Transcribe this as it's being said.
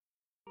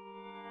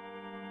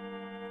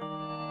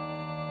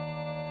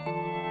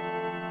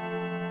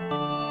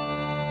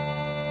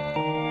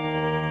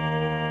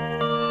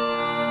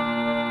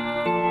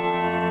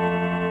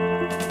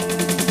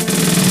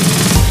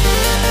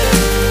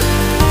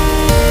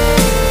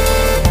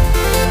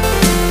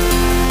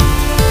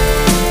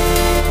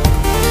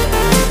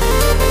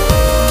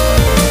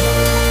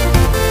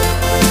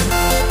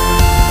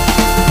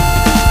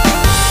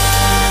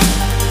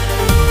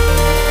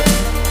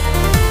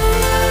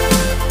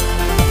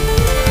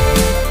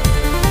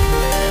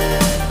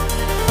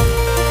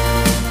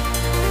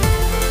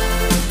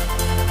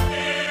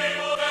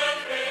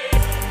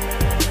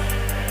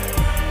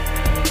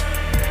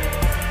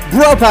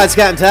Bro Pod,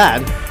 Scott and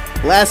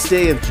Todd. Last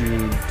day of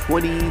June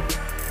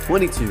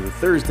 2022,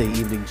 Thursday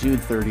evening, June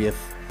 30th.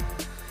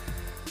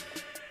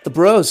 The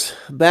bros,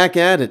 back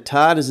at it.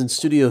 Todd is in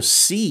Studio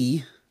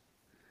C.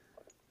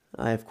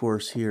 I, of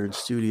course, here in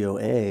Studio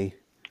A.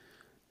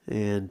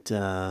 And,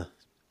 Todd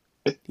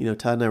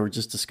and I were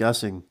just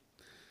discussing,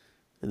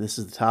 and this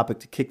is the topic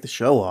to kick the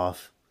show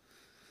off.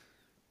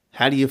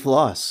 How do you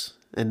floss?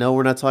 And no,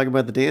 we're not talking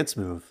about the dance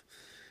move.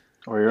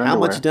 Or your How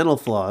underwear. much dental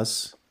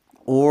floss,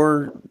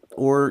 or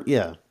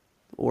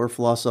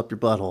floss up your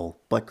butthole.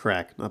 Butt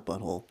crack, not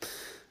butthole.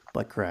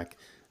 Butt crack.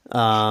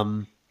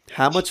 How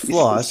much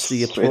floss do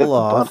you pull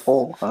off?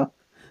 Butthole, huh?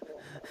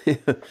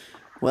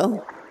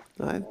 Well,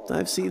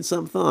 I've seen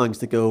some thongs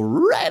that go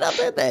right up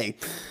in there.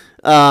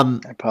 I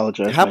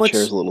apologize. How My much-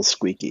 chair's a little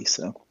squeaky,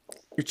 so.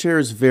 Your chair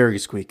is very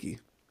squeaky.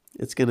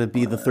 It's gonna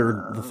be the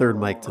third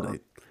mic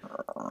tonight.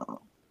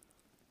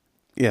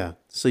 Yeah.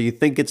 So you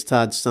think it's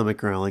Todd's stomach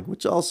growling,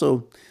 which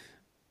also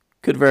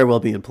could very well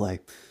be in play.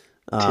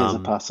 Tis a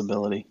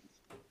possibility.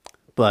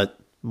 But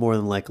more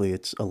than likely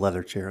it's a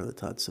leather chair that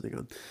Todd's sitting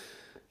on.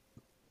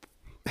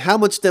 How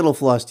much dental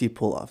floss do you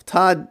pull off?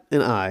 Todd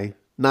and I,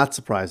 not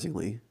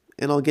surprisingly,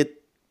 and I'll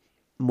get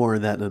more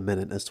on that in a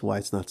minute as to why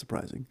it's not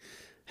surprising,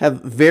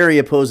 have very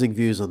opposing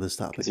views on this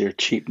topic. Because you're a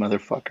cheap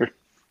motherfucker.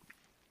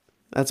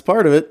 That's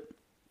part of it.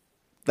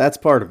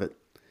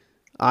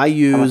 I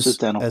How much is use,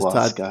 dental as floss,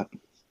 Todd, Scott?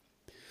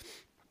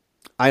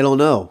 I don't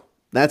know.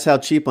 That's how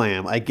cheap I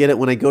am. I get it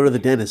when I go to the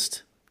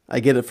dentist. I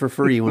get it for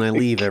free when I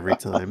leave every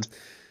time.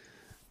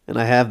 And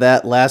I have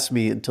that last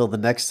me until the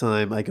next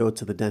time I go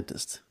to the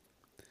dentist.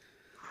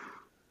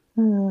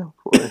 Oh,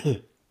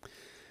 boy.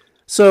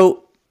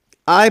 So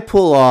I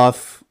pull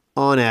off,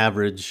 on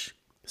average,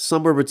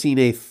 somewhere between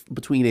a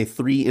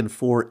 3 and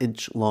 4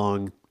 inch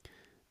long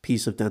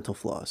piece of dental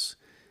floss.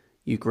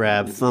 You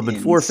grab thumb and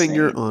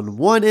forefinger insane. on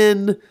one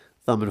end,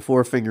 thumb and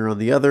forefinger on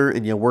the other,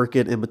 and you work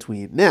it in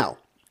between. Now,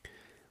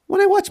 when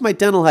I watch my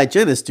dental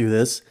hygienist do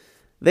this,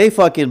 they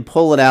fucking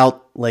pull it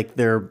out like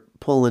they're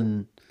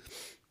pulling,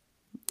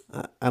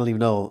 I don't even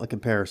know a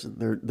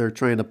comparison. They're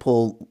trying to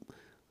pull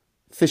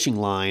fishing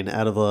line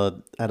out of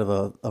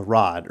a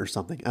rod or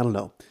something. I don't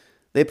know.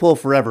 They pull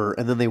forever,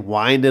 and then they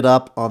wind it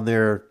up on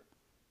their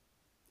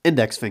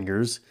index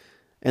fingers,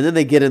 and then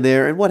they get in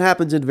there, and what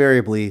happens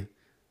invariably,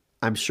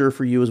 I'm sure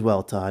for you as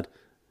well, Todd,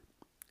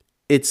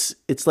 it's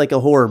like a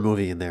horror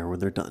movie in there when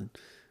they're done.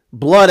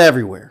 Blood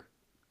everywhere.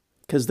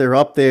 Because they're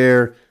up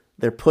there,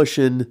 they're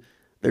pushing,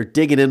 they're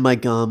digging in my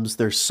gums,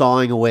 they're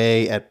sawing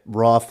away at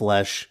raw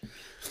flesh.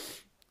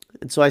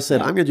 And so I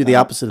said, I'm going to do the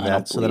opposite of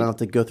that so that I don't have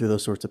to go through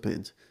those sorts of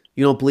pains.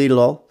 You don't bleed at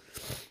all?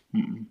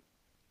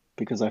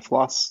 Because I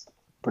floss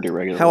pretty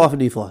regularly. How often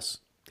do you floss?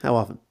 How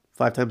often?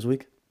 5 times a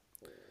week?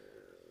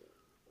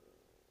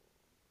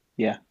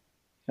 Yeah,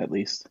 at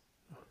least.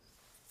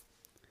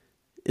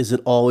 Is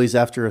it always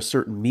after a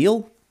certain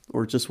meal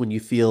or just when you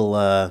feel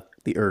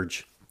the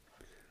urge?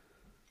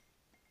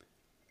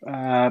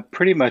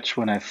 Pretty much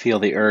when I feel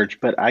the urge,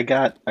 but I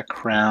got a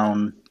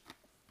crown,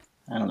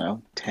 I don't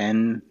know,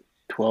 10,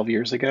 12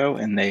 years ago,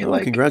 and they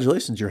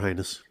Congratulations, Your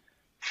Highness.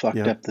 fucked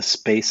up the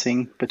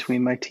spacing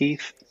between my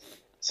teeth.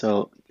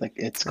 So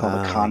it's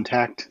called a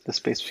contact, the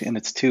space between, and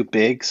it's too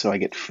big, so I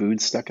get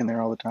food stuck in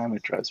there all the time.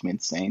 It drives me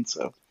insane,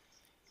 so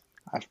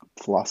I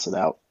floss it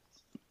out.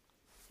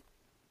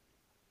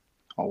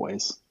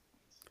 Always.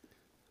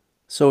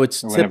 So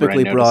it's Whenever I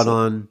typically brought notice it.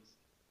 on.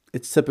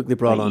 It's typically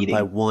brought By on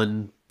by eating.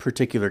 one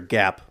particular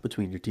gap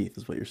between your teeth,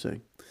 is what you're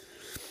saying.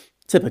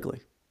 Typically.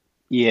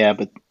 Yeah,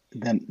 but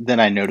then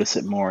I notice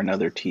it more in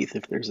other teeth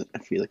if I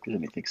feel like there's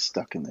anything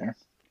stuck in there.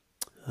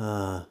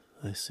 I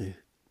see.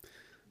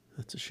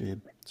 That's a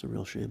shame. It's a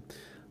real shame.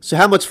 So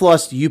how much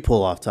floss do you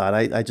pull off, Todd?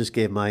 I just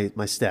gave my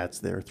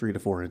stats there, 3 to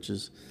 4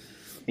 inches.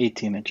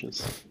 18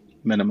 inches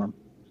minimum.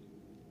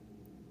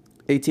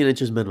 18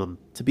 inches minimum.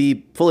 To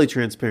be fully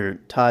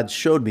transparent, Todd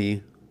showed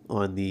me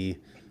on the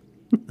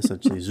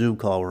essentially Zoom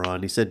call we're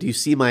on. He said, "Do you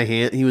see my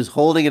hand?" He was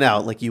holding it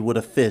out like you would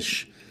a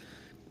fish,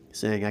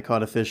 saying, "I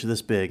caught a fish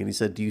this big." And he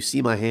said, "Do you see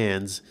my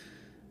hands?"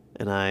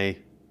 And I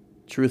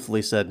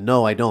truthfully said,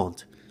 "No, I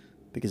don't,"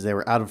 because they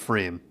were out of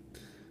frame.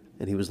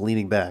 And he was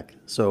leaning back.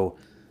 So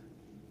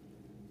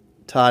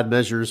Todd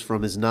measures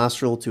from his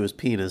nostril to his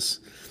penis.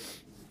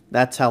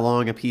 That's how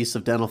long a piece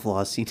of dental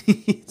floss he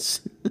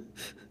needs.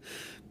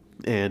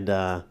 And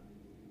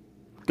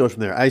goes from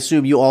there. I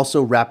assume you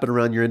also wrap it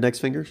around your index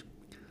fingers?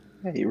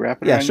 Yeah, you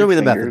wrap it Yeah, around show your me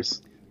the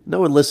fingers. method. No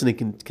one listening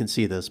can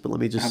see this, but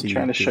let me just I'm see.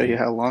 trying to show you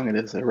how long it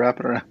is. I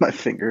wrap it around my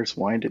fingers,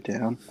 wind it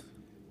down,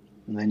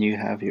 and then you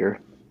have your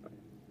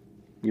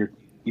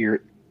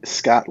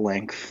Scott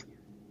length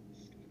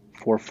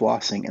for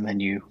flossing, and then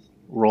you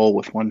roll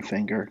with one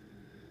finger,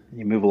 and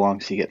you move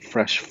along so you get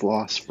fresh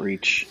floss for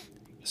each.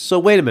 So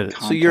wait a minute.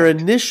 So your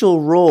Contact.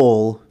 initial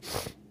roll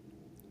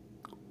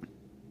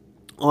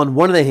on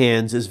one of the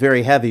hands is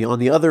very heavy. On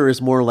the other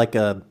is more like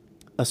a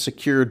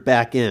secured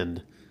back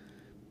end.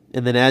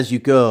 And then as you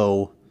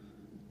go,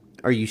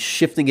 are you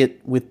shifting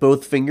it with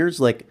both fingers,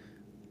 like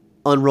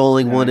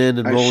unrolling one end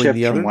and I rolling shift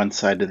the other? from one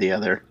side to the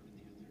other.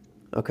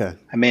 Okay.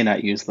 I may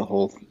not use the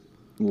whole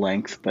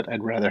length, but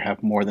I'd rather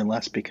have more than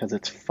less because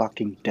it's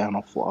fucking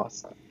dental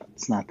floss.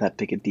 It's not that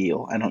big a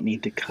deal. I don't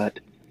need to cut.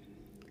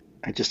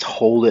 I just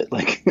hold it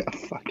like a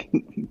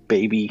fucking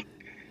baby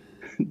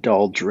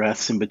doll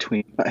dress in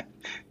between my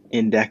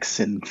index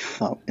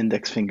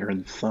finger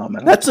and thumb. I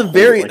don't have to hold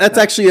it like That's that.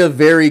 actually a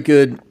very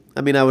good.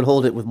 I mean, I would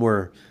hold it with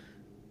more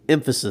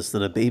emphasis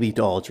than a baby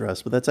doll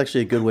dress, but that's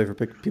actually a good way for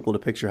people to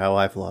picture how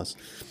I floss,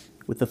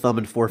 with the thumb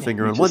and Yeah, forefinger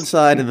you on one just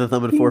side and the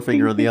thumb and bing, forefinger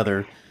bing, on the bing.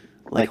 other,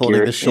 like Like holding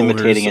you're the shoulders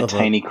imitating a of a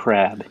tiny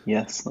crab.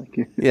 Yes, like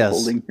you're yes,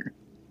 holding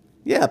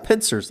yeah,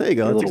 pincers. There you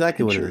go. your That's little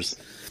exactly what it is,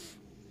 pinchers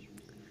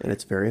and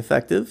it's very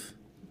effective.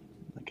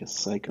 like a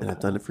And I've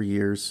done psychopath. it for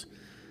years,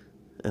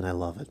 and I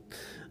love it.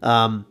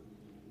 Um,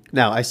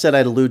 Now, I said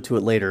I'd allude to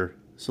it later,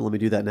 so let me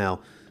do that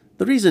now.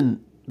 The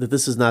reason that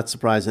this does not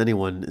surprise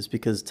anyone is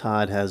because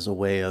Todd has a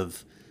way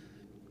of.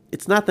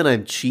 It's not that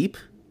I'm cheap.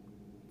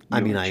 I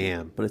You mean, are I cheap.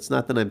 am, but it's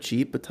not that I'm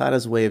cheap. But Todd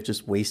has a way of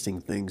just wasting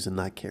things and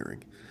not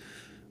caring.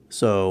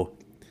 So,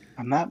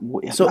 I'm not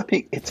so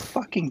being, it's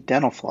fucking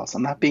dental floss.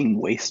 I'm not being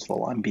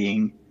wasteful.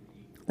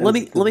 That let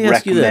is me the let me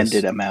ask you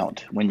recommended this: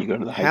 amount when you go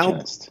to the how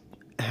hygienist.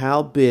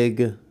 how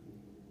big?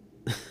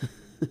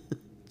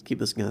 Keep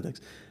this in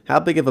context. How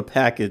big of a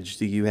package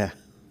do you have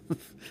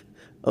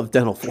of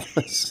dental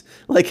floss?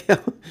 Like,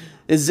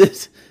 is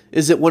it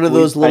is it one of We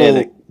those buy it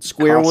at little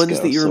square ones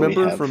that Costco, you so we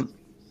remember have, from?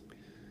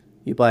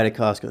 You buy it at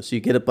Costco, so you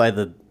get it by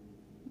the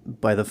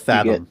you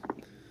get, fathom.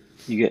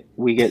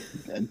 we get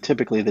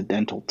typically the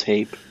dental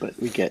tape, but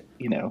we get,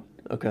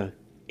 Okay.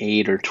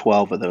 8 or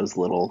 12 of those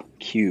little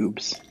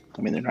cubes.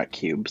 I mean, they're not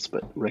cubes,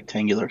 but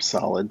rectangular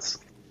solids.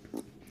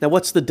 Now,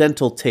 what's the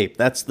dental tape?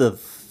 That's the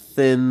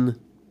thin,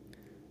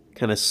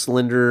 kind of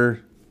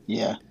slender.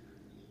 Yeah,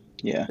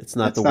 yeah. It's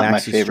not the That's not my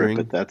waxy favorite,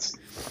 but string. that's,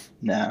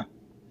 nah. I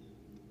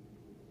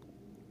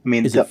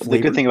mean, Is it the good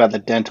flavored? thing about the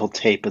dental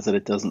tape is that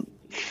it doesn't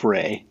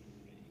fray,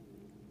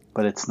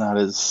 but it's not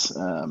as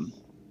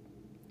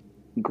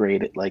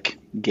great at like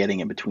getting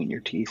in between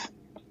your teeth.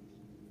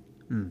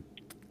 Hmm.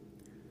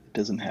 It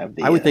doesn't have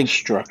I the would think.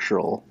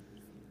 structural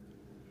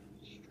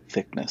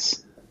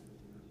thickness,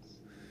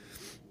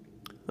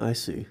 I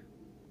see.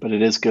 but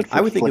it is good I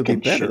for would think it would be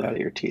flicking shit out better. of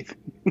your teeth.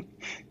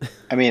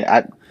 I mean,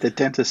 the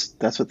dentist,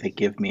 that's what they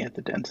give me at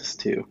the dentist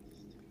too.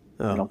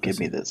 They Oh, don't I give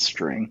me see. the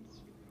string,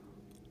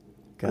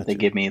 but they Gotcha.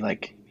 give me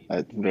like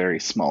a very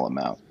small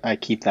amount. I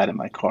keep that in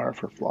my car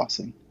for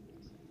flossing,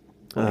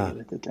 what I Ah, get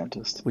at the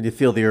dentist. when you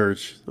feel the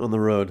urge on the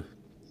road,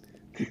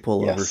 you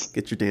pull over, Yes.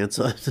 get your dance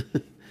on.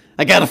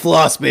 I got to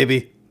floss,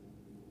 baby.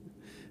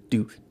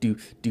 Do do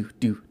do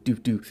do do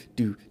do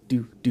do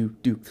do do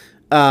do.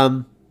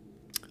 Um.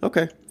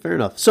 Okay, fair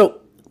enough.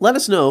 So let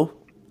us know,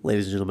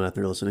 ladies and gentlemen out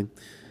there listening,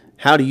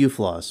 how do you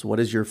floss? What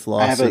is your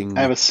I have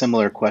flossing? a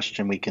similar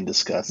question we can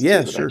discuss too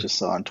Yeah, that I sure. just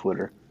saw on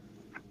Twitter.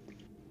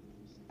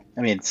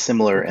 I mean, it's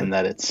similar Okay, in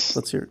that it's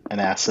let's hear it. an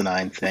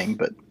asinine thing,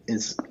 but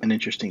is an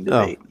interesting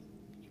Oh, debate.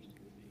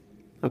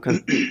 okay.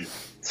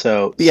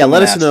 So But yeah, someone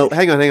let us asked know. if,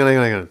 Hang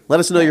on. Let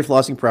us know all your right,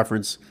 flossing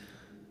preference.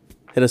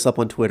 Hit us up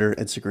on Twitter,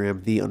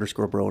 Instagram,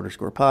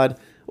 _bro_pod,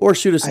 or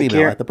shoot us an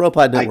email at I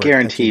thebropodnetwork at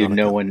guarantee you no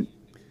gmail.com. one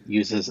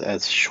uses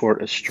as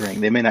short a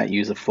string. They may not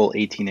use a full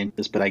 18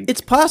 inches, but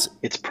It's possible.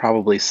 it's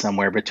probably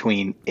somewhere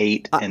between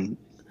 8 and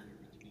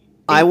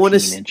I want 18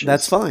 to.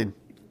 That's inches, fine.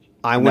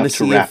 I want to enough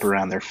to see wrap if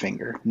around their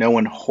finger. No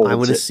one I want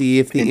holds to it see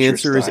if the pincher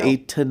answer is style.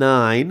 8 to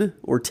 9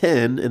 or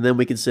 10, and then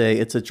we can say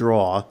it's a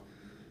draw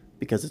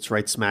because it's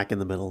right smack in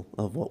the middle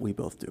of what we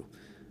both do.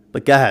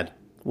 But go ahead.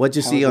 What'd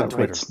you How see is on that right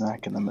Twitter?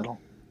 smack in the middle?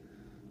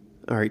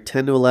 All right,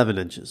 10 to 11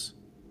 inches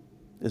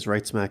is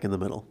right smack in the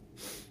middle.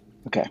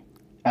 Okay.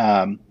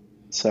 Um,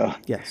 so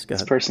Yes, go this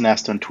ahead. person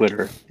asked on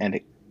Twitter, and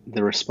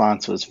the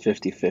response was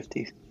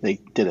 50-50. They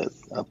did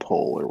a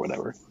poll or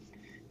whatever.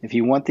 If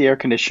you want the air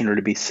conditioner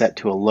to be set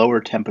to a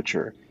lower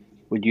temperature,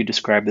 would you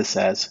describe this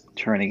as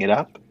turning it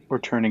up or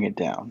turning it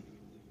down?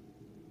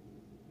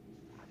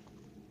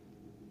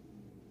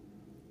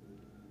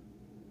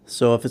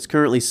 So if it's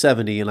currently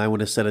 70 and I want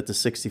to set it to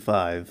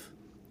 65,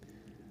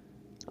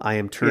 I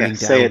am Yeah, turning say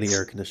down the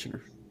air it's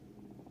conditioner.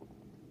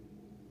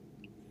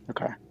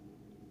 okay,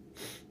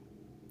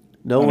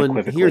 No one,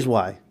 here's unequivocally.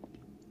 why.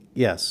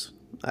 Yes,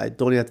 I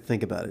don't even have to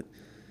think about it.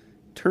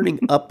 Turning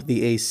up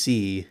the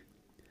AC,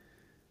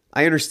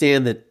 I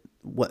understand that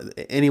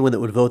anyone that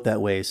would vote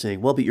that way is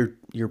saying, well, but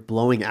you're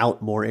blowing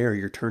out more air.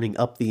 You're turning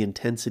up the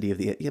intensity of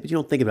the air. Yeah, but you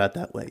don't think about it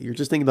that way. You're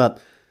just thinking about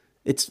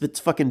it's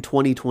fucking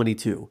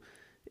 2022.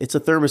 It's a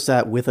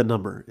thermostat with a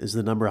number. Is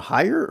the number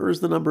higher or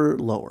is the number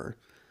lower?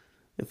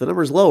 If the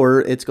number's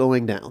lower, it's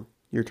going down.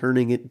 You're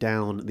turning it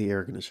down the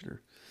air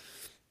conditioner.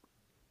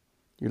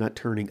 You're not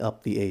turning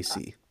up the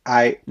AC.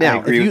 I Now,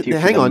 if agree you with you for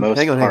hang the on, most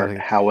part. hang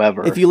on.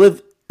 If However, you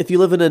live if you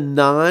live in a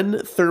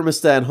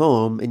non-thermostat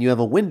home and you have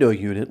a window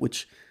unit,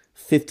 which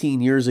 15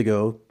 years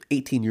ago,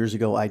 18 years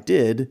ago I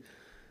did,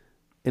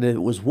 and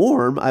it was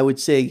warm, I would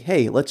say,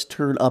 "Hey, let's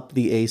turn up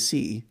the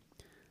AC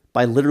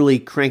by literally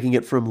cranking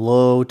it from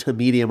low to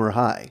medium or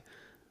high."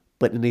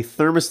 But in a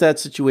thermostat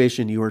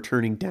situation, you are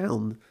turning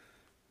down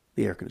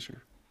the air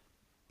conditioner.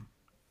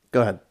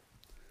 Go ahead.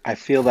 I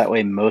feel that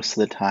way most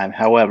of the time.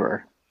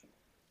 However,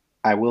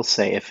 I will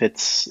say if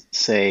it's,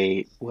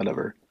 say,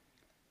 whatever,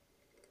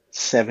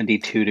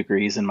 72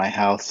 degrees in my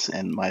house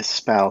and my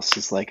spouse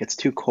is like, it's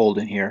too cold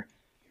in here.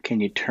 Can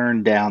you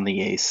turn down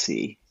the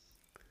AC?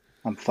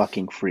 I'm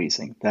fucking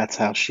freezing. That's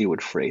how she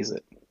would phrase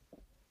it.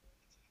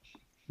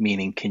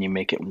 Meaning, can you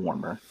make it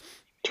warmer?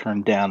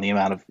 Turn down the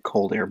amount of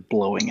cold air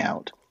blowing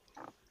out.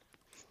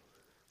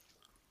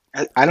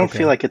 I don't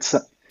feel Okay. like it's,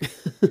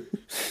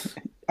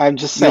 I'm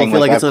just You don't saying, feel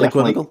like, like it's I've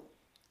definitely, unequivocal?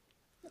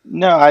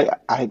 no,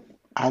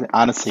 I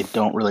honestly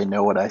don't really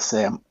know what I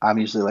say. I'm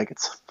usually like,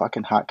 it's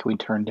fucking hot. Can we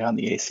turn down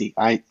the AC?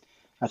 I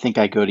think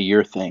I go to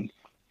your thing.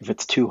 If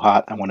it's too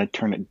hot, I want to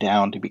turn it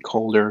down to be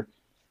colder.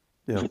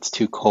 If Yeah. it's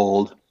too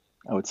cold,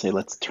 I would say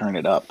let's turn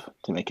it up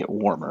to make it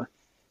warmer.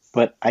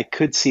 But I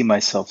could see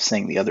myself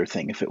saying the other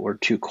thing if it were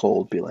too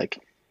cold, be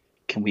like,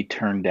 can we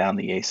turn down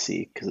the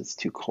AC because it's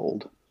too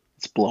cold?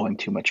 It's blowing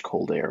too much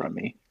cold air on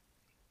me.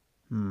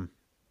 Hmm.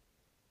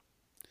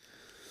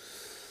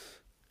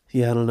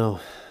 Yeah, I don't know.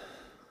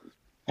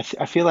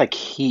 I feel like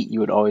heat, you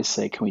would always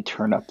say, can we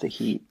turn up the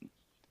heat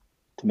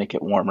to make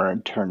it warmer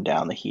and turn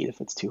down the heat if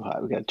it's too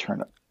hot? We got to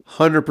turn up.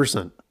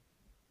 100%.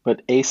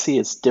 But AC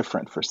is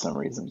different for some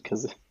reason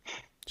because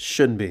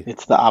Shouldn't be.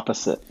 it's the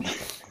opposite.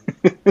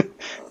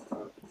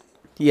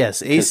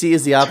 Yes, Because AC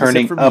is the opposite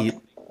turning from up, heat.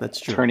 That's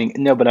true. turning,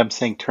 no, but I'm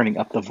saying turning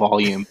up the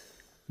volume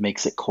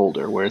makes it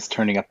colder, whereas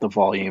turning up the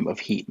volume of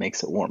heat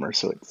makes it warmer.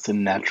 So it's a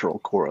natural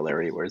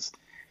corollary, whereas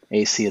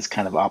AC is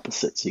kind of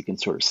opposite, so you can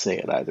sort of say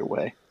it either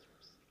way.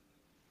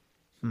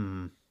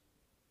 Hmm.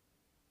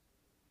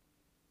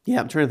 Yeah,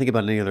 I'm trying to think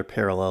about any other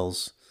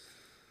parallels.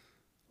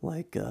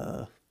 Like,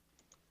 there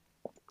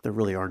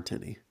really aren't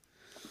any.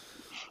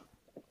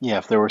 Yeah,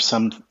 if there were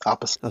some I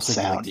opposite was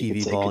thinking like sound, you could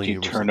TV say, could you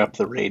volume or turn up something.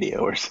 the But radio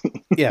or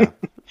something? yeah,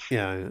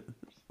 yeah,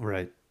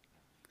 right.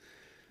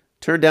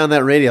 Turn down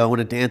that radio. I want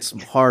to dance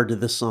hard to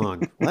this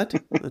song. What?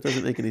 That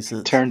doesn't make any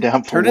sense. Turn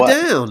down for Turn it what?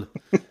 down.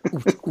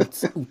 Oot,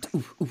 oot, oot,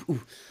 oot, oot,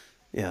 oot.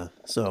 Yeah.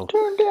 So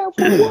Turn down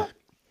for I what?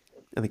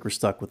 think we're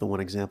stuck with the one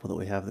example that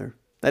we have there.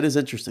 That is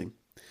interesting.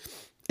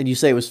 And you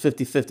say it was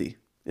 50-50.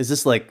 Is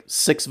this like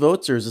 6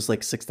 votes or is this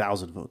like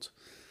 6,000 votes?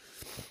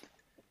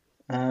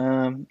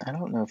 I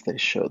don't know if they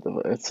show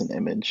it's an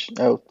image.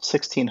 Oh,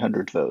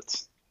 1,600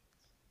 votes.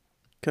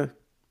 Okay.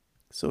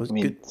 So I it's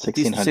mean, good,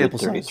 decent sample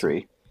size.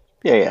 1,633.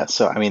 Yeah, yeah.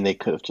 So, I mean, they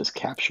could have just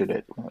captured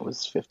it when it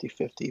was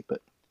 50-50,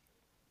 but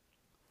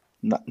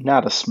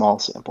not a small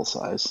sample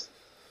size.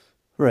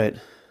 Right.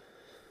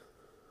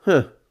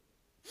 Huh.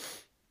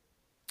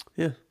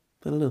 Yeah.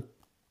 I don't know.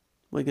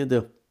 What are you going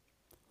to do?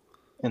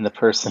 And the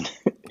person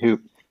who,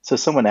 so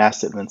someone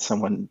asked it, and then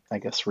someone, I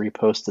guess,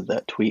 reposted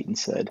that tweet and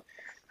said,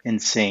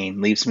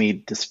 insane, leaves me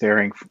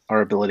despairing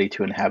our ability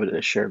to inhabit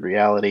a shared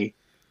reality.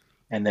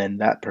 And then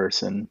that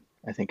person,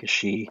 I think a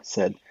she,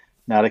 said,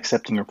 not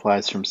accepting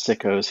replies from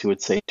sickos who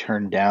would say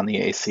turn down the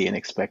AC and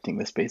expecting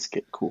the space to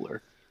get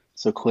cooler.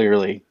 So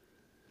clearly,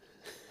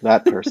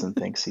 that person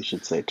thinks he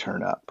should say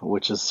turn up,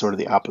 which is sort of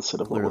the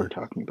opposite of what we're Clearly.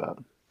 talking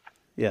about.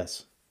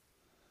 Yes.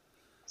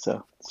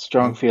 So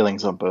strong Well,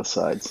 feelings on both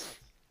sides.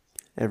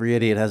 every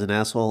idiot has an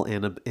asshole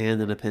and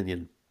an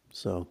opinion.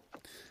 So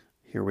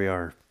here we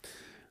are.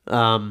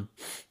 Um,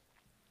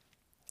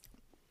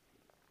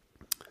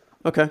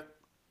 okay.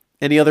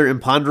 Any other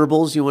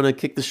imponderables you want to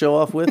kick the show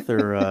off with,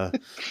 or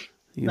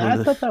you No, want I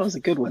to? thought that was a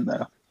good one,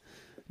 though.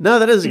 No,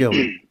 that is a good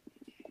one.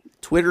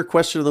 Twitter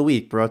question of the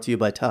week brought to you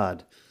by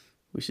Todd.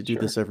 We should do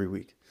Sure. this every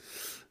week.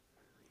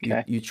 You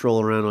Okay. you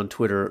troll around on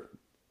Twitter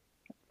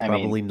I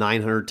mean, probably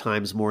 900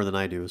 times more than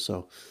I do.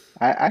 So,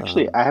 I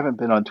um, haven't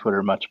been on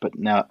Twitter much, but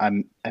now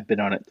I've been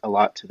on it a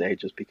lot today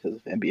just because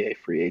of NBA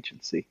free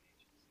agency.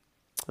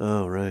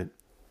 oh right,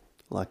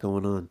 a lot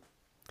going on.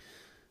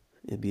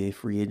 NBA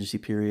free agency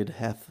period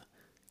hath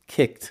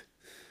kicked.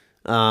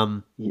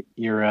 Um,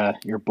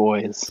 Your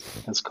boy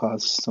has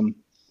caused some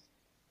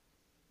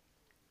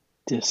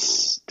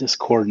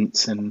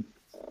discordance in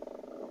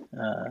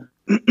uh,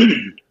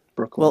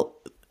 Brooklyn. well,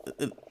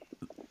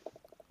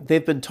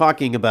 they've been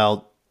talking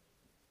about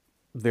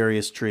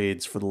various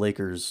trades for the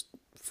Lakers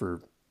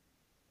for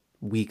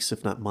weeks,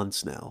 if not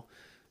months now.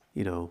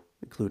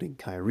 Including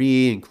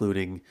Kyrie,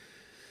 including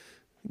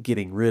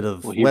getting rid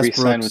Well, of he re-signed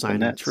Westbrook, with the signing,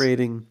 Nets.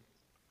 trading.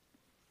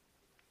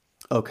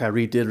 Oh,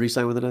 Kyrie did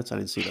re-sign with the Nets. I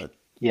didn't see that.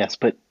 Yes,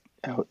 but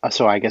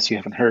so I guess you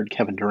haven't heard.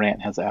 Kevin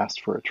Durant has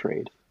asked for a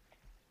trade.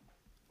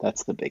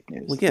 That's the big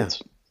Well, news. yeah,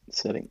 That's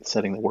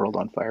setting the world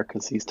on fire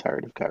because he's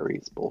tired of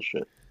Kyrie's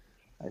bullshit,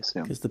 I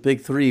assume. because the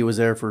big three was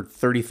there for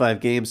 35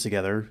 games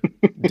together,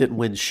 didn't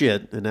win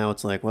shit, and now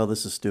it's like, well,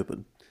 this is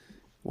stupid.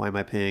 Why am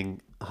I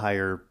paying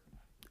higher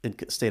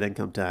state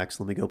income tax?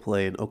 Let me go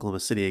play in Oklahoma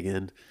City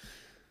again,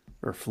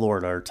 or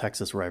Florida, or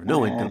Texas, where I have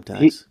no income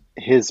He tax.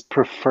 his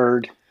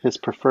preferred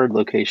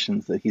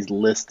locations that he's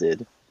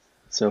listed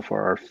so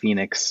far are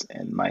Phoenix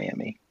and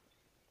Miami.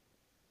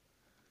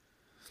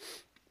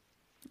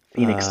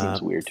 Phoenix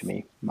seems Uh, weird to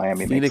me.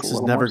 Miami makes a Phoenix is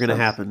little more never going to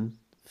sense. happen.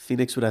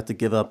 Phoenix would have to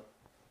give up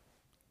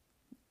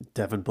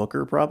Devin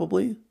Booker,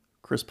 probably,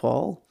 Chris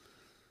Paul,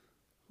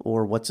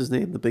 or what's his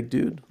name, the big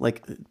dude.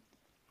 Like,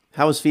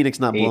 how is Phoenix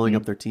not blowing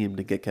up Ayton. their team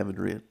to get Kevin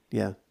Durant?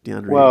 Yeah, DeAndre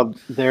Ayton. Well,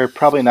 they're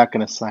probably not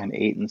going to sign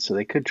Ayton, so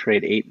they could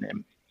trade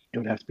Ayton. It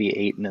would have to be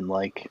Ayton and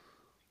like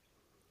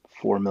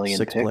 4 million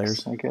Six picks,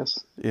 players. I guess.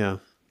 Yeah,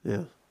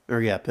 yeah.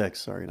 Or yeah, picks.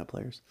 Sorry, not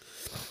players.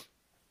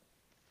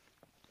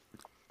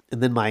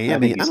 And then I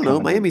think Miami. I he's don't know.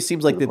 coming Miami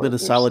seems to like the they've been a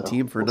Blazers, solid so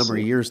team for a we'll number of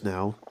see. years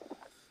now.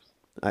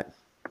 I,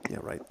 yeah,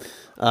 right.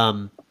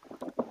 Um,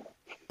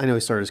 I know he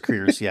started his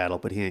career in Seattle,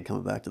 but he ain't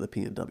coming back to the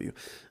PNW.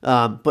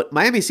 But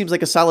Miami seems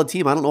like a solid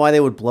team. I don't know why they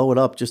would blow it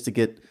up just to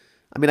get.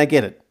 I mean, I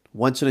get it,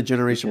 once in a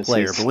generation Because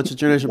player, but he's once in a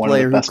generation one of the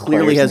player who best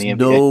clearly players in has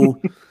the NBA.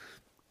 no,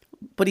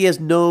 but he has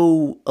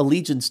no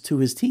allegiance to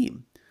his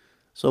team.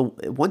 So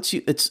once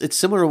you, it's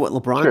similar to what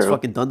LeBron's True.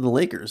 fucking done to the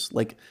Lakers.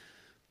 Like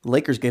the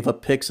Lakers gave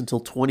up picks until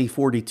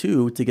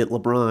 2042 to get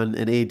LeBron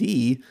and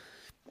AD,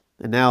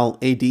 and now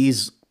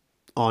AD's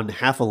on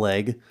half a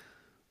leg.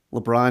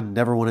 LeBron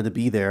never wanted to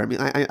be there. I mean,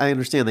 I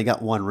understand they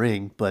got one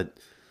ring, but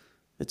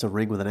it's a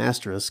ring with an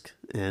asterisk,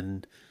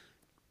 and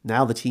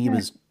now the team Eh,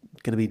 is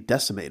going to be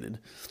decimated.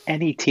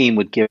 any team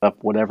would give up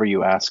whatever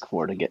you ask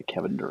for to get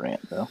Kevin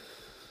Durant, though.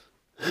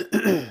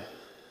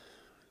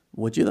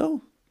 Would you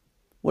though?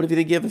 What if you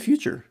think you have a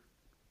future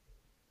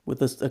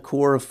with a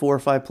core of 4 or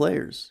 5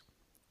 players?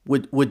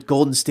 Would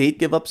Golden State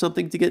give up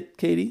something to get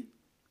KD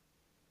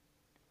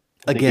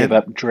They give again?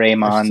 up I should say.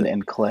 Draymond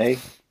and Clay,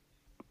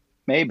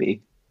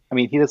 maybe. I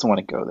mean, he doesn't want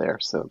to go there,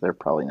 so they're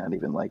probably not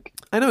even like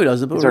I know he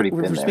doesn't, but he's already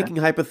we're been there. speaking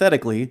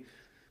hypothetically.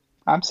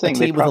 I'm A saying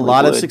they team with a probably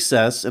lot of would,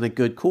 success and a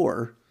good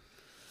core.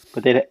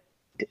 but they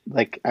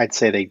like I'd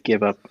say they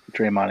give up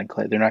Draymond and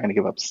Clay. They're not going to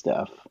give up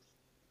Steph,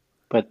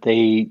 but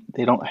they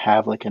don't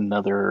have like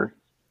another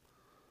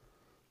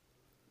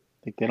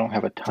like they don't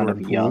have a ton of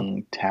Jordan Poole.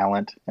 young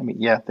talent. I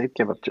mean, yeah, they'd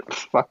give up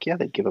fuck yeah,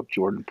 they'd give up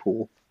Jordan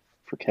Poole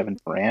for Kevin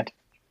Durant.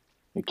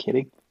 Are you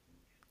kidding?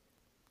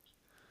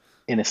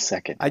 In a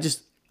second. I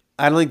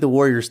don't think the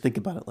Warriors think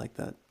about it like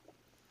that.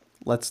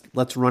 Let's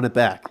run it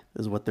back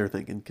is what they're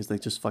thinking because they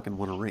just fucking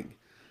want a ring.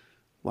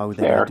 Why would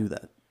they not Fair. do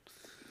that?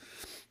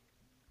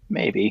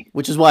 Maybe.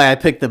 Which is why I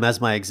picked them as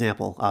my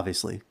example,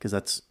 obviously, because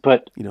that's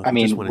But I he just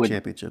mean, won a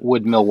championship.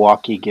 would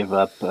Milwaukee give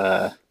up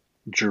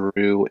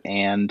Drew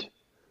and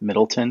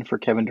Middleton for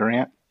Kevin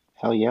Durant?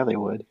 Hell yeah, they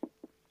would.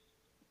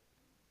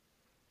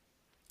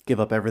 Give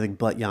up everything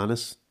but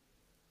Giannis,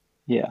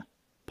 Yeah.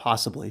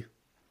 possibly,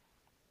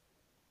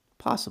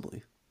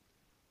 possibly.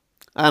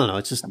 I don't know.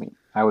 It's I just mean,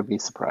 I would be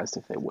surprised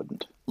if they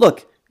wouldn't.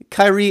 look,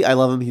 Kyrie. I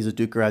love him. He's a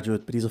Duke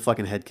graduate, but he's a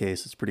fucking head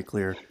case. It's pretty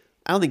clear.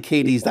 I don't think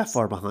KD's that That's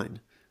far behind.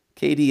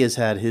 KD has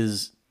had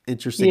his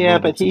interesting yeah,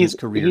 but moments in his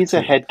career he's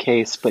a too. head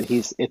case, but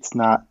he's it's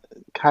not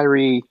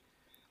Kyrie.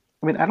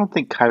 I mean, I don't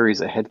think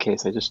Kyrie's a head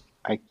case.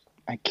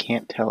 I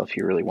can't tell if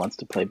he really wants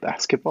to play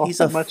basketball He's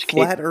a that much.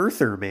 flat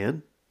earther,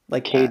 man.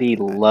 Like KD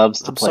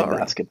loves to I'm play sorry,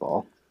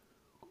 basketball.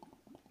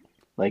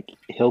 Like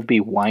he'll be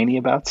whiny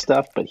about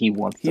stuff, but he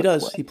wants he to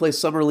does. He play. plays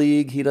summer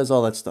league. He does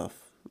all that stuff.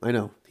 I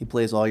know. He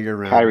plays all year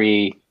round.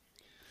 Kyrie,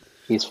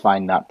 he's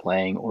fine not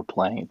playing or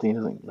playing. He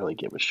doesn't really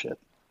give a shit.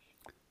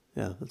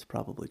 Yeah, that's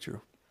probably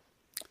true.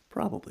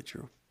 Probably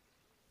true.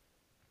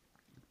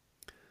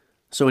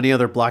 So, any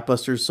other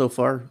blockbusters so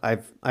far?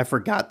 I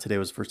forgot today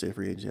was the first day of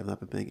free agency. I've not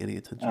been paying any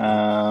attention to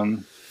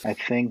it. I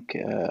think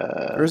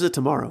Or is it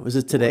tomorrow? Is it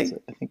what was today?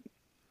 it?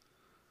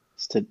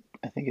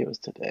 I think it was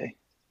today.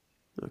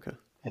 Okay.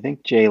 I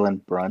think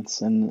Jalen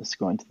Brunson is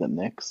going to the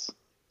Knicks.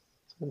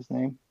 Is that his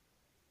name?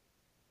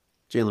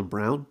 Jalen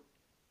Brown,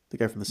 the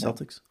guy from the No,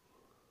 Celtics.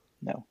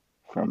 no,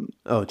 from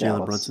Oh, Jalen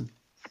Dallas. Brunson.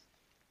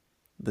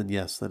 Then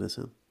yes, that is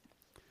him.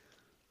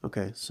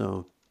 Okay,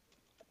 so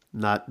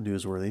not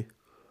newsworthy.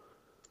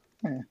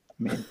 I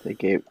mean,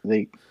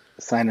 they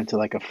signed him to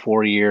like a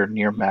 4 year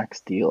near max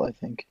deal. I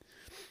think.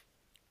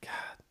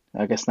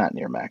 I guess not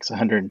near max,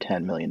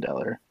 $110 million.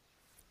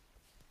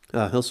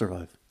 He'll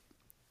survive.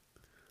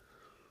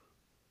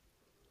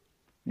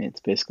 I mean,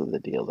 it's basically the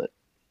deal that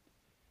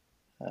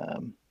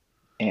um,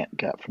 Ant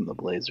got from the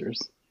Blazers.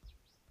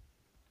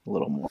 A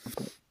little more,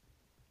 but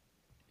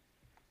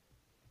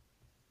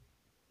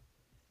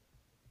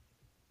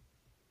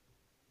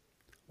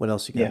What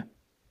else you yeah.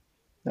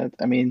 got?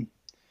 I mean,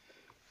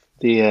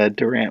 the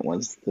Durant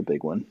was the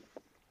big one,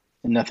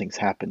 and nothing's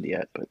happened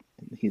yet. But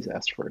he's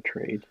asked for a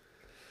trade.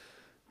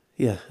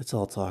 Yeah, it's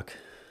all talk.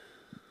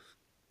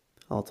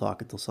 All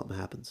talk until something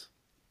happens.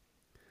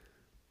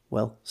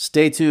 Well,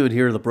 stay tuned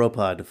here to the Bro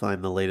Pod to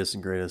find the latest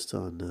and greatest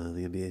on the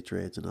NBA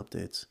trades and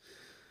updates.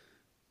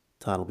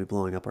 Todd will be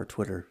blowing up our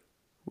Twitter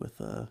with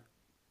the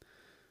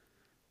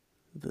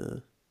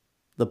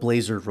the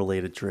Blazer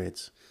related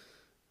trades,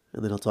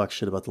 and then he'll talk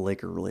shit about the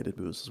Laker related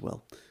moves as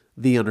well.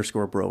 The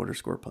underscore bro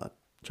underscore pod.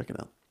 Check it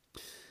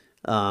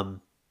out.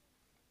 Um,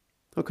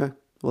 okay,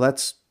 well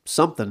that's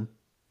something.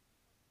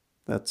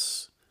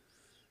 That's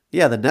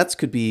yeah. The Nets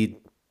could be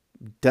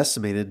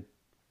decimated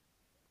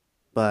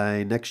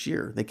by next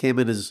year. They came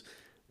in as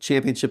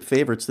championship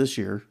favorites this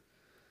year,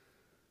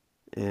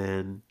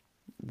 and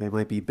they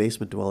might be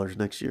basement dwellers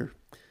next year.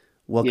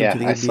 Welcome Yeah, to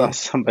the I saw NBA.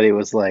 somebody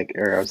was like,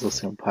 or I was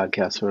listening to a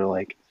podcast where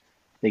like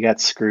they got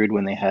screwed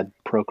when they had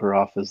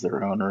Prokhorov as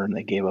their owner and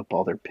they gave up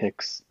all their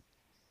picks.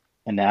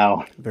 And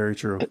now, Very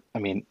true. I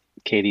mean,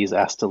 Katie's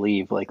asked to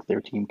leave. Like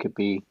their team could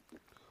be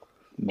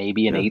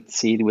maybe an Yeah. eighth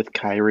seed with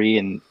Kyrie,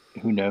 and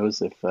who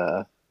knows if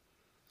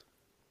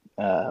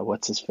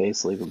what's his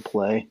face will even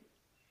play.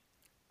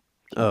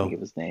 Can't think Oh, of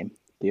his name.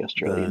 The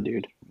Australian the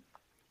dude,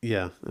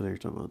 yeah, I know what you're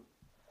talking about.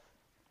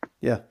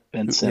 Yeah.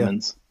 Ben Yeah.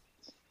 Simmons.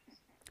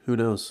 Who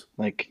knows?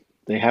 Like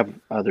they have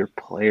other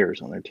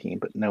players on their team,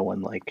 but no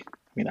one like.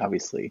 I mean,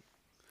 obviously,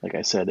 like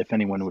I said, if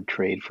anyone would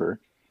trade for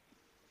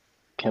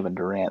Kevin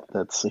Durant,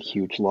 that's a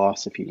huge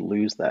loss if you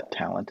lose that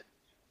talent.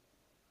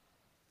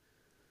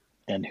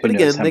 And who But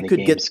knows again, how they many could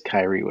games get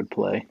Kyrie would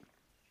play.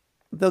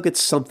 they'll get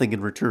something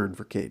in return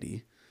for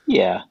KD.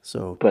 Yeah,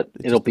 So but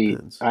it it'll just be,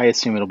 depends. I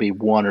assume it'll be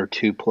one or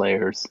two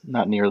players,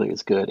 not nearly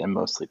as good, and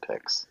mostly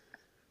picks.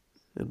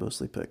 And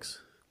mostly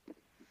picks.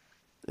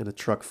 And a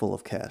truck full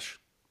of cash.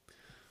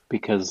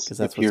 Because Because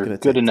that's if what's you're going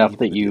to good take to enough even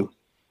that the deal.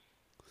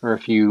 or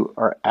if you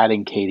are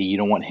adding KD, you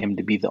don't want him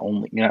to be the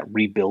only, you're not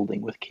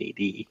rebuilding with KD.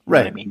 You know what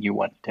I Right. mean? You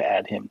want to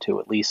add him to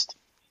at least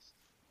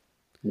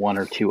one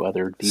or two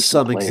other decent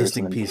Some players and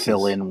existing then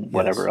fill pieces. in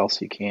whatever Yes.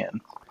 else you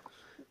can.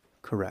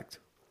 Correct.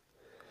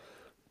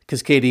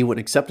 Because KD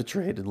wouldn't accept a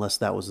trade unless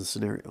that was the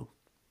scenario.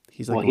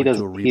 He's not Well, he going to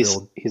does. a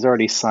rebuild. He's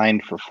already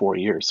signed for 4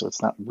 years, so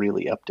it's not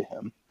really up to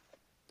him.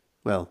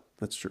 Well,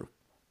 that's true.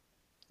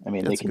 I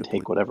mean, they That's a can good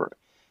take point. whatever.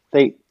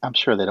 I'm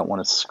sure they don't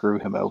want to screw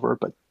him over,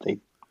 but they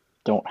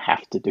don't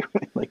have to do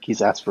it. Like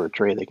he's asked for a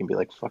trade, they can be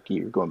like, "Fuck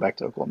you, you're going back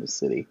to Oklahoma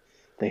City.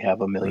 They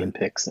have a million Right.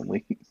 picks, and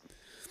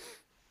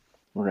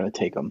we're gonna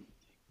take them."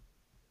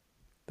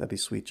 That'd be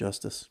sweet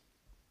justice.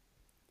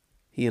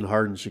 He and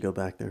Harden should go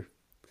back there.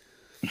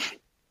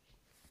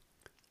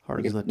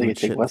 Harden's not They doing could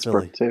take shit in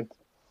Westbrook Philly. too.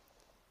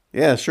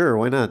 Yeah, sure.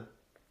 Why not?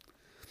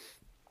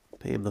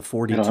 Pay him the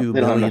 $42 They don't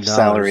have enough million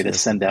salary dollars he to has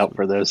to send invest out with.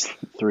 for those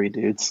three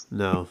dudes.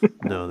 No,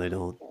 no, they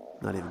don't.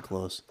 Not even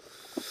close.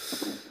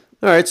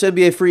 All right, so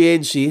NBA free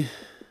agency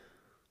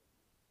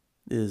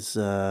is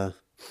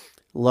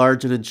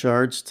large and in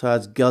charge.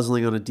 Todd's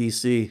guzzling on a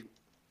DC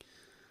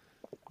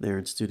there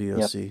in Studio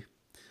Yep. C.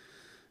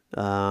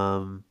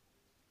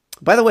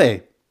 By the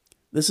way,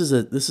 this is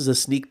a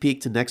sneak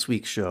peek to next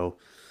week's show.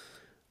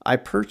 I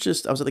was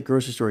at the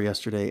grocery store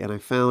yesterday and I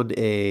found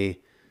a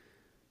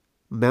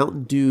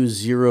Mountain Dew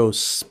Zero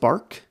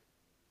Spark.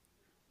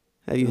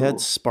 Have you had Ooh,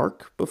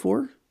 Spark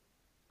before?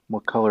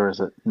 what color is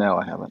it? No,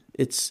 I haven't.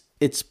 It's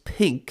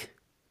pink.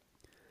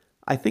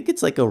 I think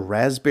it's like a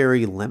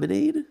raspberry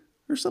lemonade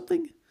or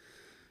something.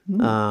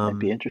 I'd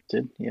be Um,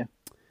 interested. Yeah.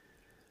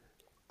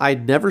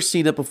 I'd never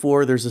seen it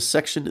before. There's a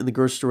section in the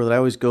grocery store that I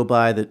always go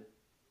by that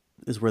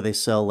is where they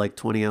sell like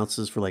 20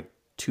 ounces for like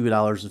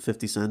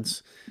 $2.50.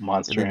 And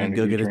Monster then you can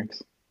go Energy get a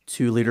drinks.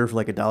 2 liter for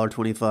like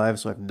 $1.25.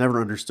 So I've never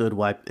understood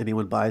why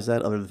anyone buys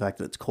that other than the fact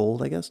that it's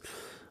cold, I guess.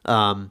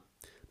 Um,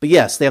 but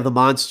yes, they have the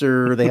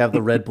Monster, they have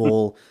the Red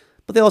Bull,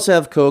 but they also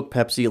have Coke,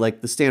 Pepsi,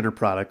 like the standard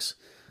products.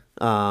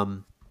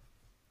 Um,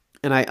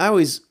 and I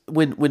always,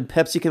 when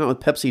Pepsi came out with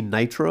Pepsi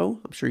Nitro,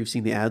 I'm sure you've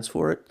seen the ads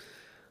for it.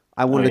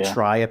 I Oh wanted to yeah,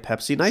 try a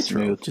Pepsi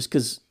Nitro smooth. just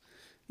because,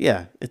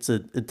 yeah, it's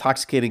an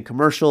intoxicating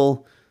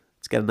commercial.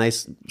 It's got a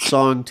nice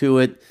song to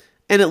it,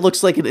 and it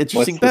looks like an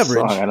interesting What's the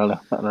song? I beverage. don't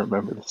know. I don't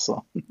remember the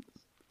song.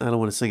 I don't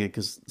want to sing it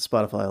because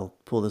Spotify will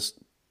pull this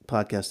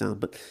podcast down.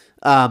 But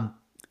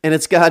and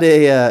it's got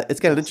an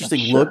That's not interesting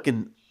sure. look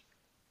and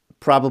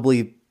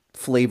probably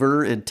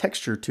flavor and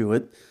texture to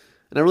it,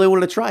 and I really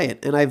wanted to try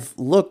it. And I've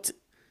looked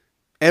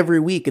every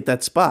week at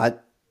that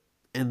spot,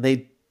 and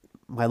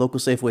my local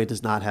Safeway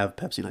does not have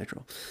Pepsi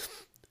Nitro.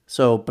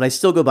 So, but I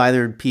still go by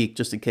there and peek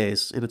just in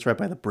case, and it's right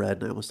by the bread,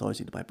 and I almost always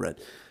need to buy bread.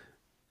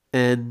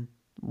 And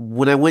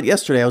when I went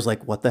yesterday, I was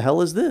like, "What the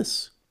hell is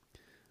this?"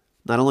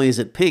 Not only is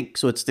it pink,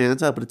 so it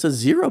stands out, but it's a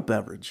zero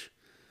beverage.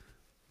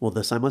 Well,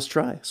 this I must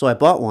try. So I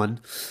bought one.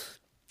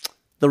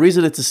 The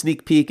reason it's a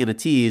sneak peek and a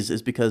tease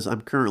is because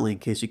I'm currently, in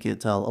case you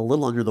can't tell, a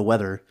little under the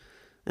weather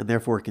and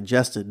therefore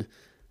congested,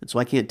 and so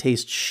I can't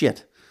taste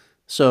shit.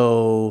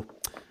 So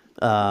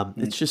Mm.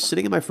 it's just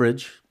sitting in my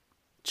fridge,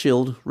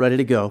 chilled, ready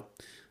to go.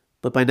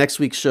 But by next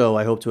week's show,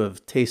 I hope to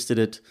have tasted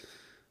it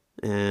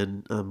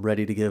and I'm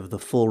ready to give the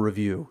full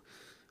review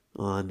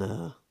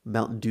on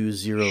Mountain Dew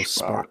Zero Fuck.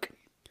 Spark.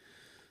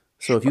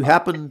 So if you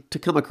happen to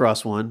come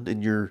across one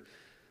in your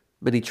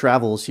many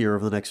travels here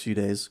over the next few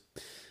days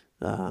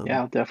Yeah, um,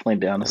 I'll definitely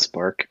down a at,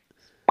 spark.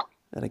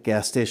 at a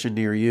gas station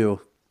near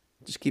you,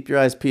 just keep your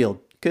eyes peeled.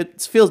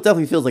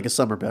 Definitely feels like a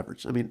summer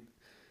beverage. I mean,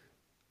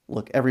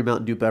 look, every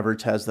Mountain Dew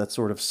beverage has that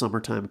sort of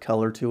summertime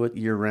color to it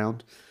year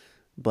round.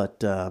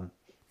 But I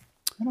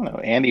don't know.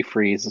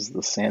 Antifreeze is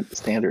the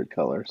standard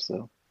color,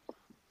 so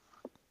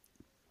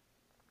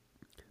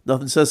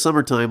nothing says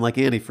summertime like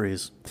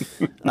antifreeze.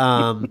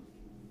 Um,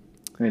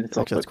 I mean it's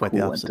actually, also a that's quite the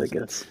coolant, opposite, I isn't it?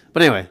 guess.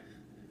 But anyway,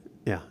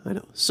 yeah, I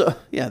know. So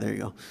yeah, there you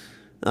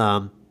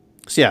go.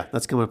 So yeah,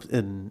 that's coming up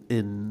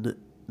in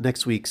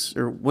next week's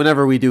or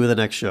whenever we do the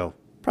next show.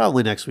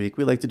 Probably next week.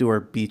 We like to do our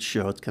beach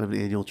show. It's kind of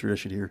an annual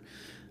tradition here,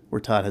 where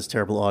Todd has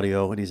terrible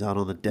audio and he's out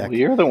on the Well, deck.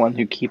 you're the one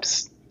who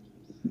keeps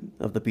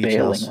of the beach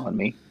bailing house. on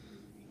me.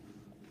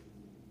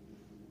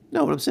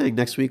 No, what I'm saying,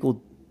 next week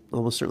we'll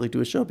almost certainly do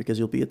a show because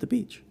you'll be at the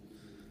beach,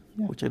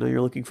 Yeah, which I know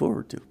you're looking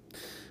forward to.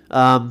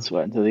 Um,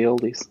 sweating to the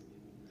oldies.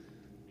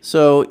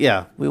 so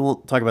yeah, we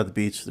won't talk about the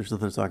beach. There's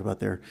nothing to talk about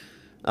there.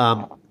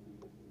 Um,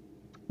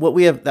 what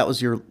we have, that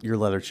was your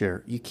leather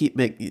chair. You keep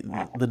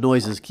the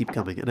noises keep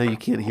coming. I know you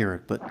can't hear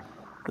it, but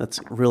that's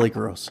really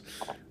gross.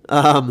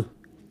 Um,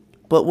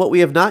 but what we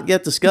have not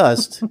yet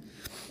discussed,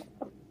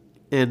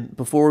 and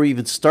before we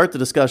even start the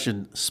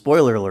discussion,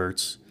 spoiler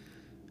alerts.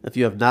 If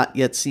you have not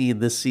yet seen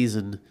this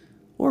season,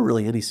 or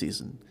really any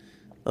season,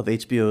 of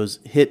HBO's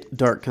hit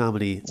dark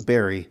comedy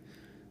Barry,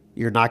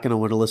 you're not going to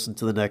want to listen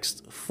to the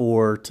next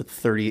 4 to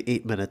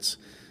 38 minutes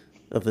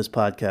of this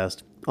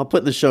podcast. I'll put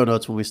in the show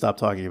notes when we stop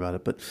talking about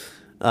it. But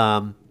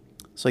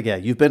so yeah,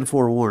 you've been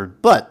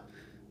forewarned. But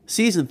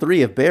season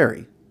 3 of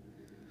Barry,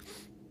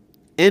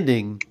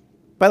 ending.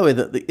 By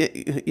the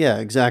way, yeah,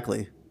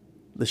 exactly.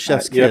 The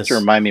chef's You have to kiss.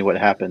 remind me what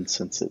happened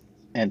since it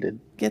ended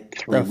Get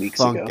 3 weeks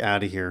funk ago.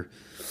 out of here.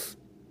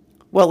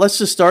 Well, let's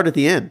just start at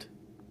the end.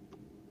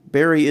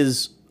 Barry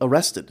is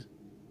arrested.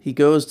 He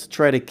goes to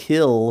try to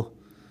kill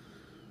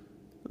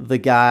the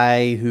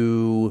guy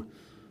who,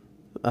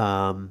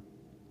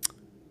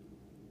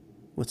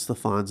 what's the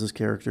Fonz's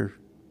character?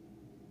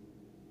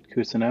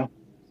 Kusino?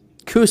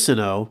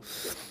 Kusino.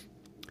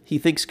 He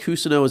thinks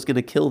Kusino is going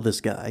to kill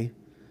this guy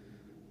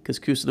because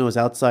Kusino is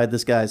outside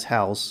this guy's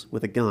house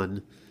with a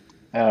gun.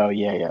 Oh,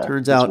 yeah, yeah.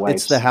 Turns His out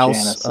it's the wife's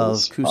house of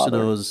Janice's father.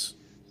 Kusino's.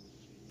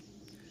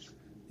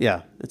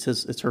 Yeah,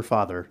 it's her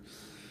father.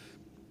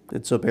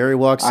 And so Barry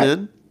walks I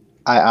in,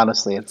 I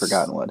honestly had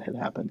forgotten what had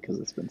happened because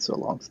it's been so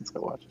long since I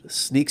watched it.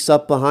 sneaks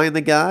up behind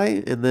the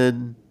guy, and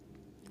then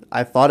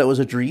I thought it was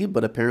a dream,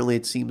 but apparently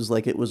it seems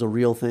like it was a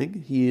real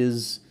thing. He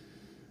is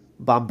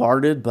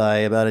bombarded by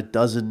about a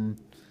dozen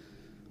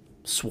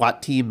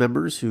SWAT team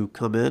members who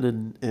come in,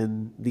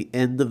 and the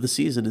end of the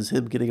season is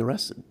him getting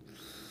arrested.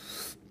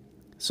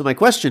 So my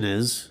question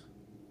is,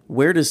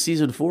 where does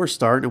season 4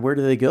 start, and where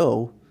do they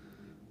go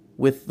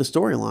with the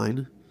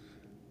storyline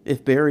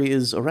if Barry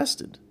is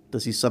arrested?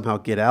 Does he somehow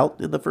get out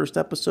in the first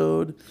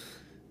episode?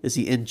 Is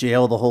he in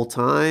jail the whole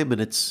time and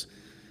it's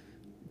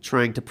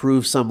trying to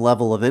prove some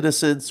level of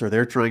innocence, or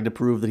they're trying to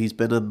prove that he's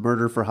been a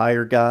murder for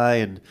hire guy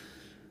and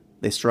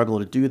they struggle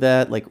to do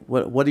that? Like,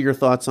 what are your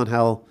thoughts on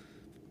how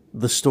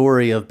the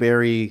story of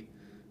Barry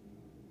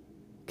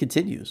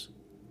continues?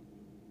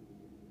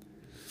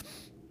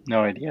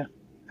 No idea.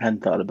 I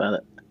hadn't thought about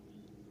it.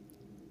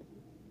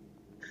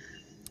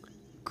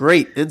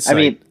 Great I insight.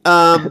 mean,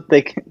 Yeah,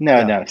 no,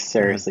 go ahead.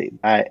 seriously.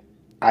 I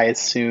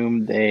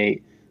assume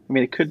they. I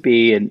mean, it could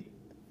be in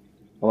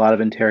a lot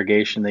of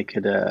interrogation. They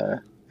could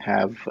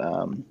have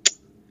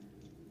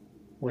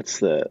what's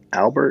the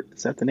Albert?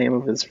 Is that the name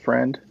of his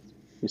friend?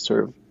 Who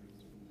sort of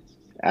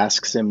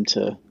asks him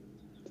to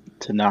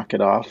knock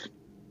it off.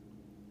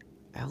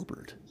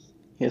 Albert,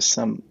 He has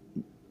some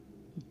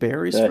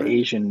Barry's the friend.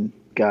 Asian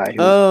guy who.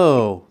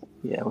 Oh,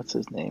 Yeah, what's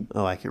his name?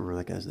 I can't remember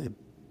that guy's name.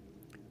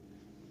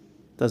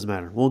 Doesn't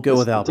matter. We'll go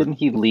with Albert. Didn't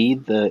he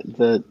lead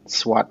the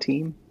SWAT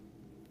team?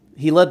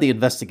 He led the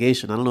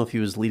investigation. I don't know if he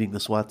was leading the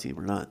SWAT team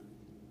or not.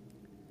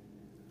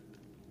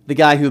 The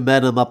guy who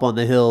met him up on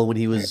the hill when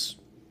he was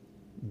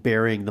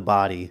burying the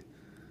body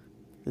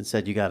and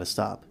said, "You got to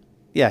stop."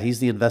 Yeah, he's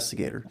the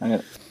investigator.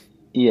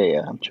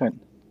 Yeah. I'm trying.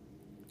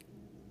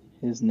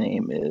 His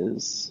name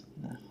is.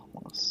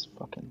 What's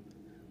fucking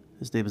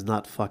His name is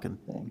not fucking.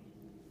 thing?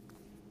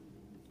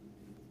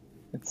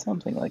 It's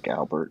something like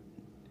Albert.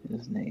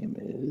 His name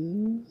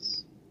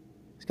is.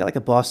 He's got like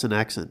a Boston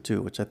accent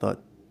too, which I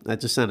thought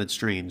that just sounded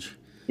strange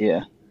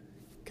Yeah.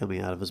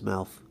 coming out of his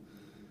mouth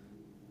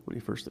when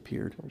he first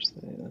appeared.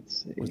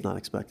 Let's see. Was not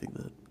expecting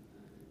that.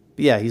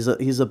 But yeah, he's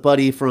a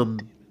buddy from.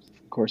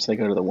 Of course, I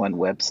go to the one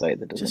website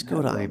that doesn't Just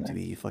go to have it on there.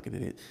 IMDb, you fucking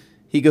idiot.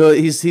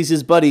 He's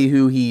his buddy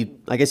who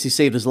I guess he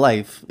saved his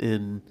life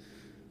in,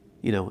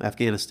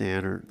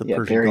 Afghanistan or the Yeah,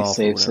 Persian Barry Gulf or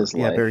saves whatever. his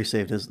Yeah, life. Barry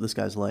saved this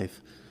guy's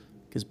life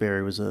because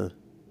Barry was a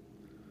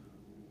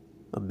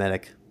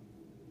medic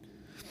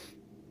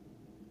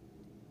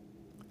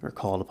or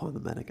called upon the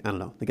medic. I don't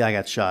know. The guy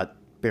got shot.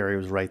 Barry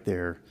was right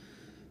there,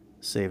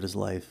 saved his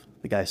life.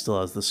 The guy still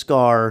has the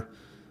scar,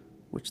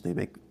 which they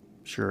make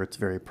sure it's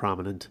very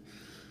prominent.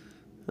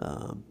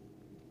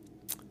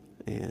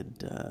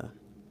 And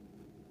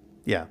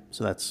yeah,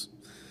 so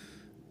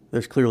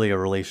there's clearly a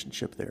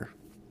relationship there.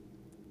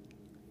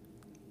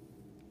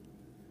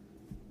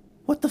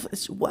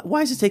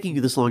 Why is it taking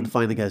you this long to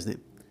find the guy's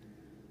name?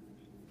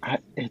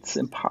 It's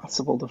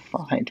impossible to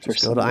find for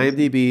Just go some to reason.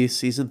 IMDb,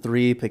 season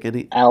 3, pick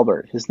any.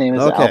 Albert. His name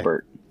is Okay,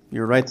 Albert.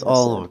 you're right As I all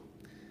said. along.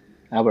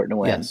 Albert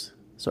Nguyen. Yes.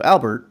 So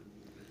Albert,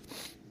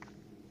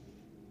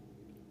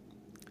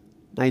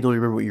 now you don't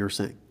remember what you were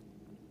saying.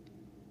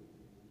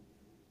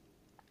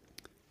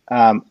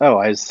 I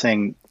was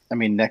saying, I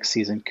mean, next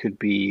season could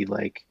be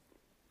like,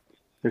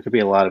 there could be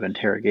a lot of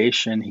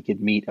interrogation. He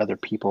could meet other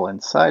people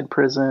inside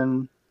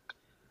prison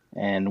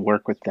and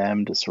work with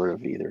them to sort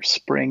of either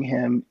spring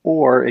him,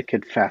 or it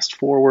could fast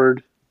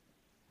forward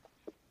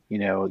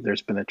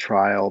there's been a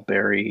trial.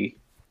 Barry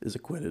Is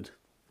acquitted.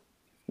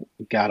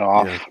 got Yeah.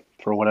 off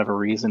for whatever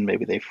reason.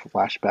 Maybe they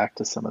flash back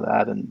to some of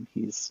that, and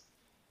he's,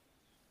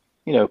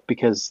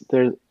 because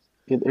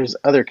there's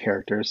other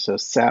characters. So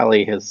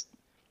Sally has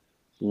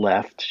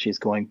left. She's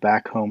going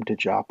back home to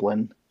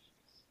Joplin.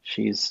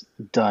 She's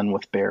done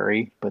with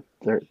Barry, but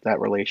that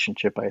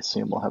relationship, I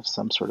assume, will have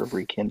some sort of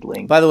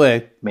rekindling. By the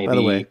way,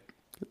 Maybe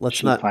let's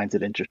she not finds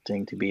it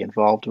interesting to be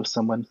involved with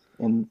someone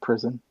in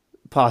prison.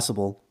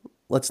 possible.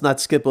 Let's not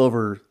skip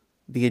over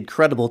the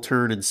incredible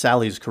turn in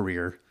Sally's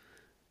career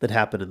that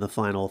happened in the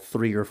final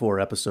 3 or 4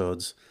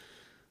 episodes,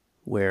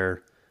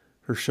 where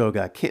her show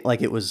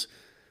like it was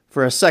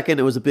for a second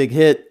it was a big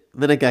hit,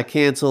 then it got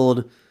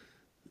canceled.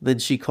 Then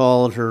she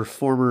called her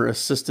former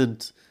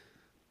assistant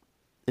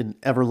an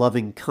ever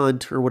loving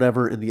cunt or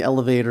whatever in the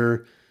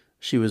elevator.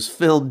 She was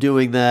filmed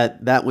doing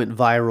that. That went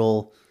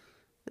viral,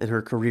 and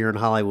her career in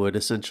Hollywood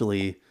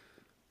essentially.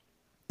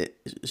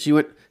 She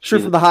went She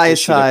from the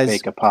highest issued a highs,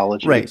 fake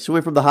apology right? She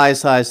went from the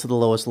highest highs to the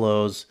lowest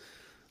lows.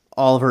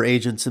 All of her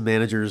agents and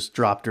managers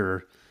dropped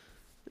her,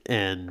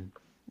 and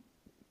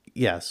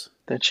yes,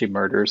 that she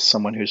murders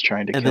someone who's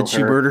trying to and then kill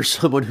she her murders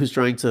someone who's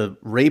trying to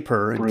rape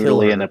her and kill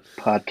brutally in a her.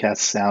 podcast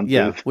sound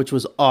Yeah, booth. which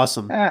was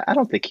awesome. I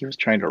don't think he was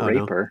trying to Oh rape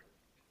no, her.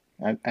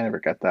 I never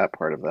got that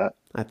part of that.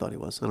 I thought he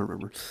was. I don't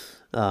remember.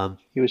 Um,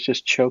 He was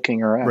just choking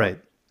her out. right.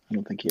 I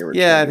don't think he ever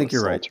Yeah, tried I to think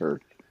you're right. assault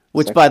her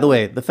Which, by the sexually.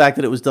 way, the fact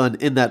that it was done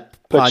in that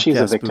But she's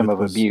a podcast victim booth of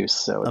was abuse,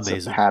 so it's a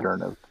amazing.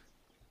 pattern of.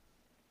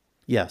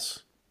 Yes,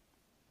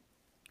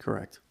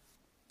 correct.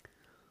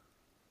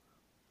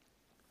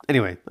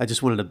 Anyway, I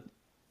just wanted to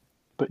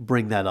But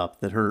bring that up.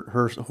 That her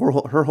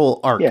whole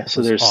arc yeah,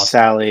 so was there's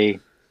awesome.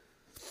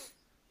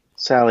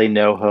 Sally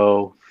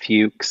NoHo,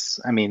 Fuchs.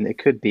 I mean, it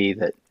could be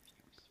that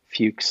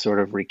Fuchs sort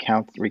of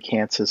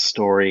recants his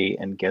story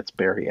and gets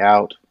Barry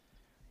out,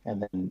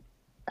 and then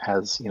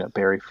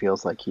Barry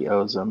feels like he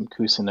owes him.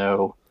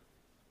 Cousineau,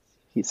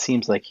 he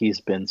seems like he's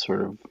been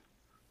sort of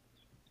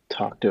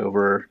talked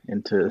over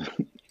into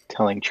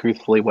telling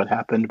truthfully what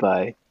happened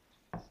by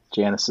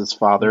Janice's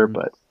father, Hmm.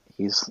 but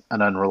he's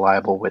an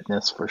unreliable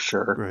witness for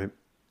sure. Right.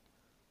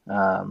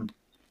 Um,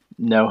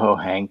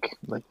 NoHo Hank,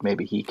 like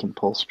maybe he can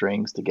pull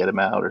strings to get him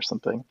out or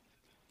something.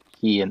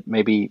 He and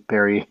maybe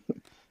Barry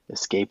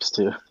escapes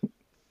to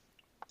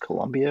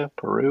Colombia,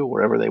 Peru,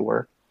 wherever they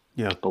were,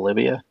 Yeah.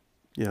 Bolivia.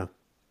 Yeah.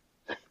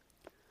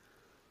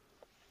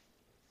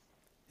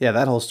 Yeah.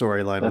 That whole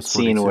storyline That was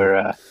funny scene too.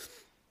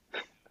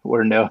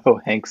 where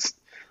NoHo Hank's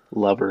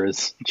lover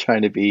is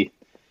trying to be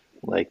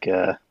like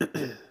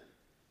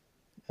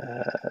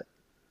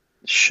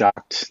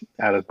shocked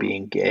out of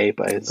being gay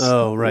by his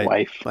Oh, right.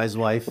 wife By his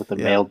wife. with a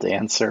Yeah. male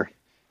dancer,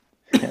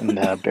 and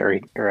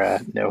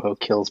NoHo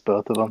kills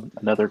both of them.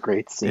 Another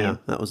great Yeah. scene.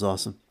 That was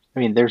awesome. I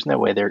mean, there's no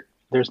way they're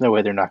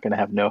not going to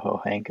have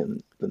NoHo Hank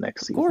in the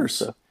next Of season. course.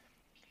 So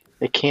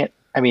it can't.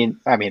 I mean,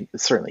 it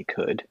certainly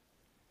could,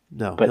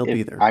 No, but he'll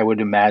be there. I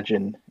would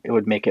imagine it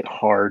would make it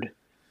hard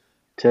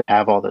to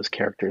have all those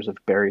characters if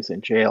Barry's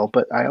in jail.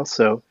 But I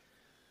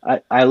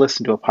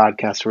listened to a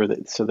podcast where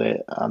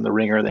they on the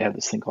Ringer they have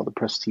this thing called the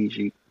Prestige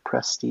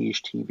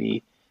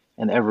TV,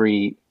 and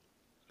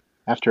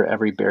after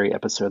every Barry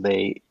episode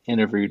they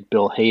interviewed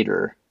Bill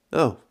Hader,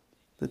 Oh,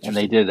 and they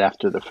interesting. did it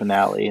after the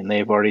finale, and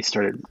they've already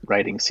started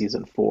writing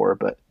season 4,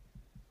 but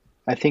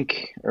I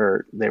think,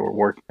 or they were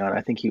working on it.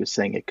 I think he was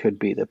saying it could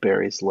be that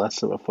Barry's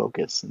less of a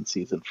focus in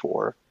season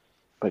 4,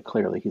 but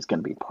clearly he's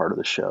going to be part of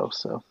the show.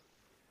 So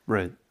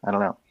Right. I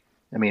don't know.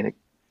 I mean,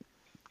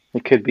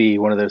 it could be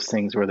one of those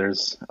things where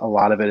there's a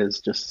lot of it is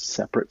just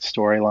separate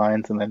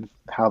storylines, and then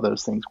how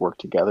those things work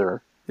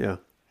together Yeah.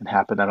 and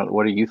happen. I don't.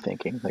 What are you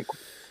thinking? Like,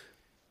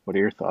 what are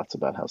your thoughts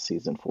about how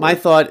season My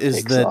 4 thought is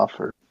takes that off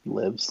or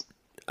lives?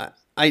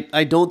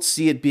 I don't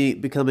see it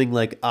becoming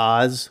like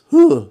Oz,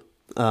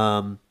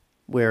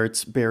 where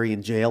it's Barry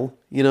in jail.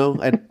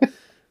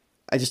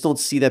 I just don't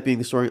see that being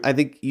the story. I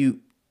think you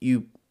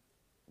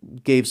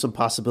gave some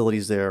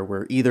possibilities there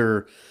where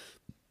either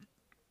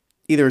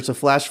it's a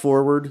flash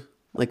forward,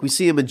 like we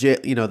see him in jail.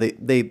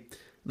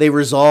 They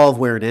resolve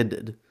where it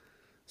ended,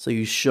 so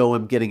you show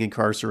him getting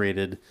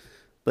incarcerated,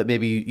 but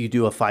maybe you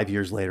do a 5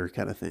 years later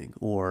kind of thing,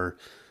 or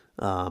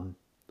um,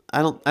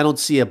 I don't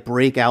see a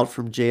breakout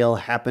from jail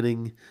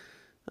happening.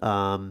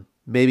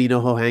 Maybe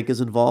NoHo Hank is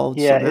involved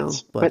Yeah, somehow,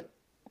 but but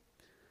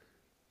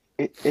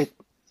it it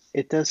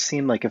it does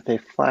seem like if they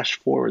flash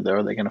forward though,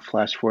 are they going to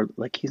flash forward?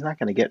 Like he's not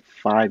going to get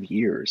 5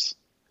 years.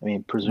 I mean,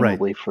 right.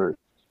 presumably for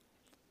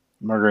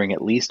murdering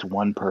at least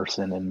one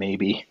person, and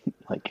maybe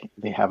like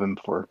they have him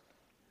for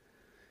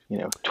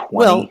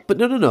Well, 20. but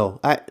no, no, no.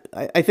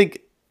 I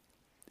think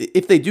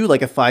if they do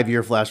like a 5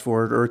 year flash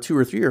forward or a 2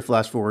 or 3 year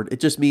flash forward, it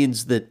just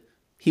means that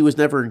he was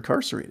never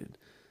incarcerated.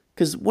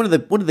 Because one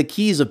of the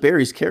keys of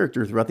Barry's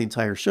character throughout the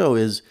entire show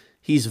is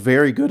he's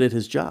very good at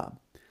his job.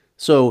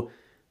 So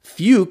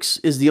Fuchs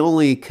is the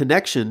only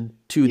connection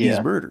to these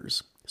Yeah.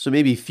 murders. So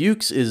maybe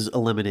Fuchs is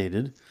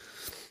eliminated,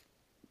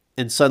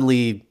 and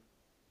suddenly,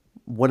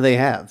 what do they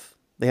have?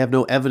 They have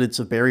no evidence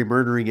of Barry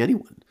murdering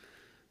anyone.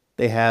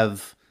 They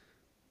have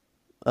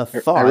a I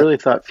thought. really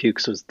thought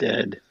Fuchs was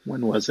dead.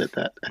 When was it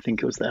that I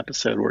think it was the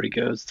episode where he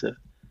goes to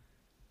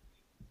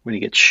when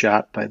he gets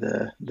shot by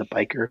the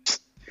bikers.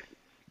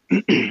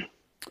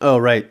 Oh,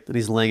 right. And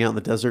he's laying out in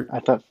the desert.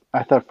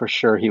 I thought for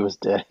sure he was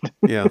dead.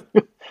 Yeah,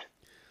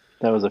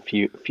 That was a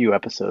few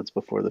episodes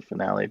before the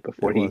finale, it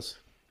before he was.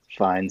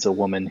 finds a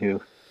woman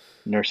who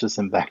nurses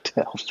him back to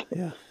health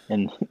Yeah.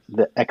 in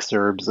the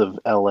exurbs of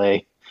LA.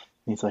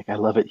 He's like, I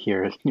love it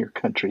here in your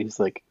country. He's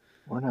like,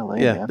 we're in LA,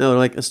 Yeah. man. No,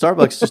 like a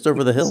Starbucks just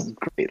over the This hill. is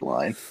a great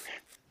line.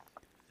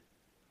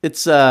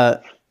 It's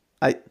I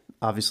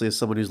obviously as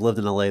someone who's lived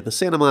in LA, the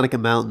Santa Monica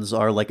Mountains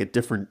are like a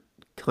different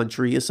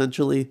country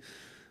essentially,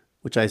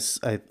 which I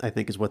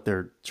think is what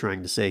they're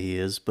trying to say he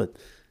is, but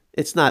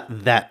it's not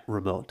that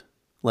remote.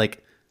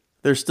 Like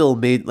they're still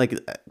made like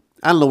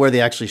I don't know where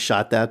they actually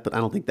shot that, but I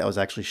don't think that was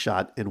actually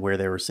shot in where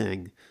they were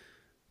saying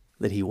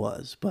that he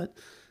was. But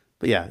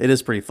yeah, it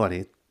is pretty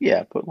funny.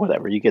 Yeah, but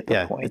whatever, you get the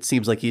Yeah, point. it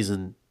seems like he's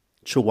in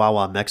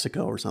Chihuahua,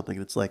 Mexico or something.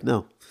 It's like,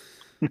 no,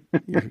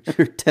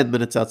 you're 10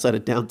 minutes outside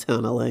of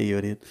downtown LA, you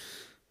idiot.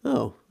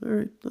 Oh, all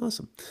right,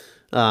 awesome.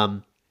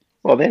 Um,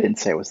 Well, they didn't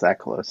say it was that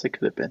close. It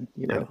could have been,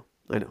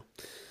 I know.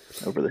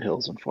 over the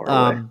hills and far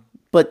away.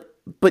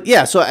 But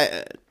yeah, so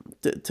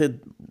to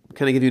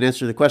kind of give you an answer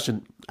to the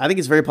question, I think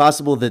it's very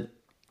possible that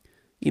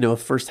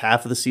first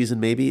half of the season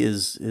maybe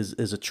is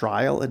a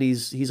trial and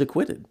he's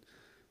acquitted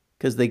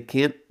because they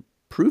can't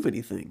prove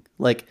anything.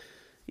 Like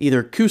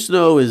either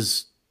Kusno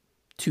is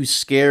too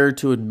scared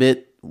to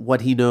admit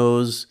what he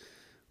knows,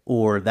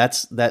 or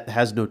that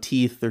has no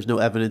teeth. There's no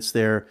evidence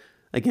there.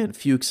 Again,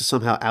 Fuchs is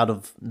somehow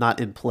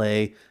not in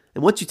play.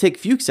 And once you take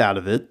Fuchs out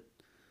of it,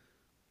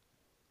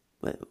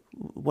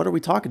 what are we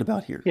talking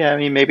about here? Yeah, I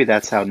mean, maybe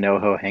that's how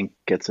NoHo Hank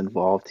gets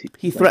involved.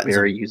 He Like threatens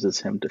Barry him. uses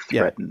him to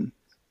Yeah, threaten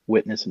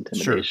witness sure.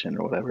 intimidation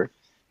or whatever.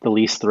 The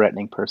least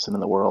threatening person in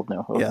the world,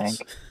 NoHo Yes,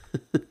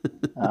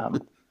 Hank.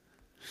 Um,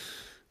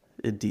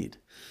 indeed.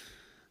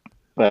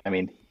 but I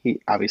mean, he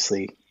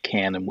obviously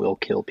can and will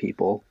kill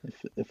people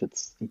if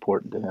it's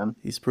important to him.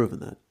 He's proven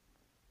that.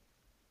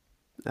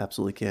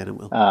 Absolutely can and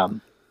will.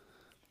 Um,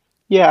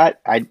 yeah,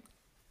 I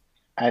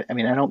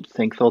mean, I don't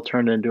think they'll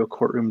turn it into a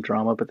courtroom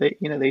drama, but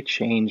they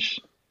change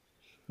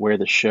where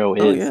the show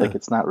Oh is. yeah, Like,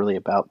 it's not really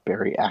about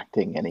Barry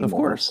acting of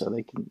anymore, course. so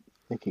they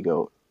can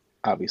go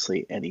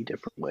obviously any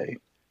different way.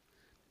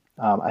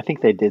 I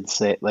think they did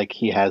say, like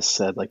he has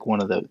said, like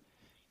one of the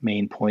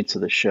main points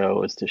of the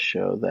show is to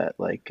show that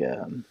like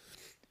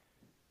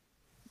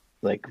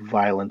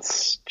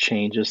violence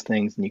changes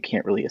things and you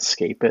can't really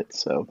escape it.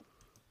 So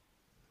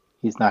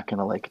he's not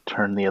gonna like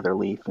turn the other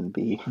leaf and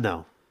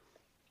No,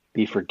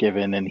 be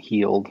forgiven and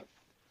healed.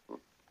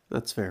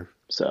 that's fair.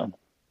 So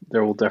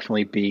there will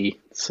definitely be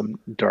some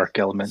dark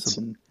elements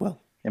Some and well,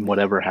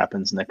 whatever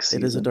happens next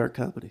it is a season. dark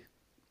comedy.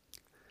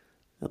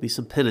 There'll be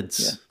some Yeah.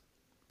 penance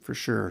for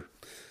sure.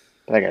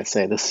 But I gotta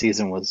say, this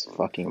season was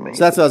fucking So amazing.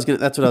 that's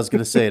what I was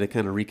gonna say to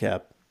kind of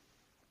recap.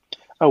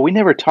 Oh, we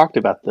never talked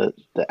about the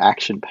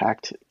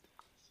action-packed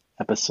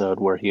episode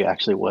where he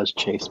actually was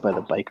chased by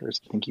the bikers.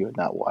 I think you had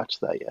not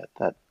watched that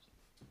yet.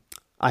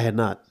 I had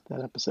not.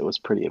 That episode was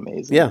pretty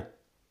amazing. Yeah,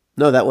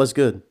 no, that was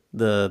good.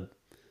 The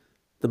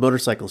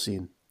motorcycle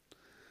scene.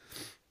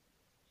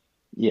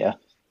 Yeah,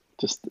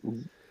 just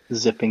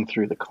zipping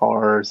through the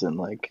cars and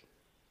like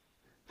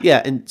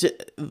Yeah, and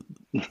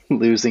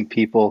losing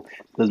people.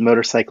 Those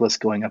motorcyclists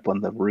going up on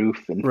the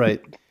roof and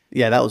right.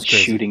 Yeah, that was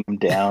crazy. shooting them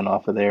down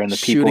off of there, and the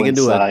people Shooting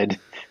into a inside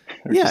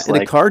are yeah just in a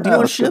like, car oh,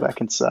 let's go dealership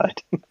back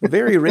inside.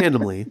 very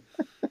randomly.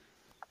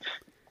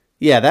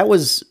 Yeah, that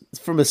was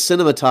from a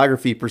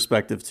cinematography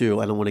perspective too.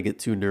 I don't want to get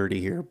too nerdy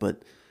here,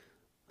 but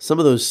some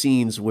of those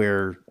scenes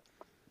where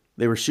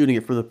they were shooting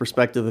it from the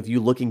perspective of you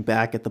looking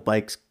back at the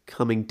bikes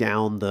coming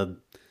down the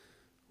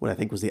what I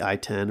think was the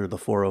I-10 or the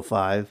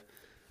 405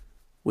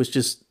 was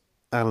just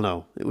I don't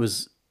know. It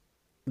was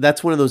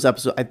that's one of those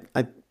episodes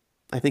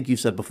I think you've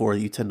said before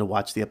that you tend to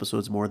watch the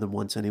episodes more than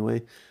once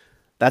anyway.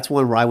 That's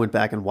one where I went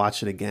back and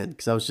watched it again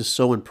because I was just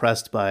so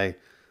impressed by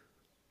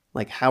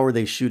like how are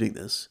they shooting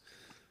this?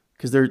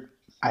 Because they're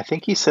I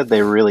think he said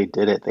they really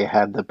did it. They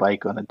had the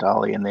bike on a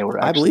dolly and they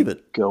were I believe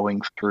actually it.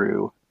 going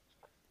through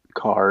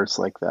cars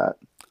like that.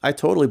 I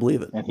totally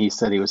believe it. And he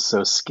said he was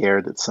so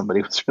scared that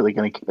somebody was really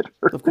going to get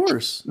hurt. Of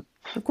course.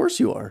 Of course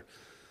you are.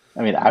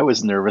 I mean, I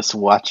was nervous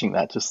watching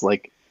that, just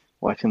like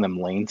watching them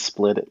lane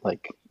split at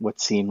like what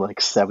seemed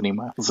like 70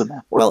 miles an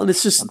hour Well, and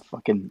on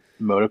fucking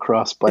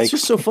motocross it's just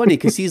bikes. so funny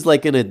because he's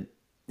going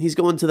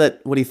to that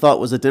what he thought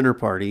was a dinner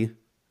party.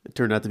 It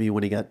turned out to be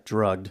when he got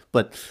drugged.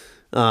 But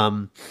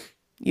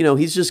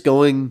he's just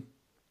going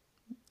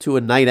to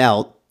a night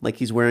out, like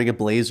he's wearing a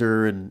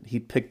blazer and he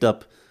picked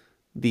up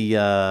the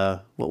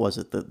what was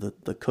it,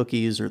 the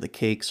cookies or the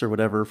cakes or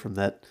whatever from Oh,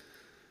 that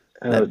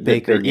the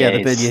baker. Yeah,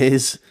 the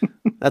beignets.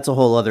 beignets. That's a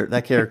whole other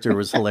that character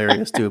was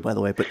hilarious too, by the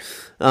way. But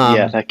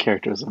Yeah, um that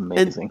character was and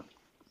amazing.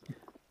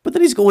 but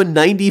then he's going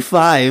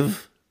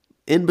 95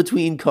 in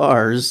between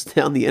cars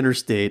down the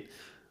interstate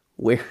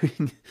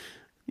wearing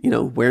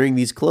wearing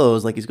these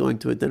clothes like he's going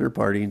to a dinner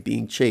party and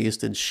being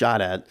chased and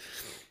shot at.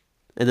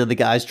 And then the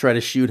guys try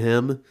to shoot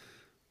him.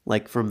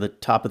 like from the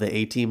top of the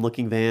A-Team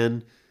looking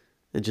van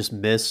and just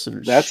miss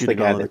and That's the shooting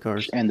guy all other that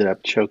cars. ended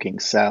up choking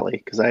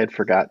Sally because I had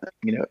forgotten.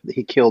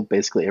 He killed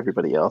basically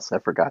everybody else. I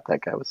forgot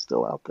that guy was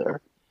still out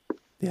there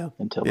Yeah,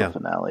 until the yeah,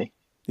 finale.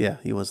 yeah.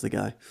 He was the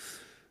guy.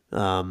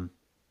 Um,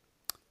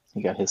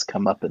 He got his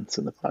comeuppance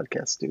in the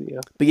podcast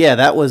studio. but yeah,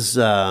 that was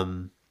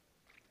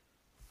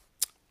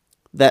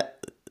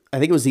that. I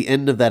think it was the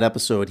end of that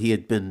episode. He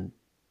had been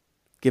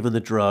given the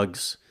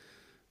drugs,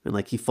 and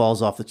like he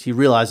falls off the. He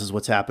realizes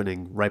what's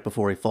happening right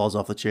before he falls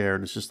off the chair,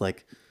 and it's just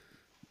like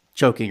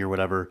choking or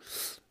whatever.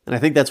 And I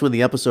think that's when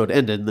the episode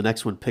ended, and the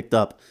next one picked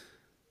up.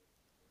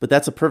 But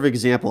that's a perfect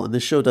example, and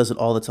this show does it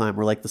all the time.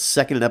 Where like the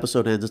second an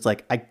episode ends, it's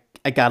like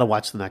I gotta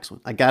watch the next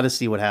one. I gotta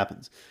see what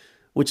happens.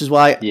 Which is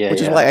why Yeah, which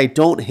is yeah, why I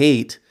don't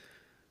hate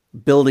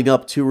building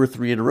up two or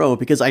three in a row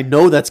because I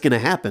know that's gonna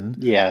happen.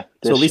 yeah.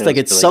 So This at least I show's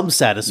get really some nice to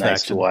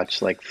satisfaction.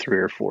 watch, like 3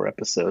 or 4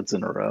 episodes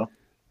in a row.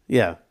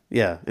 Yeah,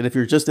 yeah. And if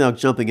you're just now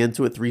jumping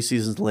into it 3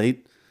 seasons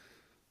late,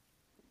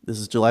 this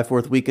is July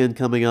 4th weekend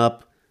coming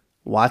up.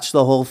 Watch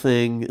the whole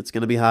thing. It's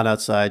gonna be hot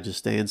outside. Just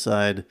stay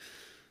inside.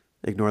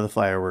 Ignore the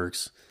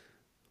fireworks.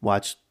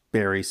 Watch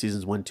Barry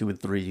seasons 1, 2, and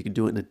 3. You can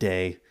do it in a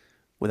day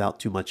without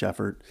too much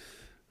effort.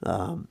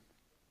 Um,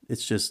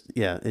 it's just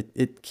yeah,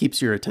 it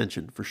keeps your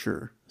attention for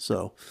sure.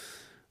 So,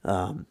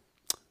 but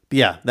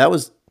yeah, that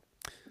was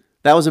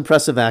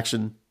impressive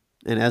action.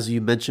 And as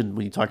you mentioned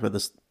when you talked about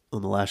this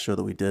on the last show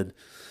that we did,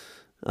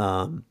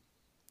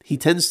 he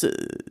tends to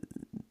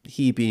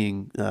he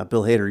being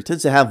Bill Hader, he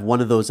tends to have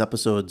one of those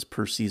episodes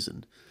per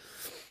season,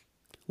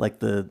 like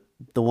the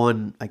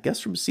one I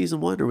guess from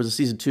season 1 or was it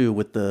season 2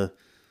 with the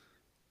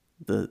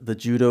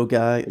judo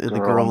guy The and the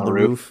girl girl on on the the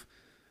roof. roof.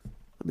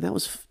 I mean, that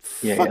was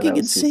Yeah, yeah, that fucking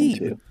was season insane.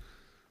 two.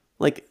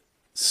 Like,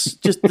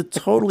 just the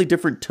totally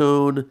different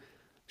tone,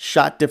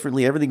 shot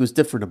differently. Everything was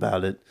different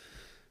about it.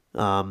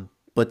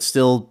 But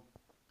still,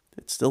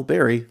 it's still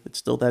Barry. It's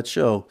still that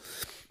show.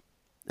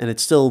 And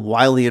it's still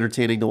wildly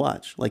entertaining to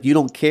watch. Like, you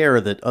don't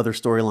care that other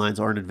storylines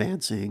aren't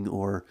advancing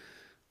or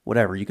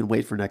whatever. You can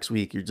wait for next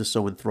week. You're just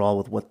so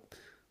enthralled with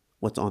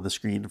what's on the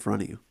screen in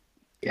front of you.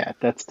 Yeah,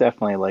 that's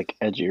definitely like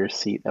edge of your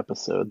seat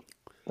episode.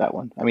 That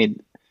one. I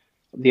mean,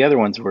 the other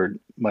ones were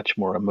much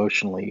more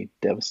emotionally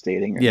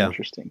devastating or Yeah,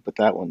 interesting, but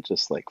that one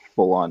just like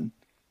full on.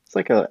 It's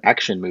like an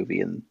action movie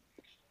in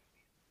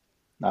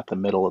not the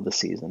middle of the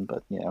season,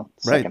 but right,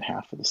 second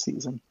half of the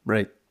season.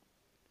 right.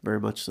 Very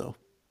much so.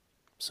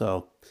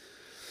 So,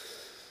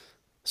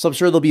 so I'm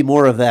sure there'll be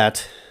more of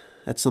that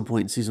at some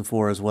point in season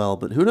 4 as well.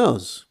 But who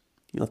knows?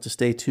 You'll have to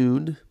stay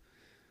tuned,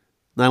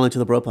 not only to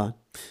the Bro Pod,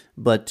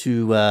 but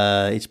to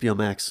HBO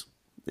Max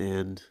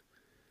and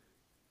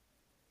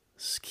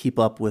keep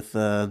up with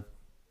Barry.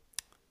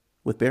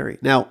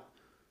 Now,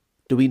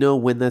 do we know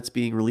when that's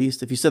being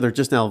released? If you said they're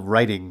just now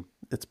writing,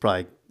 it's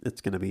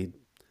going to be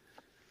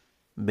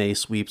May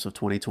sweeps of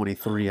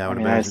 2023, I I would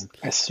mean, I imagine,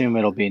 assume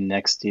it'll be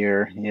next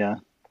year. Yeah.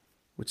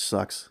 which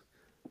sucks.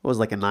 It was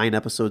like a 9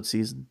 episode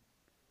season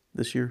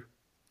this year,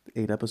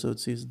 8 episode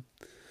season.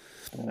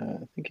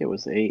 I think it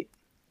was 8.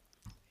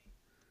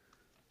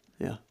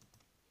 Yeah,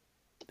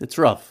 it's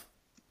rough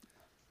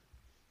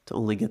to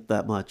only get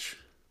that much,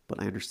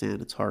 but I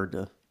understand it's hard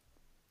to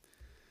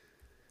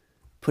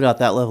put out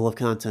that level of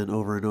content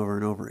over and over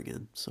and over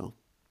again. So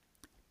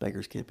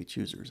beggars can't be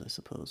choosers, I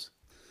suppose.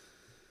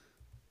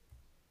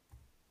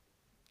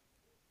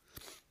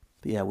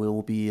 But yeah,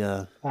 we'll be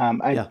I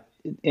yeah,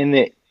 in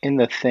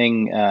the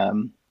thing.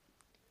 in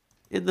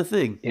the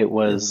thing. It Yeah.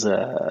 was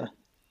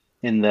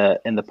in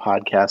the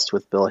podcast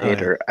with Bill Oh yeah.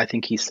 Hader. I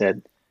think he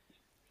said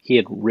he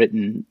had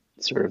written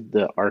sort of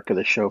the arc of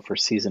the show for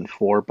season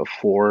 4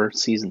 before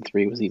season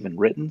 3 was even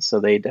written, so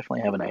they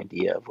definitely have an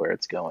idea of where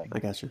it's going. I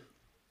got you.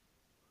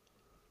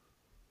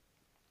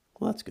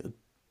 Well, that's good.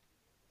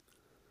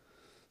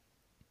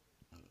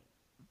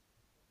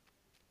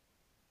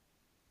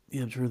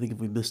 Yeah, I'm trying to think if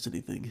we missed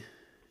anything,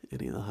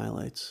 any of the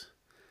highlights.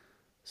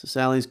 So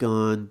Sally's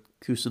gone.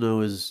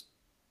 Kusino is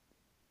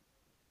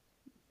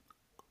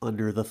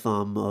under the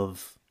thumb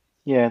of.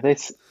 Yeah,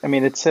 I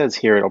mean, it says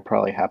here it'll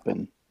probably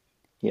happen.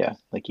 Yeah,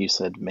 like you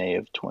said, May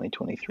of Yeah,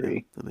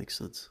 2023. that makes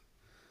sense.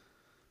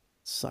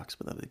 It sucks,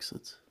 but that makes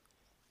sense.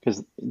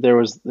 Because there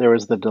was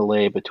the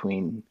delay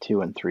between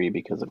 2 and 3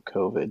 because of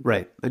COVID.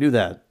 Right, I knew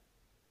that,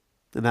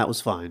 and that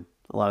was fine.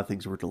 A lot of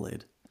things were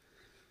delayed.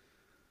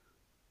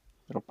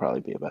 It'll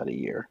probably be about a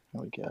year, I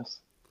would guess.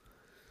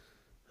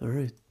 All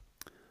right,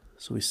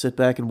 so we sit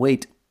back and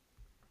wait.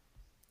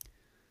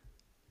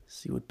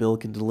 See what Bill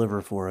can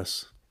deliver for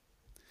us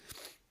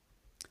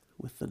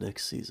with the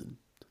next season.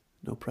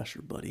 No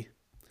pressure, buddy.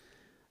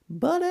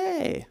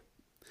 Buddy.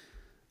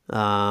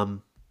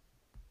 Um.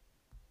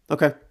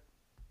 Okay.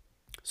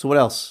 So what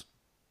else?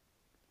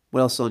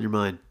 What else is on your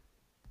mind?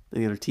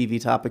 Any other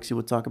TV topics you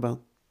want to talk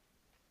about?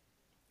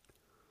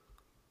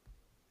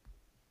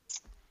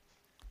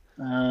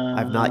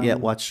 I've not yet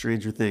Um, watched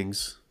Stranger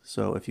Things,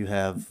 so if you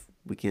have,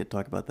 we can't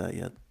talk about that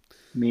yet.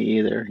 Me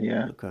either.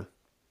 Yeah, Okay.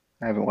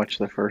 I haven't watched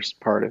the first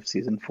part of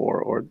season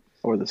 4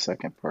 or the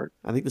second part.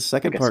 I think the I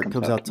second guess part comes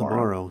comes out out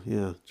tomorrow. tomorrow.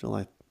 Yeah,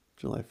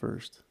 July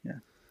 1st. Yeah.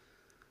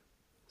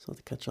 So I'll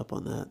have to catch up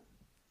on that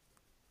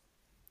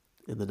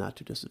in the not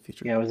too distant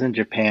future. Yeah, I was in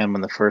Japan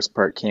when the first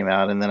part came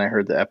out, and then I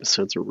heard the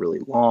episodes are really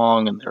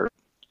long and they're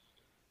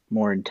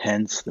more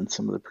intense than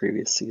some of the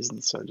previous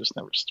seasons, so I just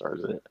never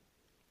started it.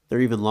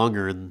 They're even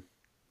longer in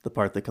the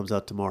part that comes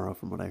out tomorrow,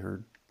 from what I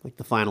heard. Like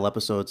the final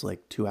episode's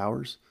like 2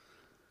 hours,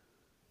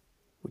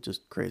 which is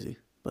crazy,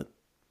 but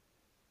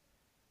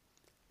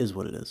is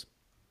what it is.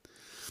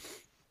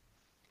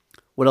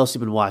 What else you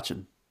been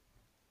watching?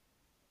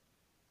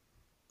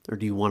 Or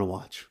do you want to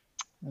watch?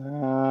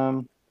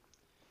 Um,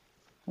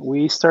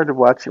 we started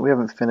watching, we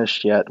haven't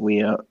finished yet.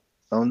 We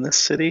Own This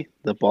City,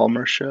 the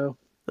Ballmer show.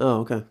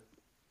 Oh, okay.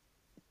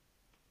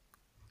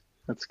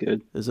 That's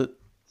good. Is it?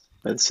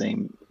 By the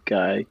same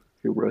guy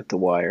who wrote The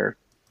Wire.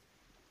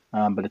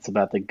 But it's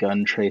about the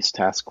gun trace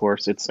task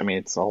force. It's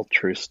all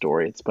true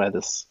story. It's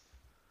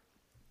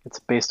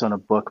based on a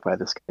book by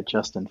this guy,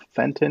 Justin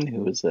Fenton,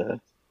 who was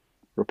a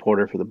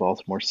reporter for the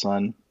Baltimore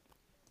Sun,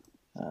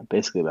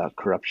 basically about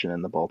corruption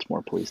in the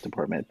Baltimore Police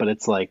Department. But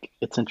it's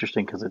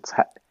interesting because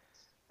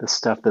the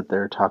stuff that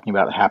they're talking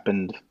about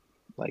happened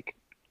like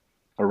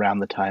around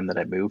the time that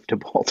I moved to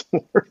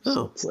Baltimore. So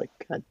Oh, it's like,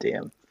 God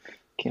damn,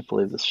 can't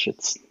believe this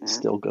shit's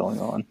still going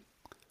on.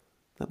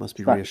 that must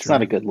be It's not a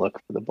reassuring. good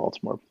look for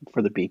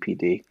the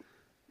BPD.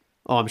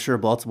 Oh, I'm sure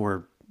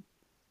Baltimore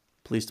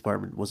Police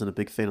Department wasn't a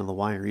big fan of The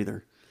Wire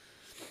either.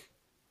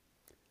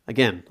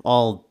 Again,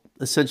 all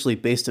essentially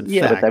based in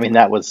Yeah, but I fact. mean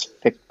that was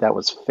I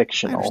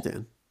fictional,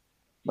 understand.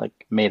 like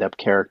made up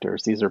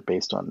characters. These are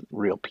based on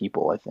real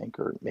people, I think,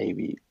 or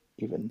maybe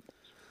even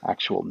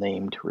actual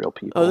named real Oh,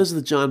 people. this is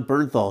the John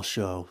Bernthal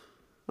show.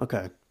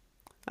 Okay.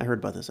 I heard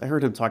about this. I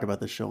heard him talk about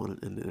this show in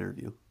an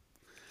interview.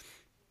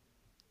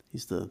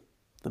 He's the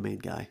main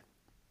guy.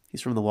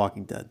 He's from The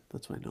Walking Dead.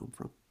 That's what I know him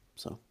from.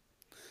 So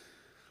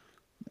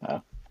Uh,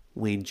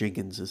 Wayne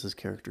Jenkins is his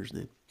character's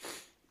name.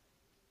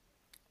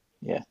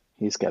 yeah,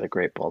 he's got a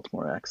great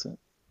Baltimore accent.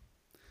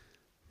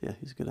 Yeah,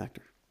 he's a good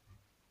actor.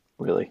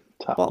 Really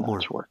Baltimore.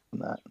 top-notch work on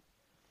that.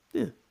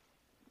 Yeah,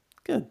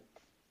 good.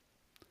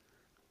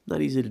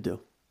 Not easy to do.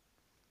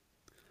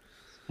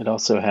 It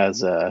also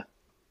has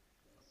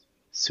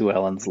Sue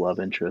Ellen's love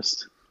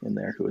interest in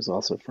there, who is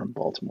also from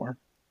Baltimore.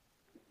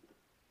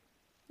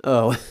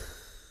 Oh,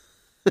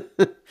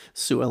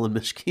 Sue Ellen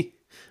Mishke.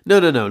 No,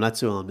 no, no, not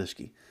Sue Ellen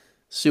Mishke.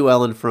 Sue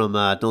Ellen from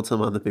Don't Tell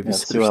Mom the Yeah,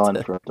 Sue Babysitter's Ellen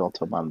Dead. from Don't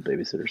Tell Mom the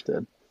Babysitter's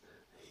Dead.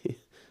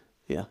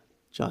 Yeah,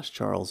 Josh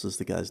Charles is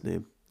the guy's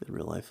name in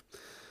real life.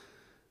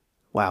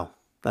 Wow,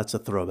 that's a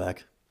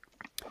throwback.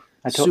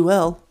 I told Sue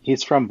Ellen.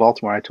 He's from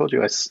Baltimore. I told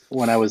you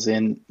when I was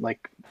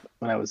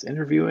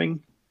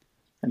interviewing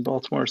in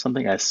Baltimore or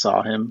something, I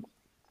saw him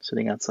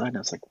sitting outside, and I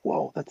was like,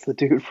 "Whoa, that's the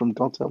dude from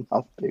Don't Tell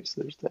Mom the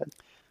Babysitter's Dead."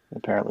 And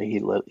apparently,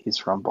 he's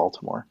from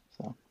Baltimore.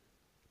 So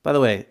By the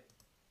way,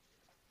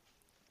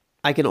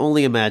 I can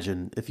only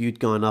imagine if you'd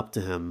gone up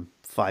to him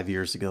 5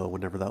 years ago,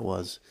 whenever that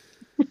was,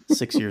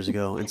 6 years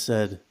ago, and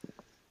said,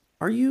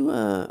 are you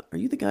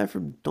the guy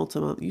from Don't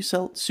Tell Mom?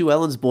 Sue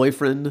Ellen's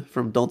boyfriend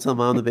from Don't Tell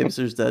Mom the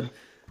Babysitter's Dead?"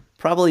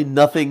 Probably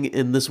nothing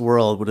in this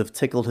world would have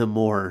tickled him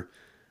more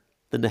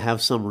than to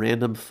have some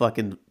random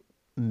fucking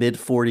mid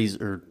 40s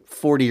or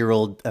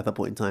 40-year-old at that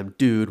point in time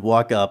dude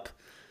walk up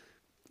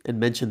and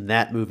mention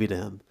that movie to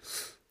him.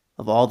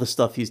 Of all the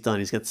stuff he's done,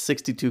 he's got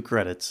 62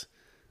 credits.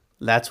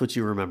 That's what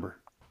you remember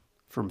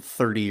from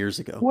 30 years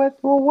ago. what?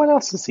 Well, what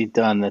else has he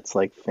done that's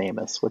like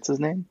famous? What's his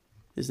name?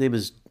 His name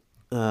is,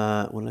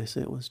 what did I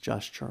say it was?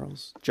 Josh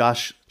Charles.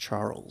 Josh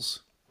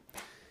Charles.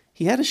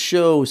 He had a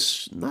show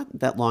not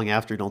that long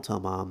after Don't Tell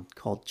Mom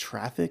called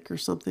Traffic or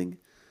something,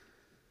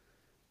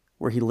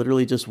 where he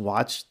literally just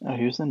watched. Oh,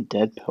 he was in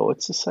Dead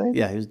Poet Society.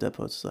 Yeah, he was Dead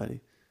Poet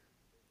Society.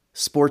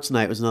 Sports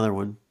Night was another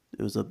one.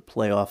 It was a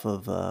play off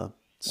of Oh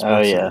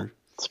Sports yeah, Center.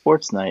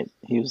 Sports Night.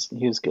 He was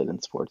good in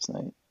Sports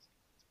Night.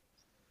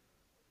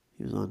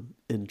 He was on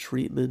In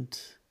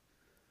Treatment.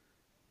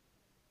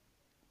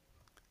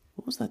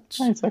 What was that?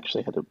 Yeah, he's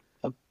actually had a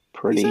He's had a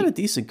pretty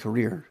decent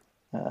career.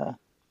 healthy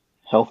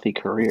What's the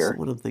career.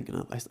 one I'm thinking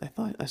of?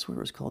 I swear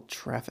it was called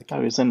Traffic. Oh,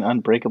 he was in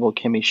Unbreakable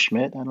Kimmy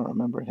Schmidt. I don't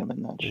remember him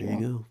in that There you show.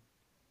 go.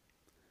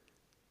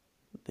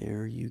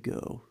 There you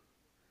go.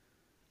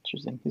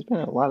 Interesting. He's been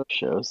in a lot of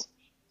shows.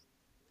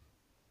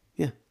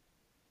 Yeah.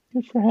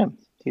 Good for him.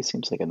 He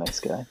seems like a nice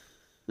guy.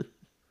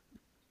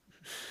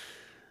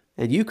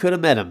 And you could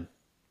have met him,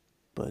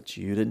 but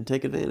you didn't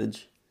take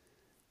advantage.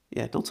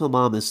 Yeah, Don't Tell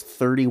Mom is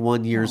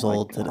 31 years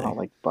old I today. don't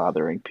like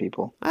bothering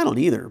people. I don't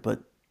either, but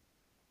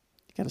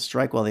you got to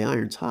strike while the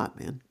iron's hot,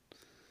 man.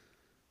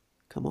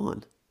 Come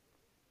on.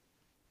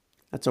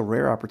 That's a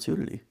rare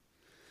opportunity.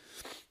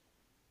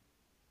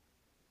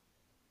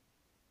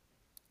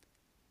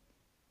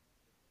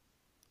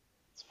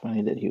 It's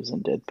funny that he was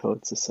in Dead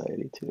Poet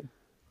Society too.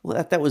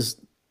 Well, that was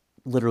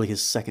literally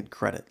his second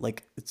credit.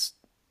 Like, it's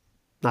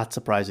not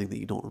surprising that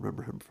you don't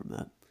remember him from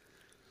that.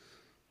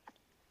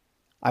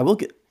 I will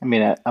get. I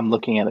mean, I'm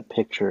looking at a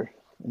picture,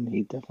 and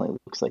he definitely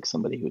looks like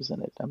somebody who's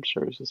in it. I'm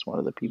sure he's just one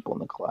of the people in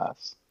the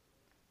class.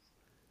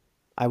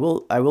 I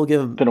will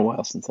give It's him. been a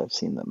while since I've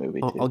seen that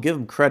movie I'll too. give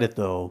him credit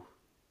though.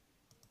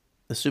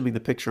 assuming the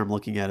picture I'm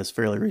looking at is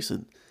fairly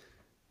recent,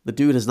 the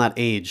dude has not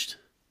aged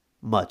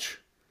much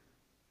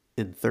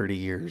in 30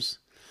 years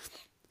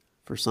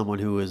for someone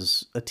who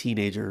is a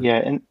teenager. Yeah,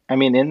 and I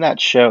mean, in that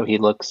show, he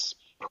looks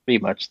pretty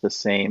much the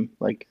same.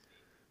 Like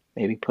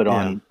maybe put Yeah,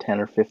 on 10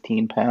 or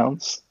 15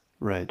 pounds,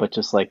 right. but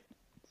just like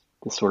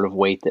the sort of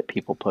weight that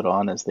people put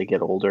on as they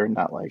get older,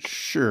 not like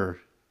Sure,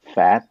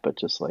 fat, but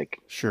just like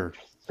sure.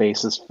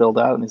 face is filled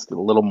out and he's a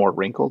little more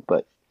wrinkled,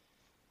 but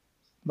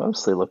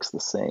mostly looks the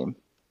same.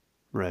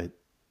 Right.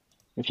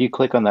 If you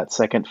click on that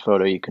second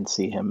photo, you can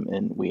see him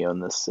in We Own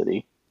This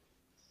City.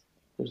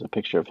 There's a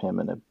picture of him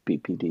in a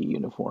BPD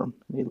uniform.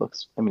 And he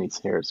looks, I mean, his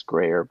hair is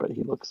grayer, but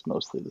he looks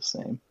mostly the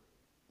same.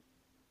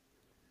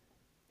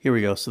 Here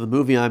we go. So the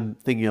movie I'm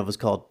thinking of is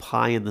called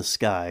Pie in the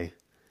Sky,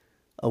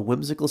 a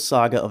whimsical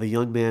saga of a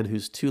young man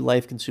whose two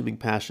life-consuming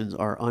passions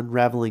are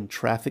unraveling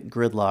traffic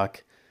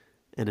gridlock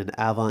and an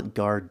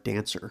avant-garde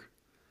dancer.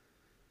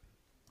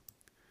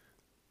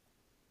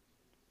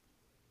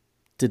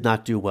 Did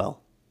not do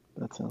well.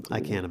 That sounds I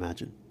weird. can't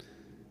imagine.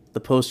 The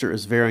poster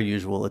is very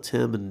unusual. It's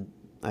him and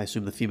I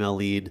assume the female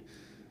lead,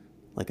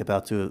 like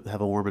about to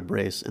have a warm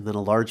embrace, and then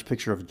a large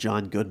picture of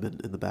John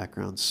Goodman in the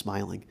background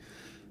smiling.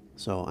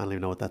 So I don't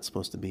even know what that's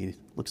supposed to mean.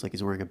 Looks like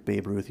he's wearing a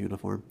Babe Ruth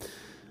uniform.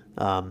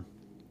 Um,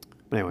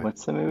 but anyway,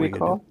 What's the what are movie you gonna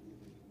do? called?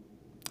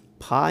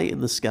 Pie in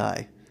the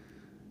Sky.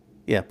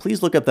 Yeah,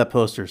 please look up that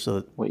poster.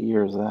 So What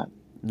year is that?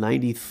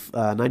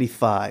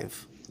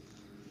 95.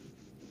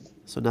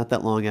 So not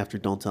that long after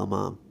Don't Tell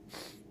Mom. Do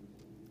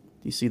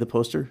you see the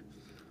poster?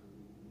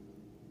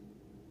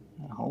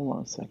 Hold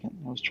on a second.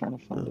 I was trying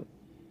to find No.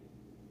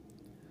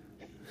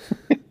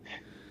 it.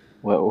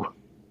 Whoa,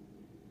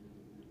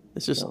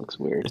 It's that just looks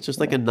weird. it's just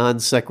like Yeah. a non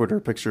sequitur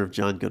picture of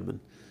John Goodman.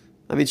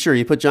 I mean, sure,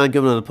 you put John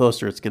Goodman on a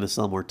poster, it's going to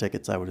sell more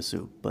tickets, I would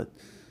assume. But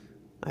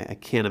I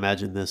can't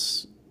imagine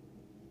this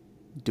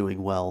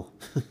doing well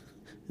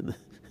in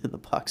the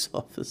box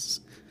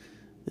office.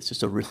 It's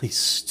just a really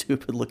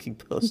stupid looking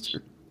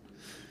poster.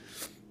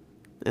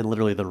 And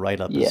literally the write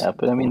up is Yeah,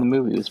 but I mean, the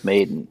horrible. movie was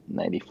made in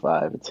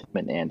 '95. It's him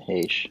and Anne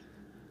Heche.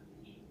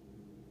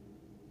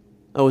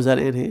 Oh, is that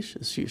Anne Heche?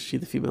 Is she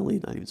the female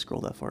lead? I didn't even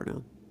scroll that far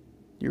down.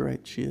 You're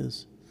right, she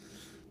is.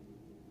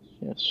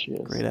 Yes, she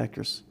is. Great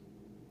actress.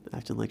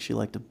 Acting like she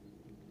liked him.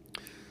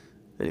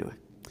 Anyway,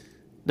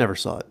 never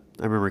saw it.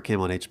 I remember it came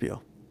on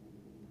HBO.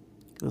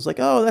 I was like,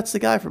 oh, that's the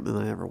guy from. And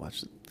I never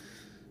watched it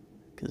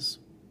because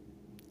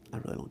I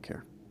really don't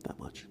care that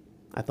much.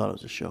 I thought it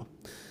was a show.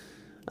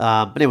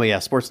 But anyway, yeah,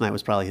 Sports Night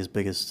was probably his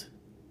biggest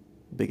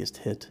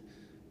hit.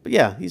 But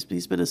yeah, he's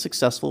been a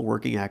successful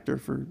working actor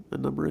for a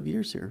number of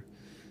years here.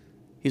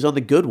 He's on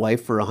The Good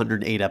Wife for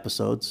 108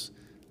 episodes.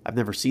 I've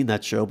never seen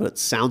that show, but it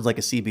sounds like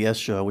a CBS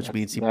show, which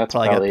means he That's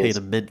probably got probably paid his.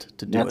 a mint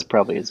to do That's it.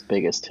 probably his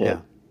biggest hit. Yeah,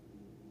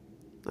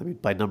 I mean,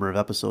 by number of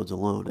episodes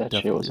alone, it That show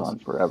definitely was is. on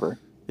forever.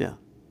 Yeah,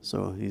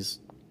 so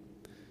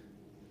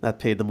that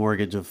paid the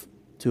mortgage of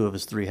two of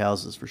his three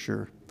houses for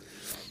sure.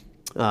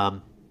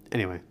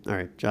 Anyway, all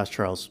right, Josh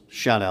Charles,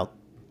 shout out,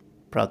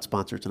 proud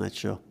sponsor of tonight's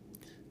show,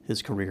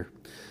 his career.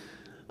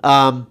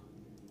 Um,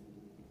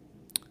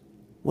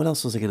 what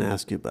else was I going to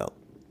ask you about?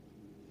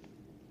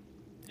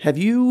 Have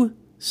you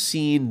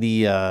seen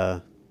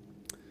the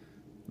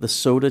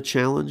soda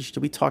challenge?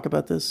 Did we talk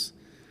about this?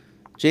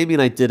 Jamie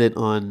and I did it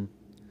on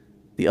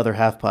the Other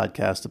Half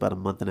podcast about a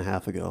month and a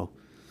half ago.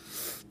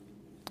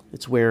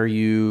 It's where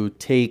you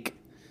take.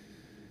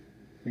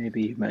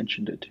 Maybe you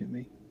mentioned it to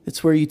me.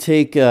 It's where you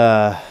take.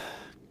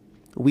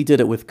 We did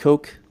it with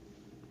Coke,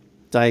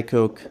 Diet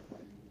Coke,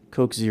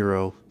 Coke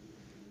Zero,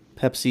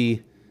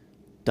 Pepsi,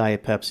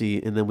 Diet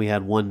Pepsi, and then we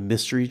had one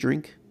mystery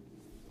drink,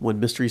 one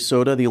mystery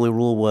soda. The only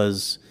rule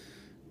was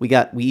we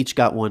each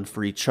got one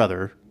for each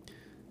other,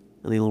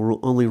 and the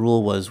only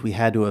rule was we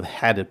had to have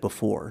had it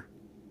before.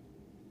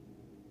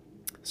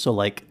 So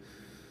like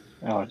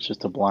Oh, it's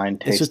just a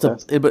blind it's taste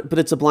just test. but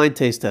it's a blind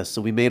taste test.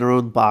 So we made our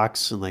own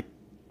box and like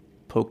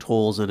poked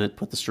holes in it,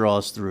 put the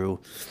straws through,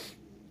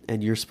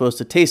 and you're supposed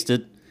to taste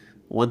it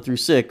 1 through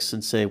 6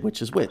 and say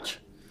which is which.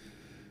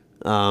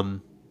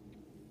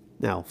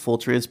 Now, full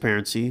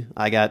transparency,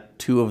 I got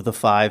 2 of the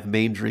 5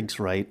 main drinks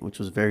right, which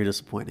was very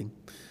disappointing.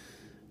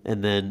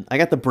 And then I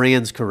got the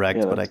brands correct,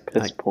 Yeah, but that's I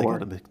piss got poor.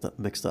 them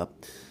mixed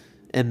up.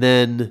 And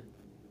then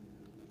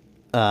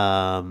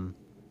um,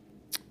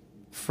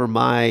 for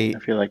my I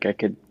feel like I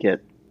could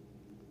get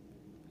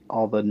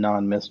all the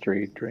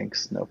non-mystery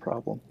drinks, no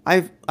problem.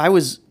 I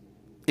was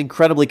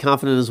incredibly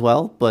confident as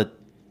well, but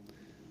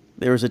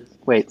there was a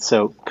Wait,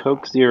 so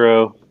Coke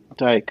Zero,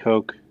 Diet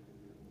Coke,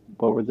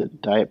 what were the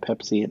Diet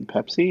Pepsi and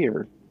Pepsi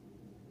or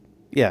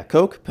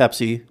Coke,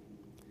 Pepsi,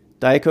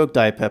 Diet Coke,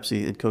 Diet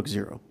Pepsi, and Coke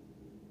Zero.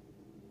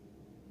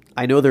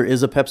 I know there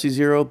is a Pepsi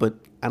Zero, but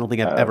I don't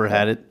think I've ever okay.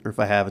 had it, or if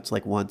I have, it's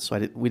like once.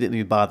 So we didn't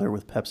even bother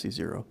with Pepsi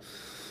Zero,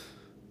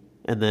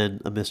 and then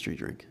a mystery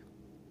drink.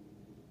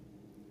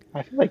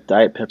 I feel like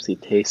Diet Pepsi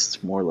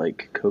tastes more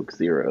like Coke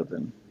Zero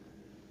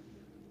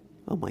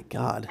Oh my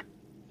God,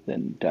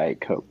 than Diet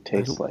Coke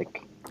tastes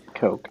like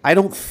Coke. I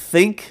don't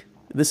think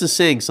this is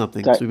saying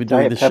something. So we've been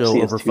doing Diet this show Pepsi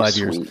is over too 5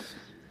 years. sweet.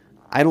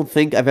 I don't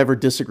think I've ever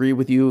disagreed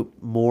with you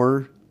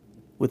more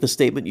with a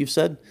statement you've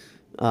said.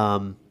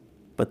 Um,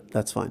 but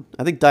that's fine.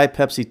 I think Diet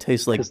Pepsi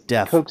tastes Because like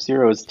death. Coke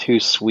Zero is too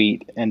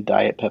sweet, and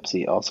Diet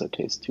Pepsi also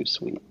tastes too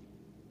sweet.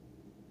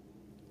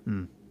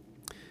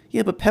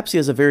 Yeah, but Pepsi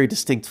has a very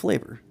distinct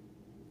flavor.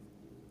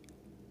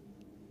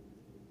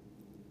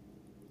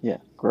 Yeah,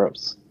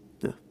 gross.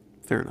 Yeah,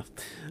 fair enough.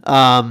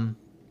 Um,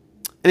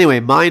 anyway,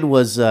 mine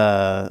was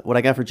what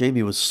I got for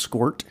Jamie was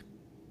Squirt.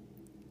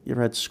 You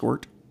ever had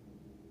Squirt?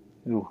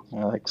 Ooh,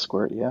 I like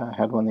Squirt. Yeah, I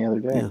had one the other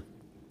day. Yeah.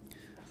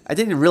 I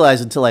didn't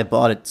realize until I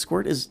bought it.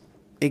 Squirt is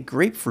a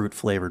grapefruit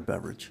flavored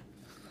beverage.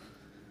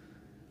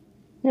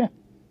 Yeah,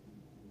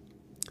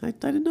 I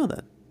didn't know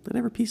that. I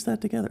never pieced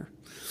that together.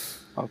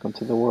 welcome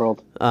to the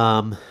world.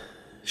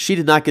 She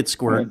did not get I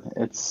Squirt. mean,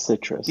 it's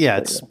citrus, Yeah,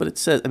 but yeah. but it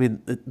says. I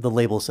mean, the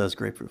label says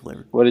grapefruit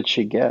flavored. What did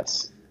she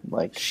guess?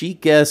 Like She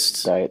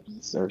guessed. Diet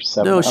or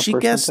Seven No, Up she or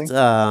guessed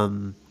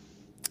something?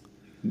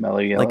 Mellow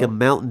like a Yellow?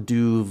 Mountain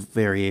Dew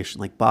variation,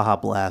 like Baja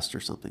Blast or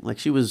something. Like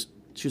she was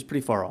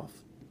pretty far off.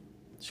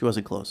 She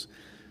wasn't close.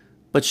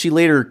 But she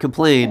later Yeah,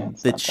 complained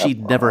it's that not that she'd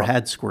far never off.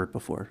 had Squirt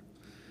before.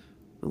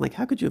 I'm like,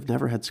 how could you have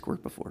never had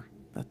Squirt before?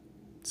 That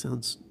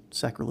sounds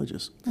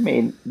sacrilegious. I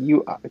mean,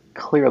 you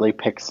clearly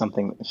picked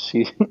something.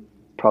 She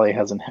probably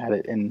hasn't had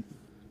it in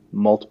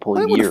multiple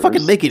I want to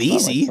fucking years. make it It's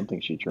not like easy.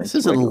 something she This drinks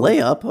isn't a regularly.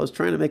 layup. I was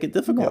trying to make it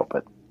No, difficult,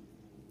 but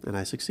and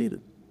I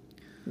succeeded.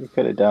 you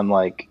could have done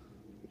like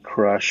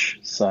Crush,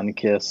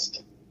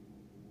 Sunkissed,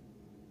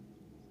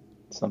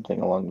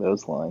 something along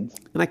those lines.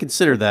 And I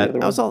consider What's the that.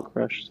 other I was one? all.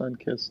 Crush,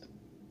 Sunkissed.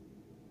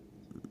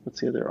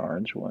 What's the other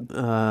orange one?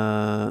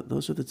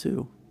 Those are the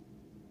two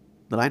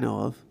that I know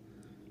of.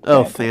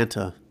 Oh,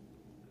 Fanta. Fanta.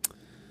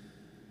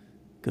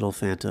 Good old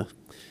Fanta.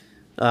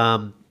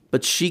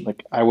 But she,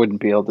 Like I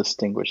wouldn't be able to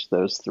distinguish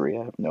those three.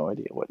 I have no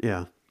idea what.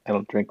 yeah. I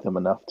don't drink them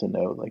enough to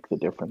know like the Oh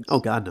difference.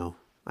 God, no.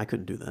 I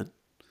couldn't do that.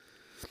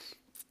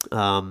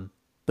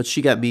 But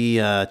she got me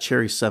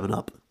cherry 7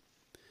 Up,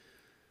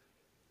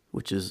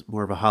 which is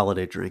more of a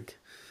holiday drink,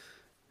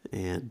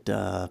 and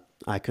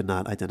I could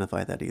not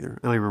identify that either.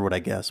 I don't remember what I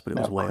guessed, but it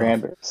was Now, way off.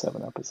 cranberry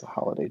 7 Up is a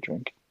holiday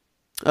drink.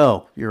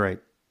 Oh, you're right.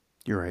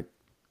 You're right.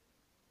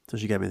 So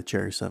she got me the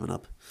cherry 7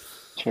 Up.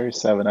 Cherry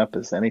 7 Up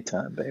is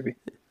anytime, baby.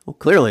 Well,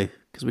 clearly,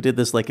 because we did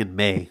this like in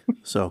May.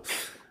 So,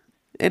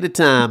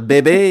 anytime,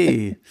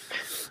 baby.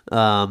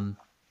 Um,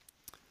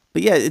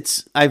 but yeah,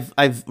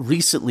 I've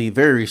recently,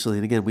 very recently,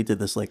 and again, we did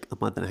this like a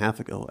month and a half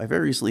ago. I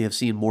very recently have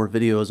seen more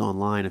videos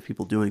online of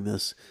people doing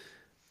this,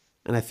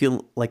 and I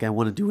feel like I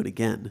want to do it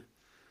again.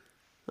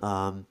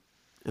 And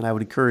I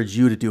would encourage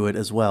you to do it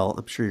as well.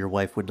 I'm sure your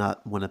wife would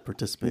not want to You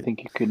participate.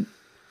 think you could?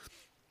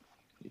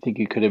 You think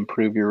you could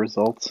improve your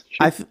results?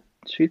 I, She f-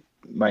 she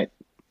might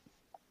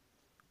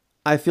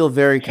I feel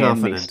very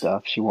hand me confident.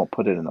 stuff. She won't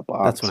put it in a That's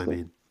box, what I but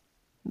mean.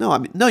 No, I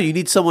mean no. You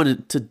need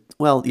someone to.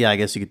 Well, yeah, I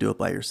guess you could do it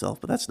by yourself,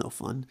 but that's no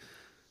fun.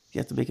 You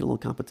have to make it a little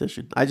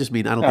competition. I just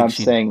mean I don't no, think I'm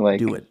she'd saying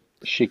do like it.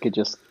 she could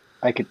just.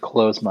 I could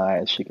close my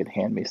eyes. She could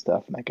hand me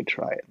stuff, and I could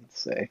try it and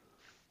say,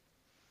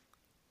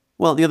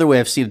 Well, the other way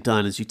I've seen it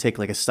done is you take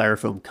like a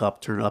styrofoam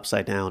cup, turn it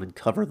upside down, and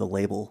cover the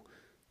label,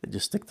 and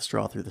just stick the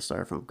straw through the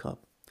styrofoam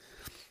cup.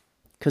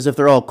 Because if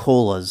they're all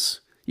colas,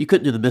 you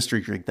couldn't do the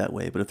mystery drink that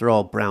way. But if they're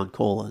all brown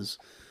colas,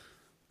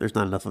 there's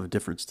not enough of a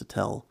difference to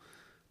tell.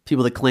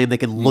 People that claim they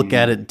can look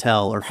at it and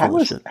tell are full "How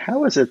of is shit.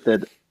 how is it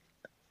that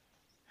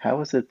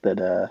how is it that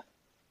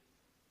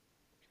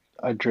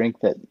a drink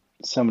that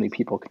so many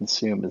people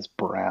consume is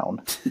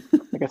brown?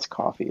 I guess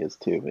coffee is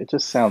too. It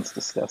just sounds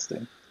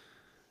disgusting.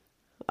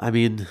 I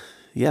mean,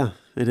 yeah,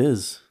 it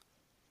is.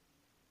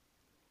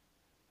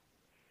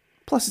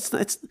 Plus, it's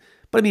not.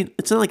 But I mean,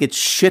 it's not like it's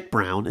shit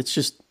brown. It's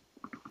just,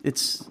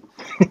 it's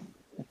It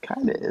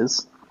kind of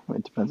is. I mean,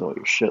 it depends on what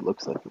your shit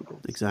looks like.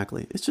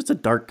 exactly. It's just a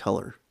dark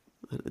color.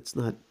 It's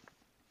not.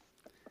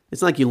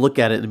 It's not like you look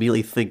at it and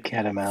immediately think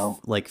Caramel.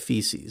 like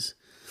feces.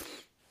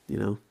 You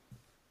know,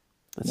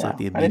 that's not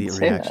No, the I didn't immediate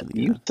say reaction that. that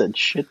you You have. said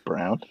shit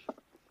brown.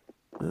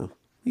 No,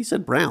 he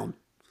said brown.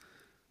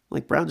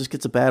 Like brown just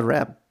gets a bad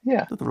rap.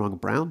 Yeah. Nothing wrong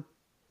with brown.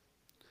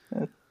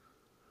 Uh,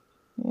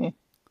 eh.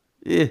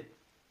 Eh,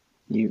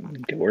 You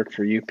need to work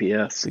for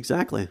UPS.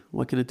 exactly.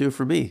 What can it do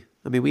for me?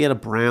 I mean, we had a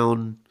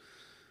brown.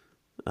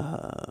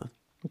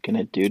 What can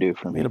it do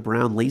for We had a me?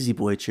 brown lazy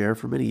boy chair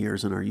for many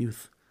years in our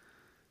youth.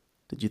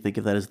 Did you think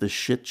of that as the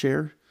shit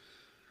chair?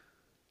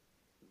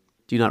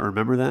 Do you not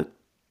remember that?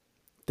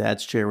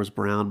 Dad's chair was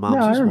brown, No,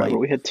 mom's I was remember white.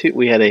 we had two.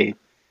 We had a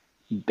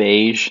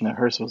beige. No,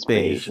 hers was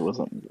beige. Beige. It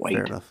wasn't Fair white.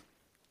 enough.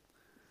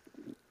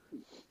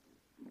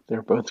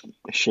 They're both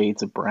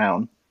shades of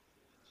brown.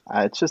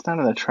 It's just not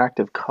an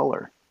attractive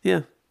color.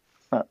 Yeah,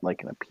 It's not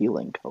like an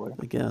appealing color.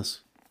 I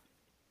guess.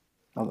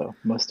 Although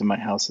most of my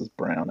house is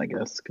brown, I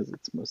guess, because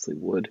it's mostly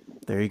wood.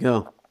 There you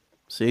go.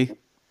 See?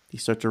 You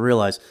start to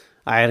realize.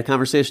 I had a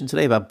conversation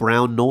today about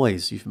brown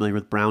noise. You familiar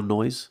with brown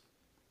noise?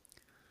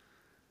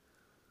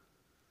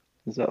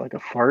 Is that like a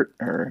fart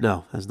or?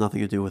 No, has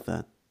nothing to do with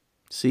that.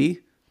 See?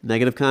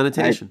 Negative I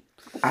connotation.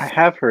 I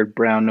have heard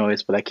brown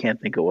noise, but I can't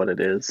think of what it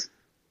is.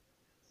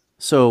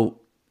 So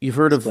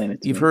Explain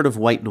it to you've me. heard of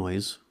white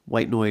noise.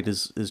 White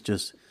noise is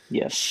just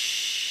Yes.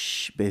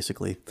 shh,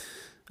 basically.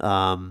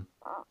 Um,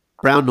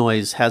 Brown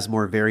noise has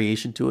more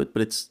variation to it,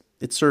 but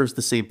it serves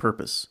the same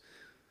purpose.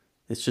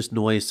 It's just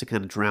noise to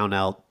kind of drown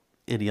out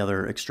any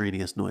other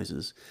extraneous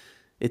noises.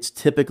 It's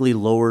typically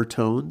lower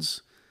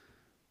tones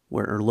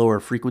or lower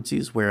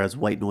frequencies, whereas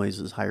white noise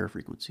is higher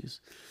frequencies.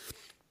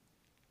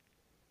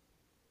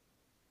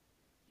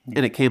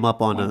 And it came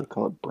up on Why do a they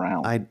call it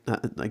brown? I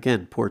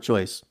again poor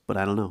choice, but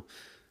I don't know.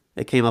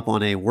 It came up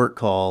on a work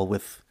call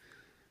with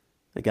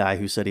a guy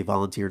who said he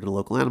volunteered at a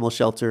local animal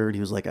shelter, and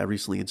he was like, "I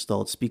recently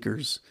installed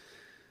speakers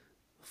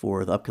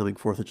for the upcoming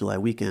Fourth of July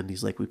weekend."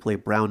 He's like, "We play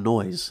brown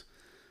noise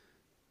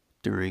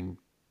during,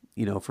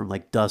 from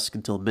like dusk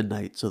until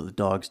midnight, so the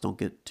dogs don't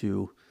get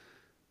too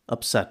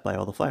upset by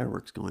all the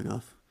fireworks going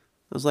off."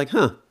 I was like,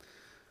 "Huh."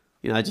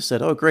 I just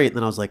said, "Oh, great." And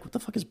then I was like, "What the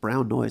fuck is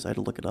brown noise?" I had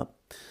to look it up.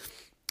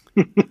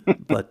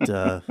 But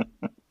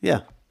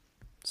yeah,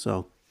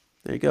 so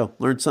there you go.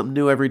 Learn something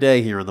new every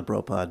day here on the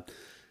Bro Pod.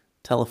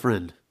 Tell a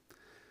friend.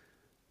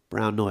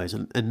 Brown noise.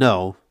 And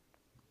no,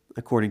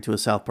 according to a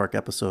South Park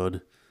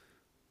episode,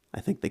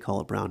 I think they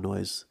call it brown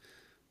noise,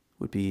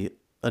 would be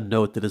a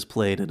note that is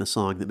played in a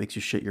song that makes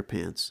you shit your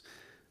pants.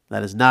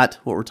 That is not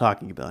what we're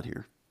talking about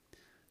here.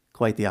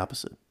 Quite the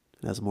opposite.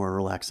 It has a more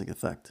relaxing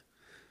effect.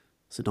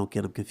 So don't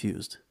get them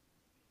confused,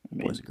 I boys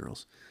mean, and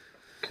girls.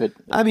 could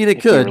I mean, it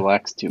if you could.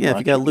 relax too Yeah, if you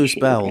much, got you can loose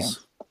shit your bowels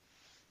pants.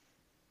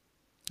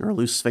 or a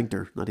loose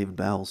sphincter, not even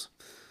bowels.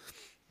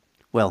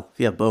 Well, if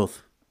you have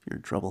both, you're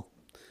in trouble.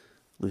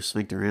 Loose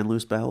sphincter and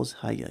loose bowels?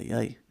 Hi, yi,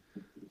 yi.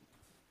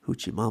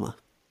 Hoochie mama.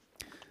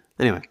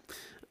 Anyway,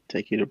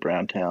 Take you to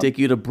Brown Town. take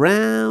you to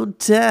Brown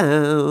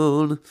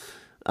Town.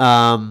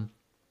 Um,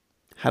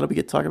 how did we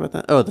get talking about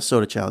that? Oh, the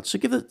soda challenge. So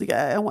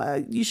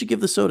you should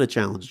give the soda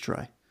challenge a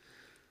try.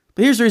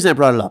 But here's the reason I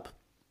brought it up.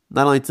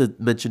 Not only to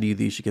mention to you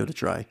that you should give it a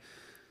try.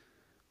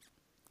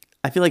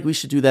 I feel like we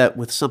should do that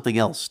with something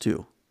else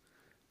too.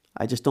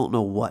 I just don't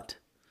know what.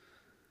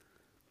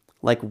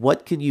 Like,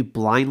 what can you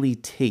blindly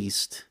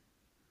taste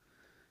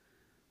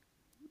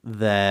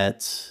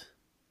that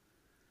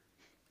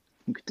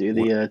You could do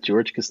the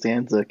George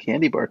Costanza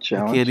candy bar the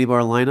candy challenge.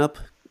 bar lineup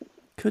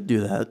could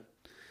do that?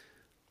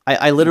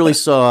 I literally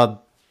saw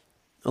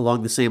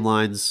along the same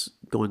lines,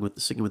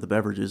 sticking with the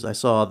beverages. I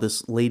saw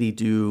this lady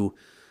do.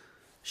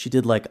 She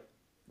did like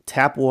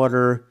tap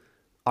water,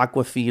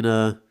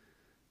 Aquafina,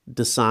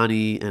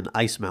 Dasani, and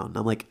Ice Mountain.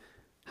 I'm like,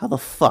 how the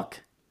fuck?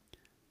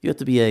 You have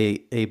to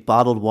be a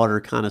bottled water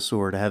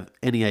connoisseur to have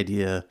any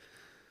idea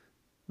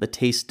the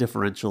taste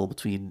differential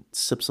between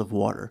sips of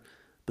water.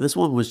 But this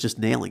one was just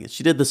nailing it.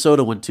 She did the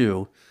soda one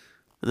too.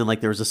 And then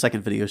like there was a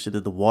second video, she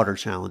did the water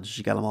challenge.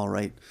 She got them all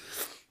right.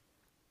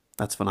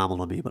 That's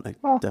phenomenal to me, but I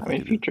Well, I mean, definitely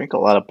if you didn't. drink a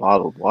lot of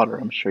bottled water,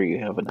 I'm sure you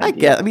have an I idea of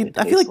get. I what they mean,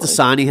 I feel like taste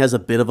like. Dasani has a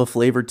bit of a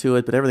flavor to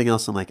it, but everything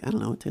else, I'm like, I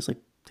don't know. It tastes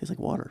like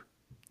water.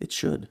 It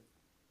should.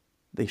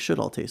 They should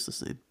all taste the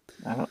same.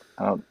 I don't,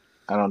 I don't,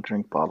 I don't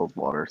drink bottled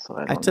water, so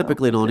I I don't know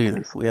typically what don't they either.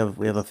 taste We have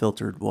a like.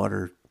 filtered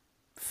water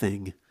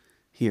thing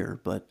here,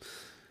 but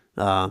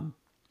um,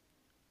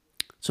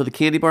 so the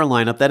candy bar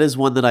lineup that is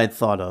one that I'd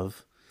thought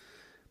of,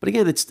 but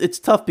again, it's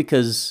tough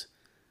because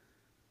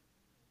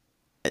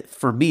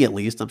for me at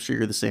least, I'm sure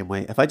you're the same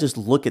way. If I just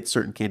look at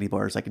certain candy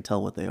bars, I can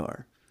tell what they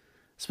are.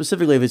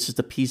 Specifically, if it's just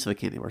a piece of a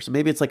candy bar. So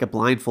maybe it's like a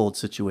blindfold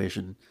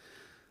situation.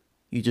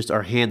 You just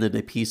are handed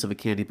a piece of a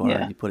candy bar and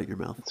Yeah, you put it in your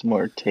mouth. it's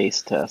more a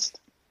taste test.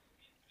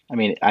 I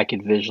mean, I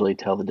could visually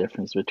tell the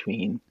difference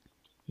between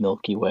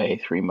Milky Way,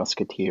 Three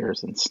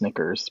Musketeers, and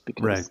Snickers Right,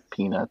 because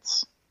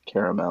peanuts,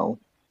 caramel,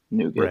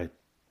 nougat, right.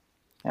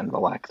 and the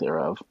lack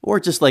thereof. Or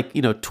just like,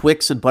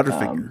 Twix and Um,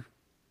 Butterfinger.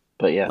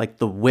 but yeah, Like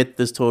the width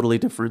is totally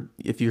different.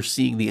 If you're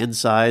seeing the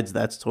insides,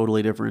 that's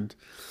totally different.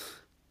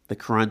 The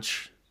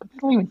crunch. they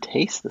don't even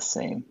taste the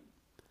same.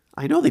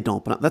 I know they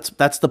don't, but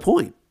that's the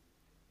point.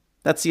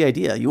 That's the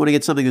idea. You want to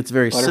get something that's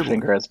very Butterfinger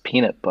similar. has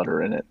peanut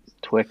butter in it.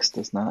 Twix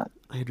does not.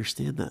 I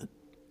understand that.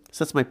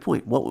 So that's my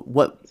point.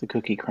 What It's a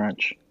cookie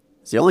crunch.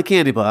 It's the only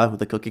candy bar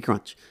with a cookie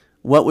crunch.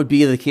 What would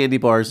be the candy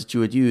bars that you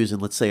would use in,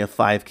 let's say, a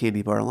 5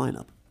 candy bar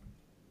lineup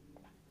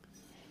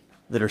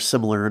that are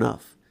similar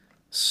enough? I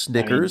mean,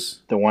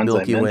 Snickers, the ones I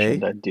Milky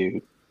mentioned,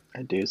 Way.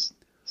 I do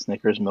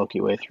Snickers,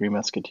 Milky Way, Three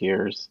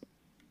Musketeers,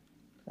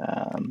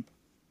 um,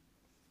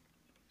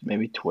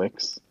 maybe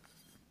Twix,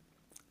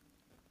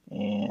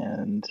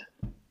 and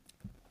I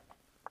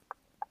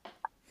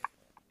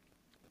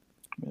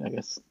mean, I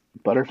guess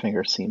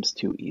Butterfinger seems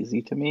too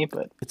easy to me,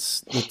 but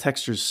It's the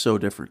texture's so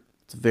different.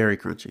 It's very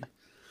crunchy.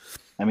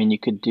 I mean, you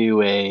could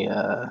do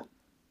a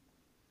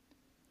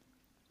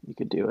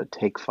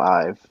Take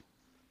Five.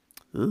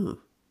 Ooh,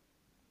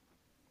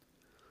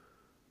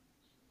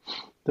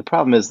 The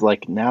problem is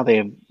like now they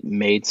have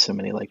made so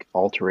many like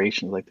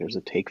alterations. Like there's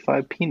a Take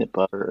Five peanut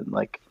butter and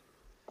like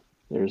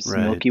there's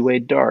right. Milky Way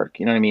dark.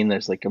 You know what I mean?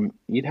 There's like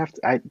you'd have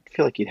to. I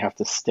feel like you'd have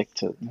to stick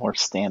to more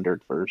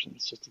standard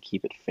versions just to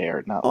keep it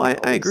fair, not Oh, like I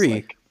all these agree.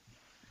 like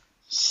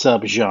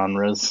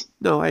subgenres.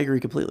 No, I agree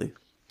completely.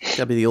 It's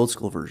got to be the old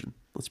school version.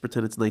 Let's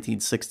pretend it's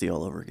 1960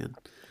 all over again.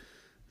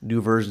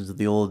 new versions of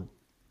the old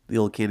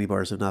candy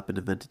bars have not been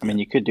invented I mean,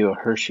 yet. you could do a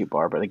Hershey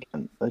bar, but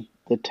again,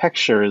 the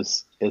texture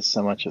is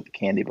so much of the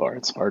candy bar.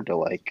 It's hard to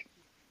like.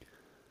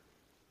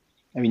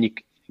 I mean,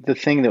 the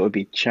thing that would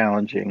be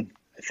challenging,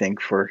 I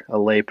think, for a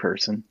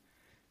layperson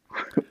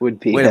would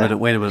be Wait a minute,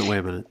 wait a minute, wait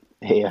a minute.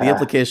 a The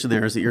implication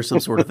there is that you're some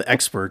sort of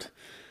expert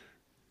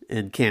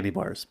in candy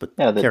bars, but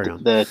yeah. carry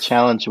on. The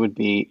challenge would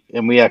be,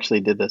 and we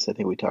actually did this. I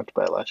think we talked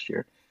about it last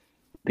year.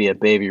 Be a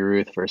Baby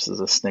Ruth versus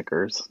a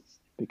Snickers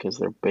because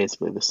they're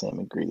basically the same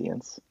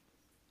ingredients.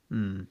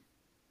 Hmm.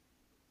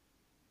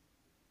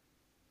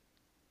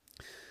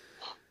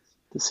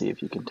 To see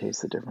if you can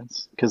taste the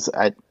difference. Because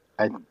I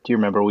do you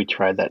remember we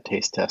tried that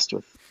taste test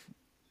with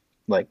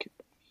like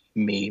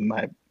me,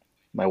 my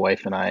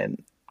wife and I,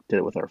 and did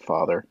it with our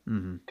father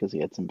Mm-hmm. because he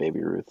had some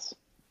Baby Ruths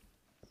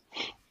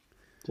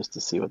just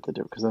to see what the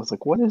difference. Because I was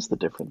like, what is the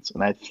difference?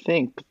 And I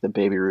think the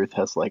Baby Ruth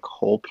has like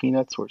whole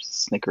peanuts, whereas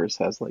Snickers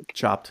has like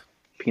Chopped.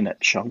 peanut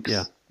Yeah. chunks.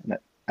 And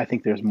I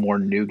think there's more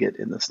nougat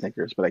in the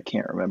Snickers, but I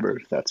can't remember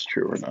if that's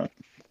true or not.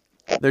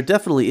 There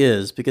definitely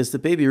is because the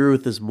Baby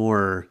Ruth is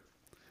more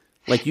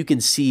like you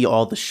can see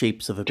all the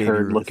shapes of a Baby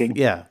Turd Ruth. looking.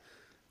 Yeah.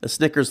 A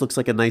Snickers looks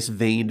like a nice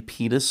veined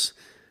penis,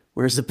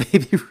 whereas a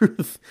Baby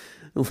Ruth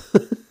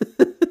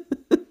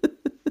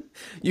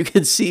you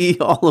can see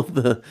all of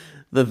the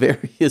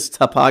various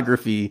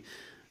topography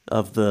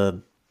of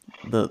the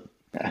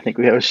I think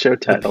we have a show the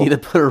title.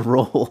 peanut butter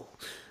roll.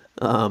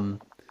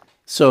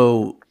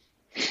 So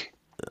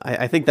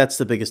I think that's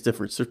the biggest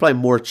difference. There's probably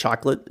more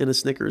chocolate in a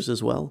Snickers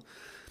as well.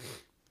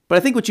 But I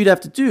think what you'd have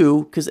to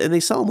do, and they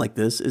sell them like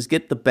this, is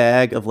get the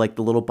bag of like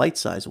the little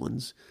bite-sized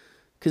ones.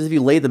 Because if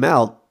you lay them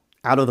out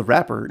of the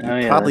wrapper, you Oh yeah,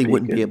 that'd probably be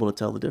wouldn't be good. able to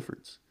tell the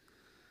difference.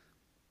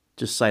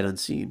 Just sight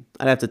unseen.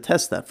 I'd have to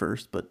test that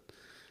first, but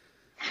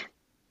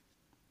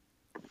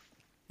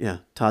yeah,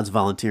 Todd's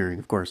volunteering,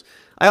 of course.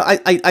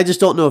 I just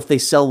don't know if they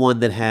sell one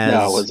that No, I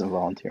has wasn't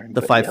volunteering,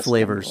 the but five yes, I am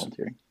flavors.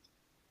 volunteering.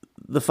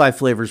 The five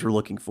flavors we're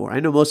looking for. I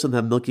know most of them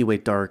have Milky Way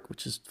Dark,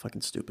 which is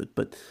fucking stupid,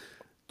 but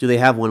do they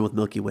have one with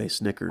Milky Way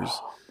Snickers,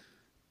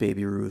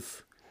 Baby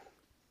Ruth,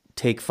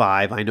 Take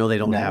Five? I know they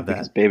don't No, have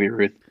because that. Baby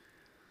Ruth,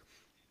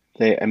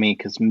 I mean,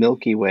 because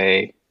Milky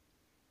Way,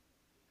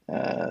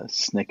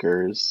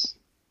 Snickers,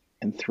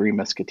 and Three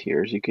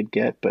Musketeers you could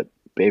get, but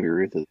Baby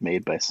Ruth is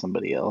made by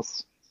somebody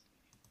else.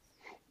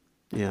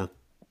 Yeah,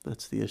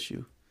 that's the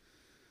issue.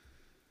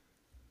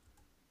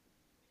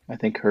 I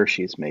think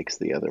Hershey's makes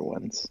the other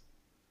ones.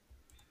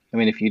 I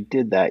mean, if you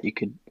did that,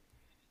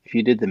 if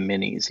you did the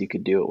minis, you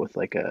could do it with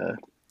like a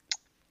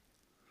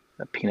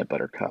peanut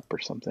butter cup or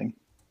something.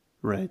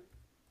 Right.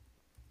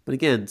 But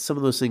again, some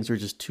of those things are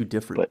just too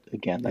different, But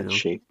again, you that know?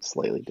 shape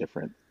slightly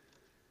different.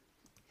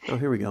 Oh,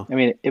 here we go. I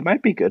mean, it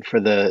might be good for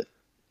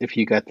if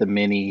you got the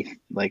mini,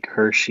 like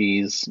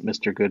Hershey's,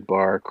 Mr.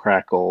 Goodbar,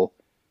 Crackle,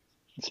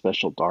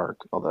 Special Dark,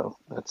 although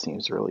that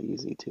seems really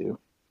easy too.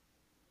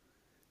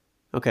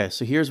 Okay,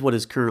 so here's what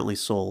is currently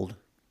sold.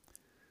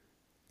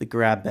 The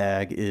grab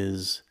bag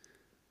is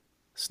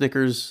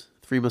Snickers,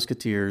 Three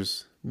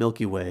Musketeers,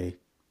 Milky Way,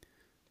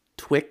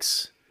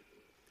 Twix,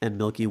 and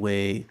Milky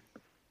Way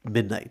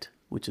Midnight,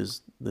 which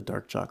is the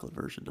dark chocolate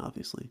version,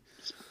 obviously.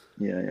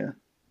 Yeah, yeah.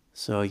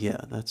 So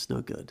yeah, that's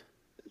no good.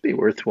 It'd be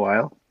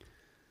worthwhile.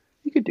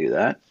 You could do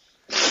that.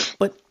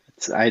 But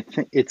I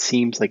think it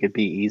seems like it'd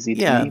be easy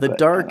to yeah, me, the but I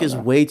dark don't is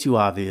know. way too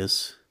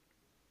obvious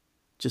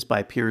just by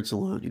appearance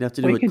alone. You'd have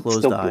to Well, do you it could closed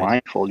still eyed.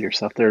 blindfold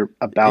yourself. They're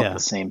about the Yeah.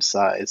 same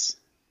size.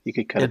 You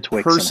could cut a And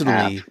Twix in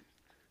half.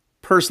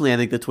 personally, I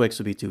think the Twix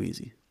would be too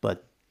easy,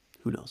 but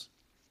who knows?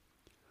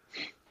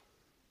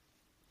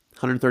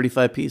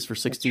 135 piece for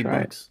Let's 16 try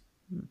it. bucks.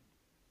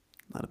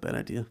 Not a bad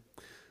idea.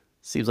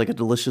 Seems like a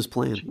delicious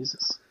plan.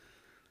 Jesus.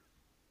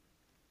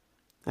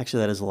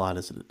 Actually, that is a lot,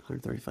 isn't it?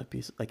 135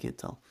 pieces. I can't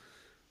tell.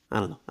 I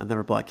don't know. I've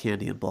never bought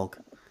candy in bulk.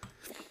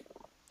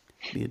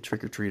 Me and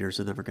trick-or-treaters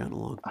have never gotten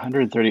along.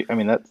 130. I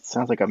mean, that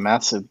sounds like a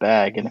massive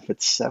bag, and if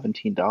it's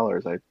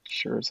 $17, I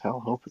sure as hell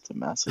hope it's a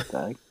massive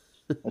bag.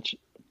 That's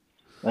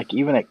like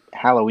even at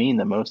Halloween,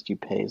 the most you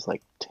pay is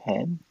like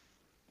 10.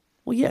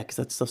 Well, yeah, because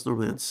that stuff's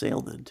normally on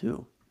sale then,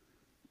 too.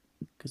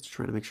 Because they're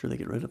trying to make sure they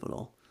get rid of it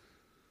all.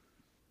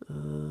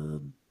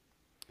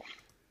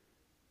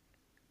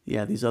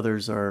 Yeah, these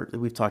others are,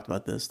 and we've talked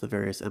about this, the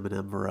various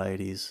M&M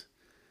varieties.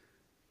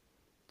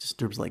 Just in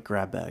terms of like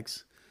grab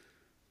bags.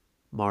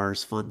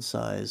 Mars Fun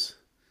Size.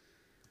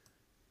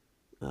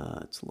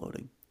 It's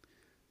loading.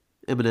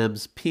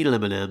 M&M's, peanut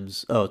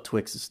M&M's. Oh,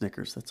 Twix and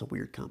Snickers. That's a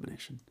weird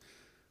combination.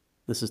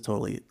 This is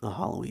totally a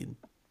Halloween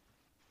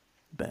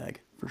bag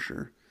for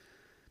sure.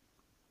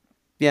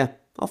 Yeah,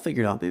 I'll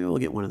figure it out. Maybe we'll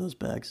get one of those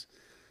bags.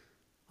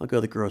 I'll go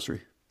to the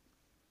grocery.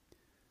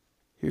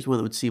 Here's one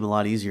that would seem a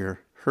lot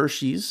easier.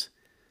 Hershey's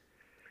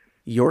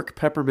York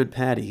Peppermint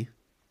Patty,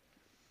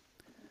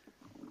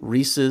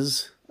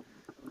 Reese's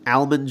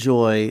Almond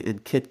Joy,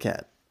 and Kit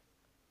Kat.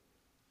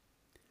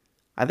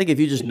 I think if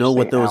you just Did you know say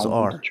what those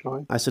Almond are,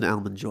 Joy? I said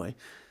Almond Joy.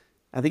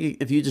 I think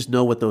if you just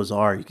know what those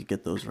are, you could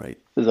get those right.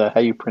 Is that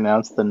how you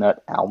pronounce the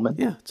nut almond?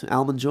 Yeah, it's an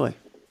Almond Joy.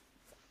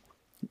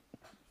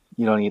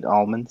 You don't eat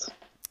almonds?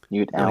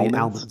 You eat No, I eat almonds?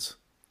 almonds.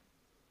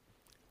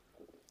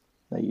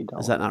 No, you Is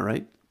don't. that not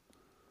right?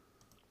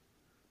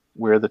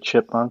 We're the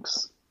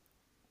Chipmunks.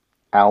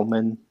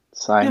 Almond, Yeah.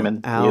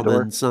 Simon, Theodore.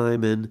 Alvin,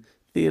 Simon,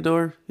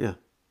 Theodore. Yeah.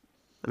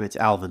 I mean, it's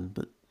Alvin,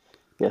 but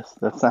Yes,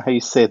 that's not how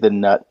you say the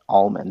nut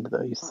almond,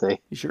 though. You say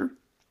you sure?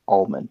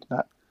 almond,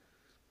 not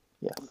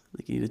yes.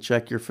 Like you need to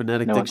check your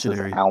phonetic No one says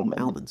dictionary. almond.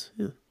 Almonds.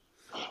 Yeah.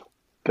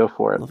 Go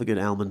for it. Love a good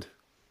almond.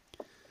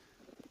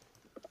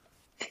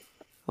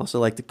 Also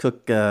like to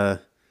cook my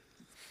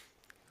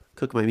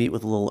meat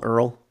with a little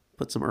Earl.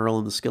 Put some Earl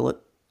in the skillet.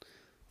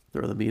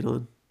 Throw the meat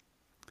on.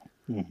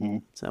 Hmm.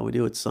 That's how we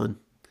do it, son.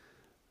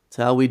 That's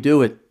how we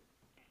do it.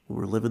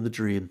 We're living the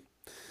dream.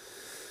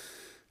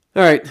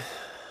 All right.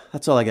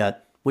 That's all I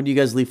got. When do you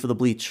guys leave for the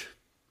bleach?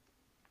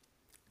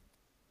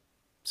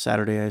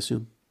 Saturday, I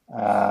assume.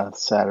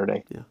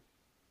 Saturday. Yeah.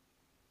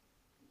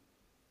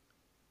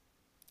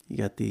 You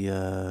got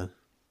the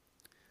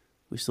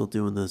we still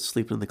doing the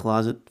sleeping in the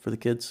closet for the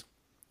kids?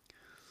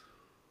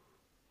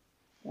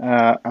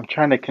 I'm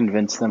trying to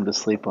convince them to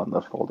sleep on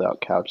the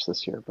fold-out couch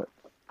this year, but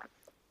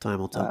Time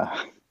will tell.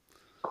 uh,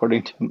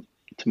 according to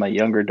my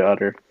younger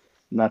daughter,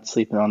 I'm not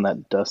sleeping on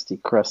that dusty,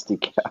 crusty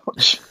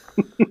couch.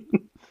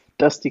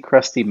 Dusty,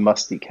 crusty,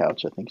 musty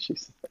couch, I think she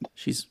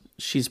said.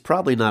 She's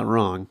probably not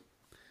wrong.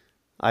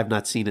 I've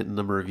not seen it in a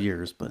number of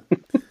years, but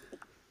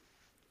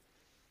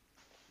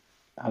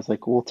I was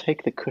like, we'll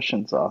take the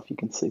cushions off. You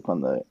can sleep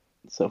on the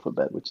sofa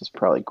bed, which is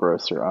probably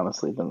grosser,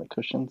 honestly, than the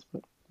cushions.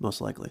 But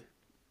most likely.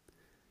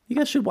 You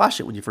guys should wash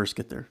it when you first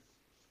get there.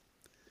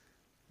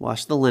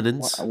 Wash the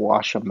linens.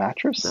 wash a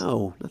mattress?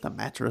 No, not the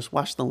mattress.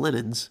 Wash the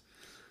linens,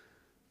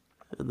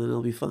 and then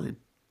it'll be fine.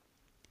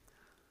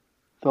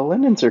 The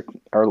linens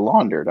are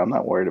laundered. I'm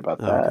not worried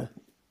about Oh, okay. that.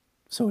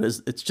 So it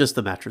is. It's just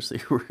the mattress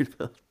that you're worried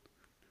about.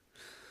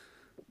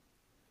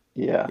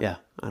 Yeah. Yeah,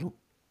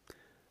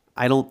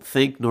 I don't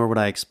think, nor would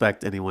I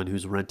expect anyone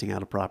who's renting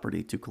out a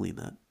property to clean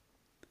that.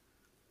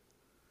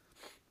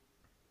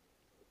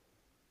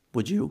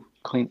 Would you?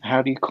 Clean.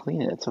 How do you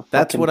clean it? It's a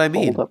That's fucking what I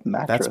mean. fold-up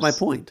That's my mattress.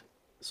 point.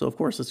 So of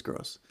course it's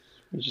gross.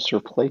 You just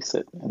replace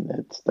it, and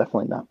it's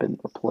definitely not been Yeah.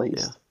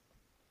 replaced.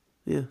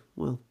 Yeah.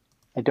 Well,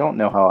 I don't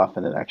know how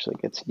often it actually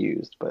gets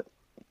used, but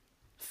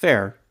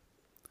fair.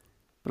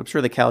 But I'm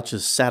sure the couch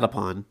is sat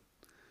upon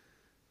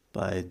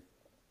by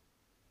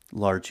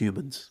large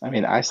humans. I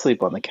mean, I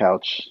sleep on the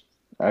couch.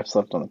 I've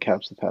slept on the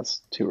couch the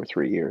past 2 or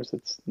 3 years.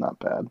 It's not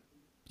bad.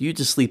 You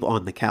just sleep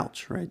on the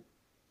couch, right?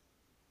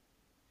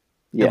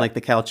 And Yeah, like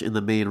the couch in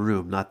the main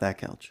room, not that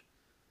couch.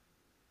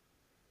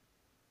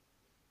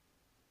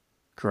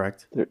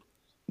 Correct? there,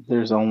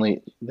 there's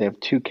only they have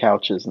two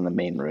couches in the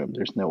main room.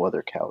 There's no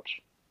other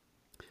couch.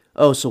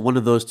 Oh, so one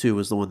of those two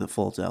is the one that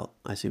folds out.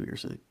 I see what you're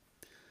saying.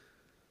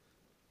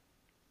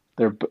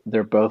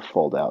 They're both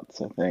fold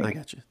outs, I I think.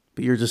 got you.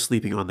 But you're just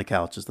sleeping on the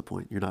couch is the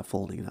point. You're not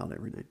folding it out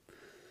every night.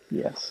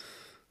 Yes.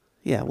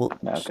 Yeah, well,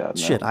 No, God,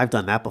 shit, no. I've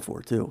done that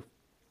before too.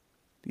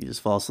 You just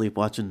fall asleep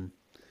watching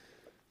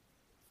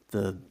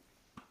the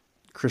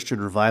Christian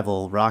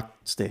Revival rock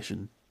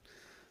station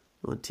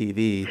on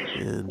TV,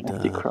 and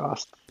Empty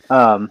cross.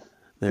 Um,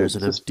 there's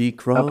an it's just empty up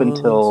cross.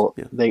 until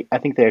Yeah. I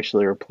think they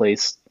actually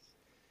replaced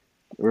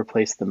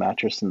the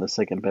mattress in the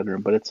second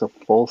bedroom, but it's a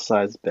full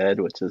size bed,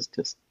 which is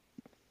just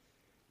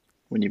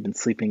when you've been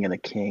sleeping in a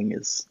king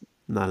is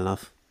Not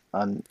enough.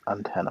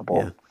 untenable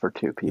Yeah, for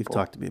two you've people.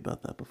 talked to me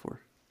about that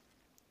before.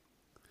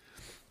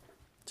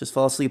 Just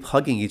fall asleep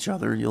hugging each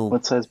other, and you'll.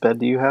 What size bed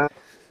do you have?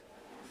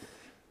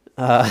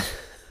 Uh,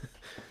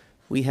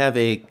 we have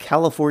a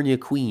California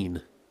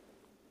Queen,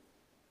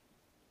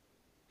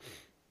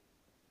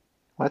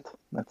 What?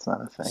 That's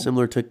not a thing.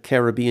 similar to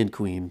Caribbean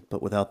Queen,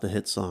 but without the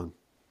hit song.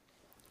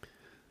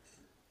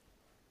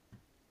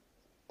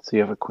 So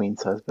you have a queen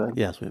size bed?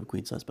 Yes, we have a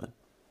queen size bed,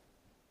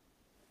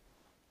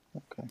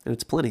 Okay. and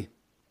it's plenty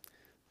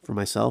for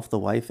myself, the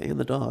wife, and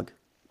the dog.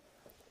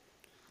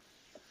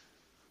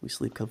 We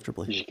sleep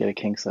comfortably. You should get a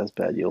king size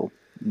bed. You'll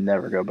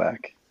never go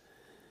back.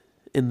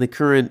 In the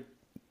current,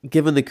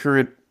 given the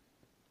current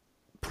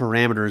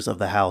parameters of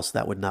the house,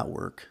 that would not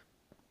work.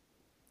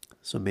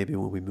 So maybe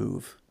when we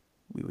move,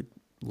 we would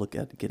look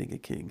at getting a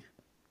king.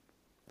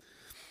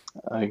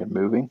 You're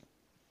moving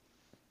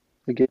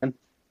again?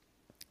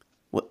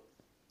 What?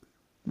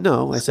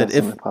 No, I said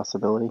Discussing if. the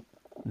possibility.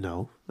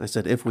 No, I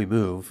said if we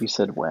move. You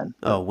said when,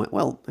 Oh, but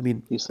well, I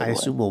mean, you I said when.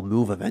 assume we'll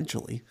move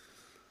eventually.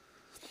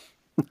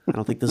 I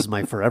don't think this is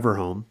my forever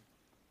home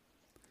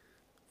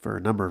for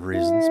a number of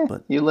reasons,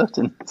 but You lived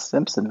in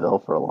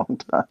Simpsonville for a long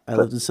time, I but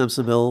lived in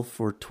Simpsonville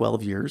for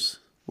 12 years.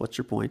 What's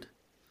your point?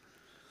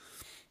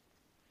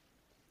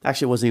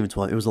 Actually, it wasn't even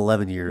 12. It was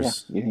 11 yeah,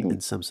 years in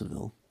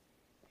Simpsonville.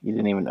 you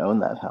didn't even own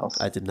that house.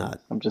 I did not.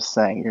 I'm just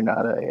saying you're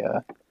not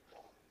a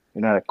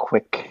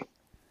quick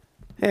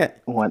Hey,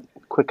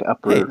 quick I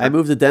uprooter.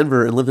 moved to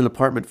Denver and lived in an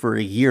apartment for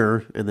a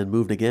year and then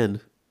moved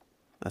again.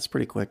 That's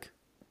pretty quick.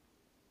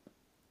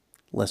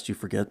 Lest you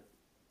forget.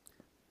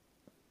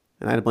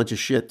 And I had a bunch of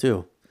shit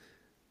too.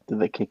 Did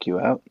they kick you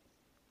out?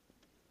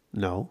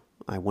 No,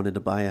 I wanted to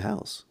buy a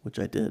house, which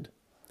I did.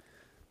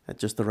 at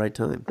just the right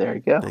time. There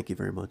you go. Thank you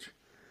very much.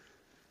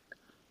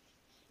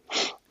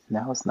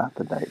 Now is not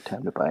the right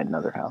time to buy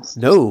another house.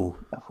 No,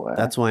 FYI.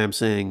 that's why I'm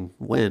saying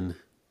when,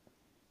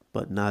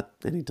 but not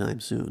anytime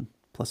soon.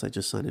 Plus, I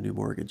just signed a new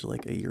mortgage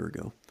like a year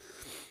ago.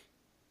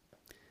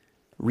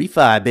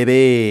 Refi,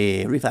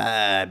 baby.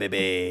 Refi,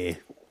 baby.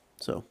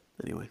 So,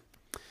 anyway.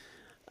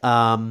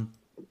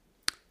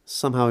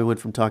 Somehow we went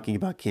from talking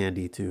about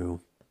candy to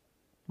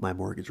my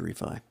mortgage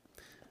refi.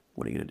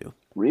 What are you going to do?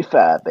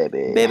 Refi,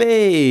 baby.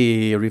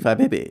 Baby. Refi,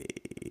 baby.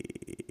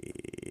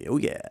 Oh,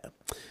 yeah.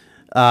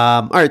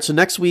 All right, so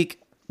next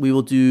week we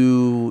will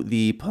do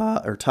the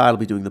pod, or Todd will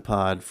be doing the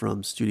pod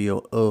from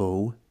Studio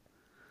O,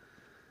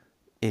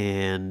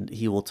 and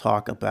he will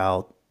talk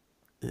about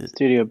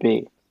Studio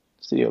B.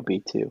 Studio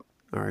B2.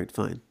 All right,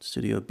 fine.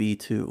 Studio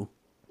B2.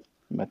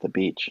 I'm at the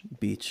beach.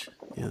 Beach.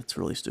 Yeah, it's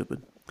really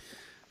stupid.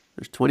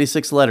 There's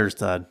 26 letters,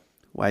 Todd.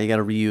 Why you got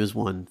to reuse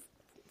one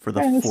for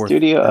the fourth?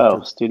 Studio after,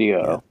 O. Studio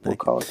O. Yeah, We'll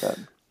call it that.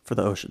 For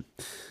the ocean.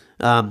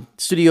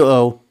 Studio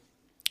O.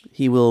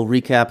 He will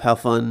recap how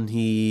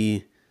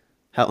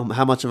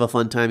much of a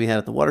fun time he had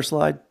at the water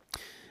slide,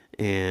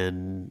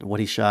 and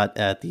what he shot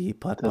at the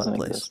putt-putt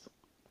place. Exist.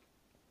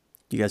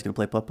 You guys gonna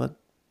play putt-putt?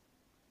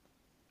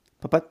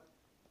 Putt-putt?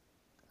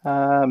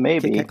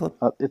 Maybe.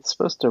 It's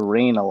supposed to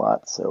rain a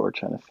lot, so we're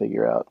trying to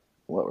figure out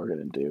what we're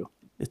gonna do.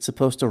 It's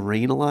supposed to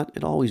rain a lot?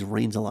 It always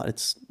rains a lot.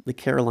 It's the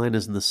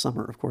Carolinas in the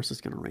summer. Of course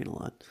it's gonna rain a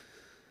lot.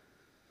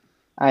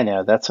 I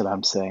know, that's what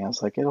I'm saying. I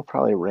was like, it'll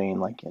probably rain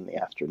like in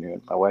the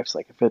afternoon. My wife's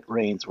like, if it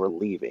rains, we're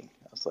leaving.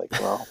 I was like,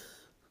 well,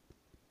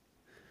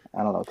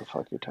 I don't know what the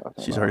fuck you're talking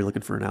about. She's already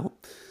looking for an out.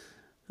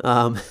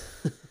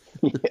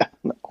 Yeah,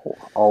 no,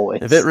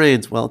 always. If it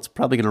rains, well, it's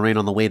probably going to rain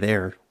on the way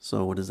there.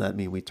 So what does that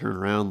mean? We turn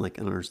around? Like,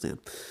 I don't understand.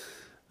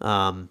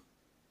 And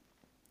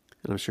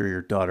I'm sure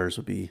your daughters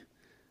would be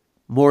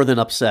more than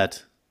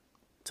upset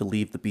to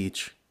leave the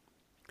beach.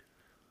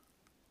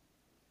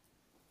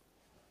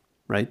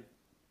 Right?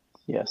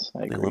 Yes,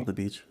 I agree. They love the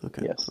beach?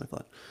 Okay, yes. That's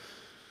what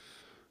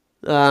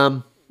I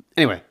thought.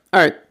 Anyway, all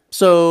right.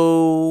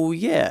 So,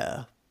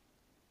 yeah.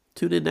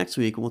 Tune in next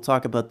week and we'll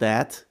talk about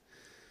that.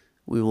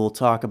 We will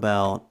talk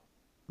about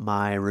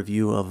my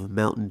review of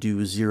Mountain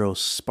Dew Zero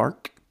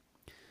Spark.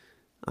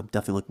 I'm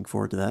definitely looking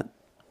forward to that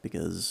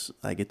because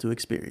I get to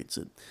experience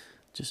it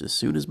just as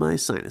soon as my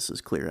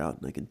sinuses clear out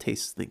and I can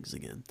taste things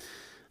again.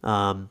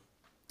 And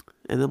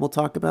then we'll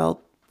talk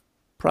about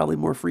probably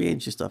more free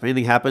agency stuff.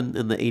 Anything happened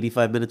in the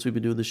 85 minutes we've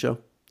been doing the show?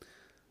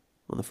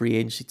 On the free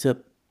agency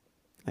tip?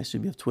 I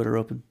assume you have Twitter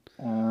open.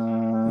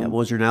 Yeah,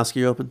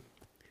 Wojnarowski open?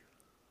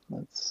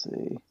 Let's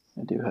see.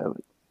 I do have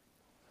it.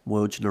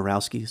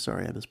 Wojnarowski.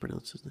 Sorry, I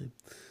mispronounced his name.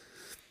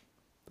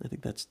 I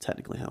think that's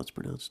technically how it's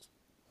pronounced.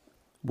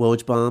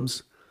 Woj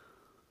bombs?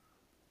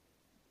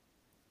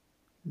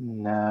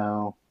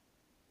 No.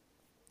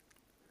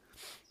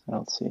 I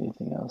don't see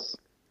anything else.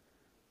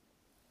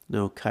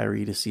 No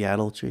Kyrie to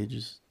Seattle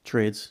trades.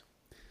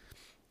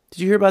 Did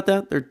you hear about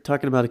that? They're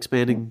talking about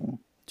expanding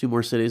 2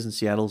 more cities and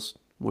Seattle's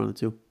one of the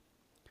 2.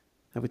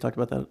 Have we talked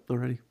about that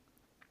already?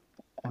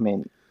 I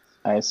mean,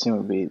 I assume it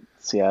would be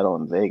Seattle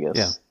and Vegas.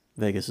 Yeah,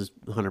 Vegas is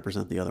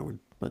 100% the other one,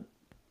 but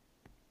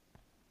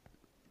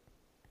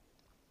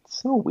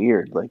it's so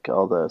weird, like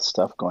all the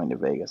stuff going to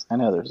Vegas. I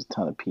know there's a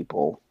ton of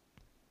people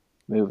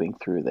moving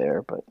through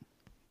there, but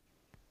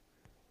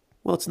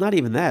well, it's not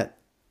even that.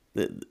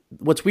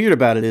 What's weird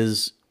about it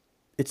is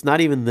it's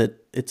not even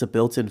that it's a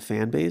built-in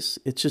fan base.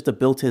 It's just a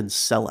built-in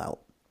sellout.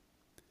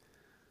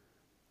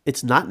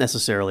 It's not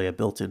necessarily a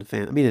built-in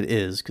fan. I mean, it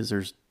is because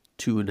there's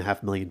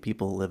 2.5 million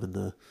people live in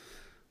the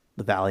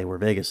valley where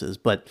Vegas is,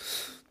 but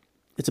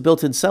it's a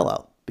built-in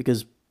sellout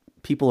because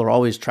people are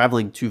always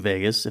traveling to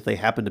Vegas if they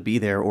happen to be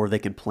there or they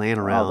can plan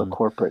around. All the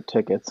corporate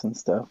tickets and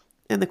stuff.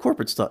 And the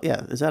corporate stuff,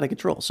 yeah, is out of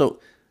control.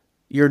 So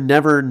you're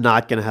never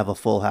not going to have a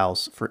full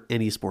house for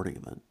any sporting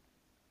event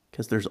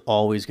because there's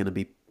always going to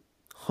be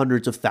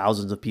hundreds of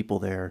thousands of people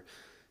there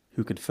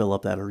who could fill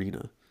up that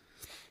arena.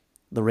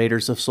 The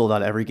Raiders have sold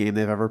out every game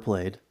they've ever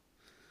played,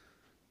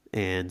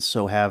 and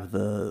so have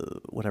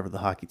whatever the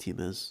hockey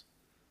team is,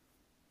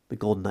 the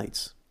Golden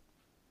Knights.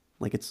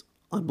 Like, it's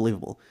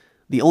unbelievable.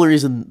 The only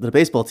reason the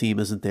baseball team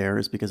isn't there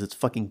is because it's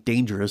fucking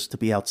dangerous to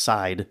be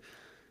outside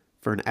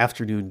for an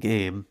afternoon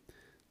game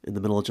in the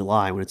middle of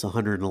July when it's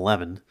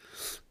 111.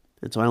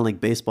 And so I don't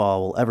think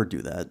baseball will ever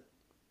do that.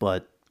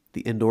 But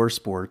the indoor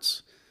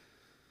sports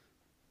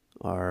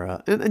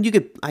are,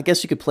 and I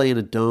guess you could play in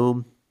a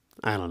dome.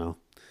 I don't know,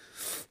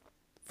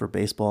 for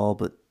baseball,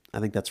 but I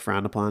think that's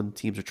frowned upon.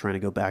 Teams are trying to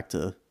go back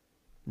to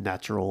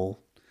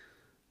natural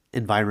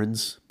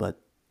environs,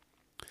 but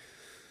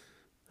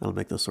I don't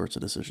make those sorts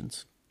of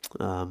decisions.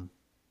 But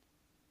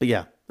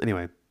yeah,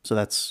 anyway, so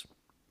that's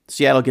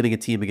Seattle getting a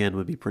team again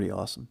would be pretty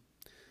awesome.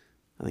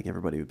 I think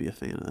everybody would be a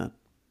fan of that.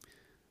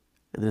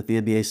 And then if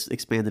the NBA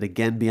expanded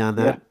again beyond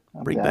that,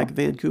 bring back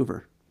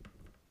Vancouver.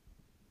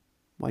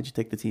 Why'd you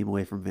take the team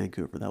away from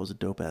Vancouver? That was a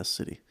dope-ass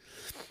city.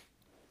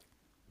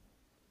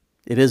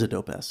 It is a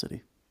dope-ass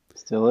city.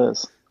 Still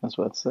is. That's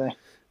what I'd say.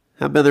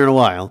 Haven't been there in a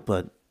while,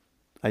 but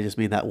I just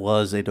mean that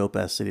was a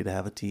dope-ass city to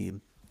have a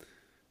team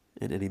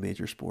in any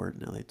major sport.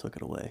 Now they took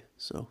it away.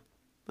 So,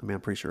 I mean,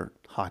 I'm pretty sure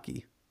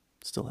hockey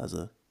still has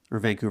or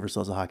Vancouver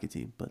still has a hockey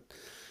team, but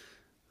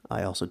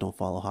I also don't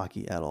follow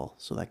hockey at all.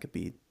 So that could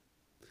be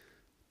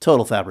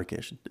total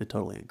fabrication and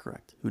totally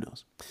incorrect. Who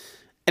knows?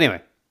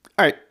 Anyway,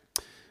 all right.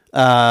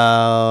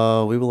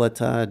 We will let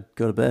Todd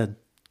go to bed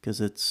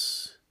because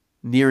it's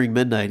nearing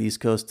midnight East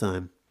Coast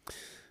time.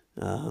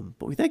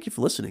 But we thank you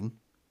for listening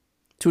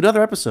to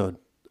another episode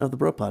of the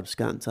Bro Pod with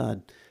Scott and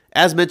Todd.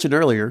 As mentioned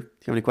earlier,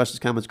 if you have any questions,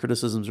 comments,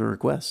 criticisms, or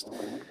requests,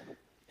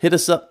 hit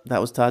us up. That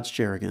was Todd's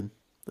chair again.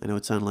 I know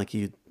it sounded like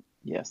he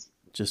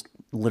just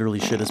literally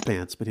shit his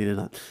pants, but he did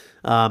not.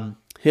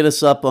 Hit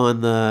us up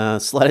on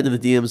slide into the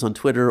DMs on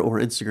Twitter or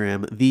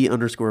Instagram,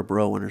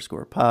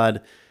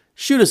 _bro_pod.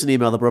 Shoot us an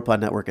email,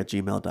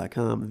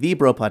 thebropodnetwork@gmail.com,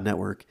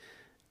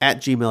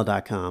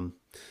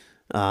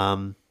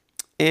 thebropodnetwork@gmail.com.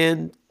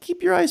 And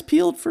keep your eyes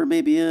peeled for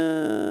maybe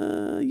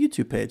a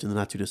YouTube page in the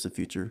not too distant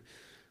future.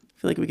 I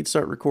feel like we can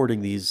start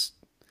recording these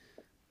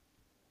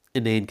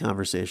inane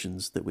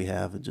conversations that we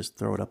have and just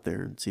throw it up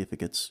there and see if it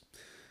gets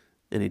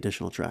any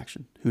additional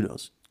traction. Who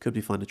knows? Could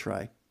be fun to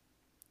try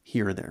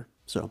here and there.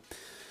 So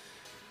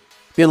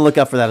be on the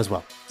lookout for that as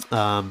well.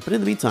 But in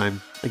the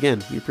meantime,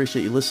 again, we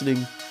appreciate you listening.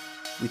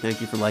 We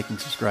thank you for liking,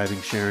 subscribing,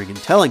 sharing, and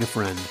telling a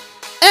friend.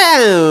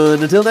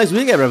 And until next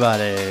week,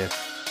 everybody.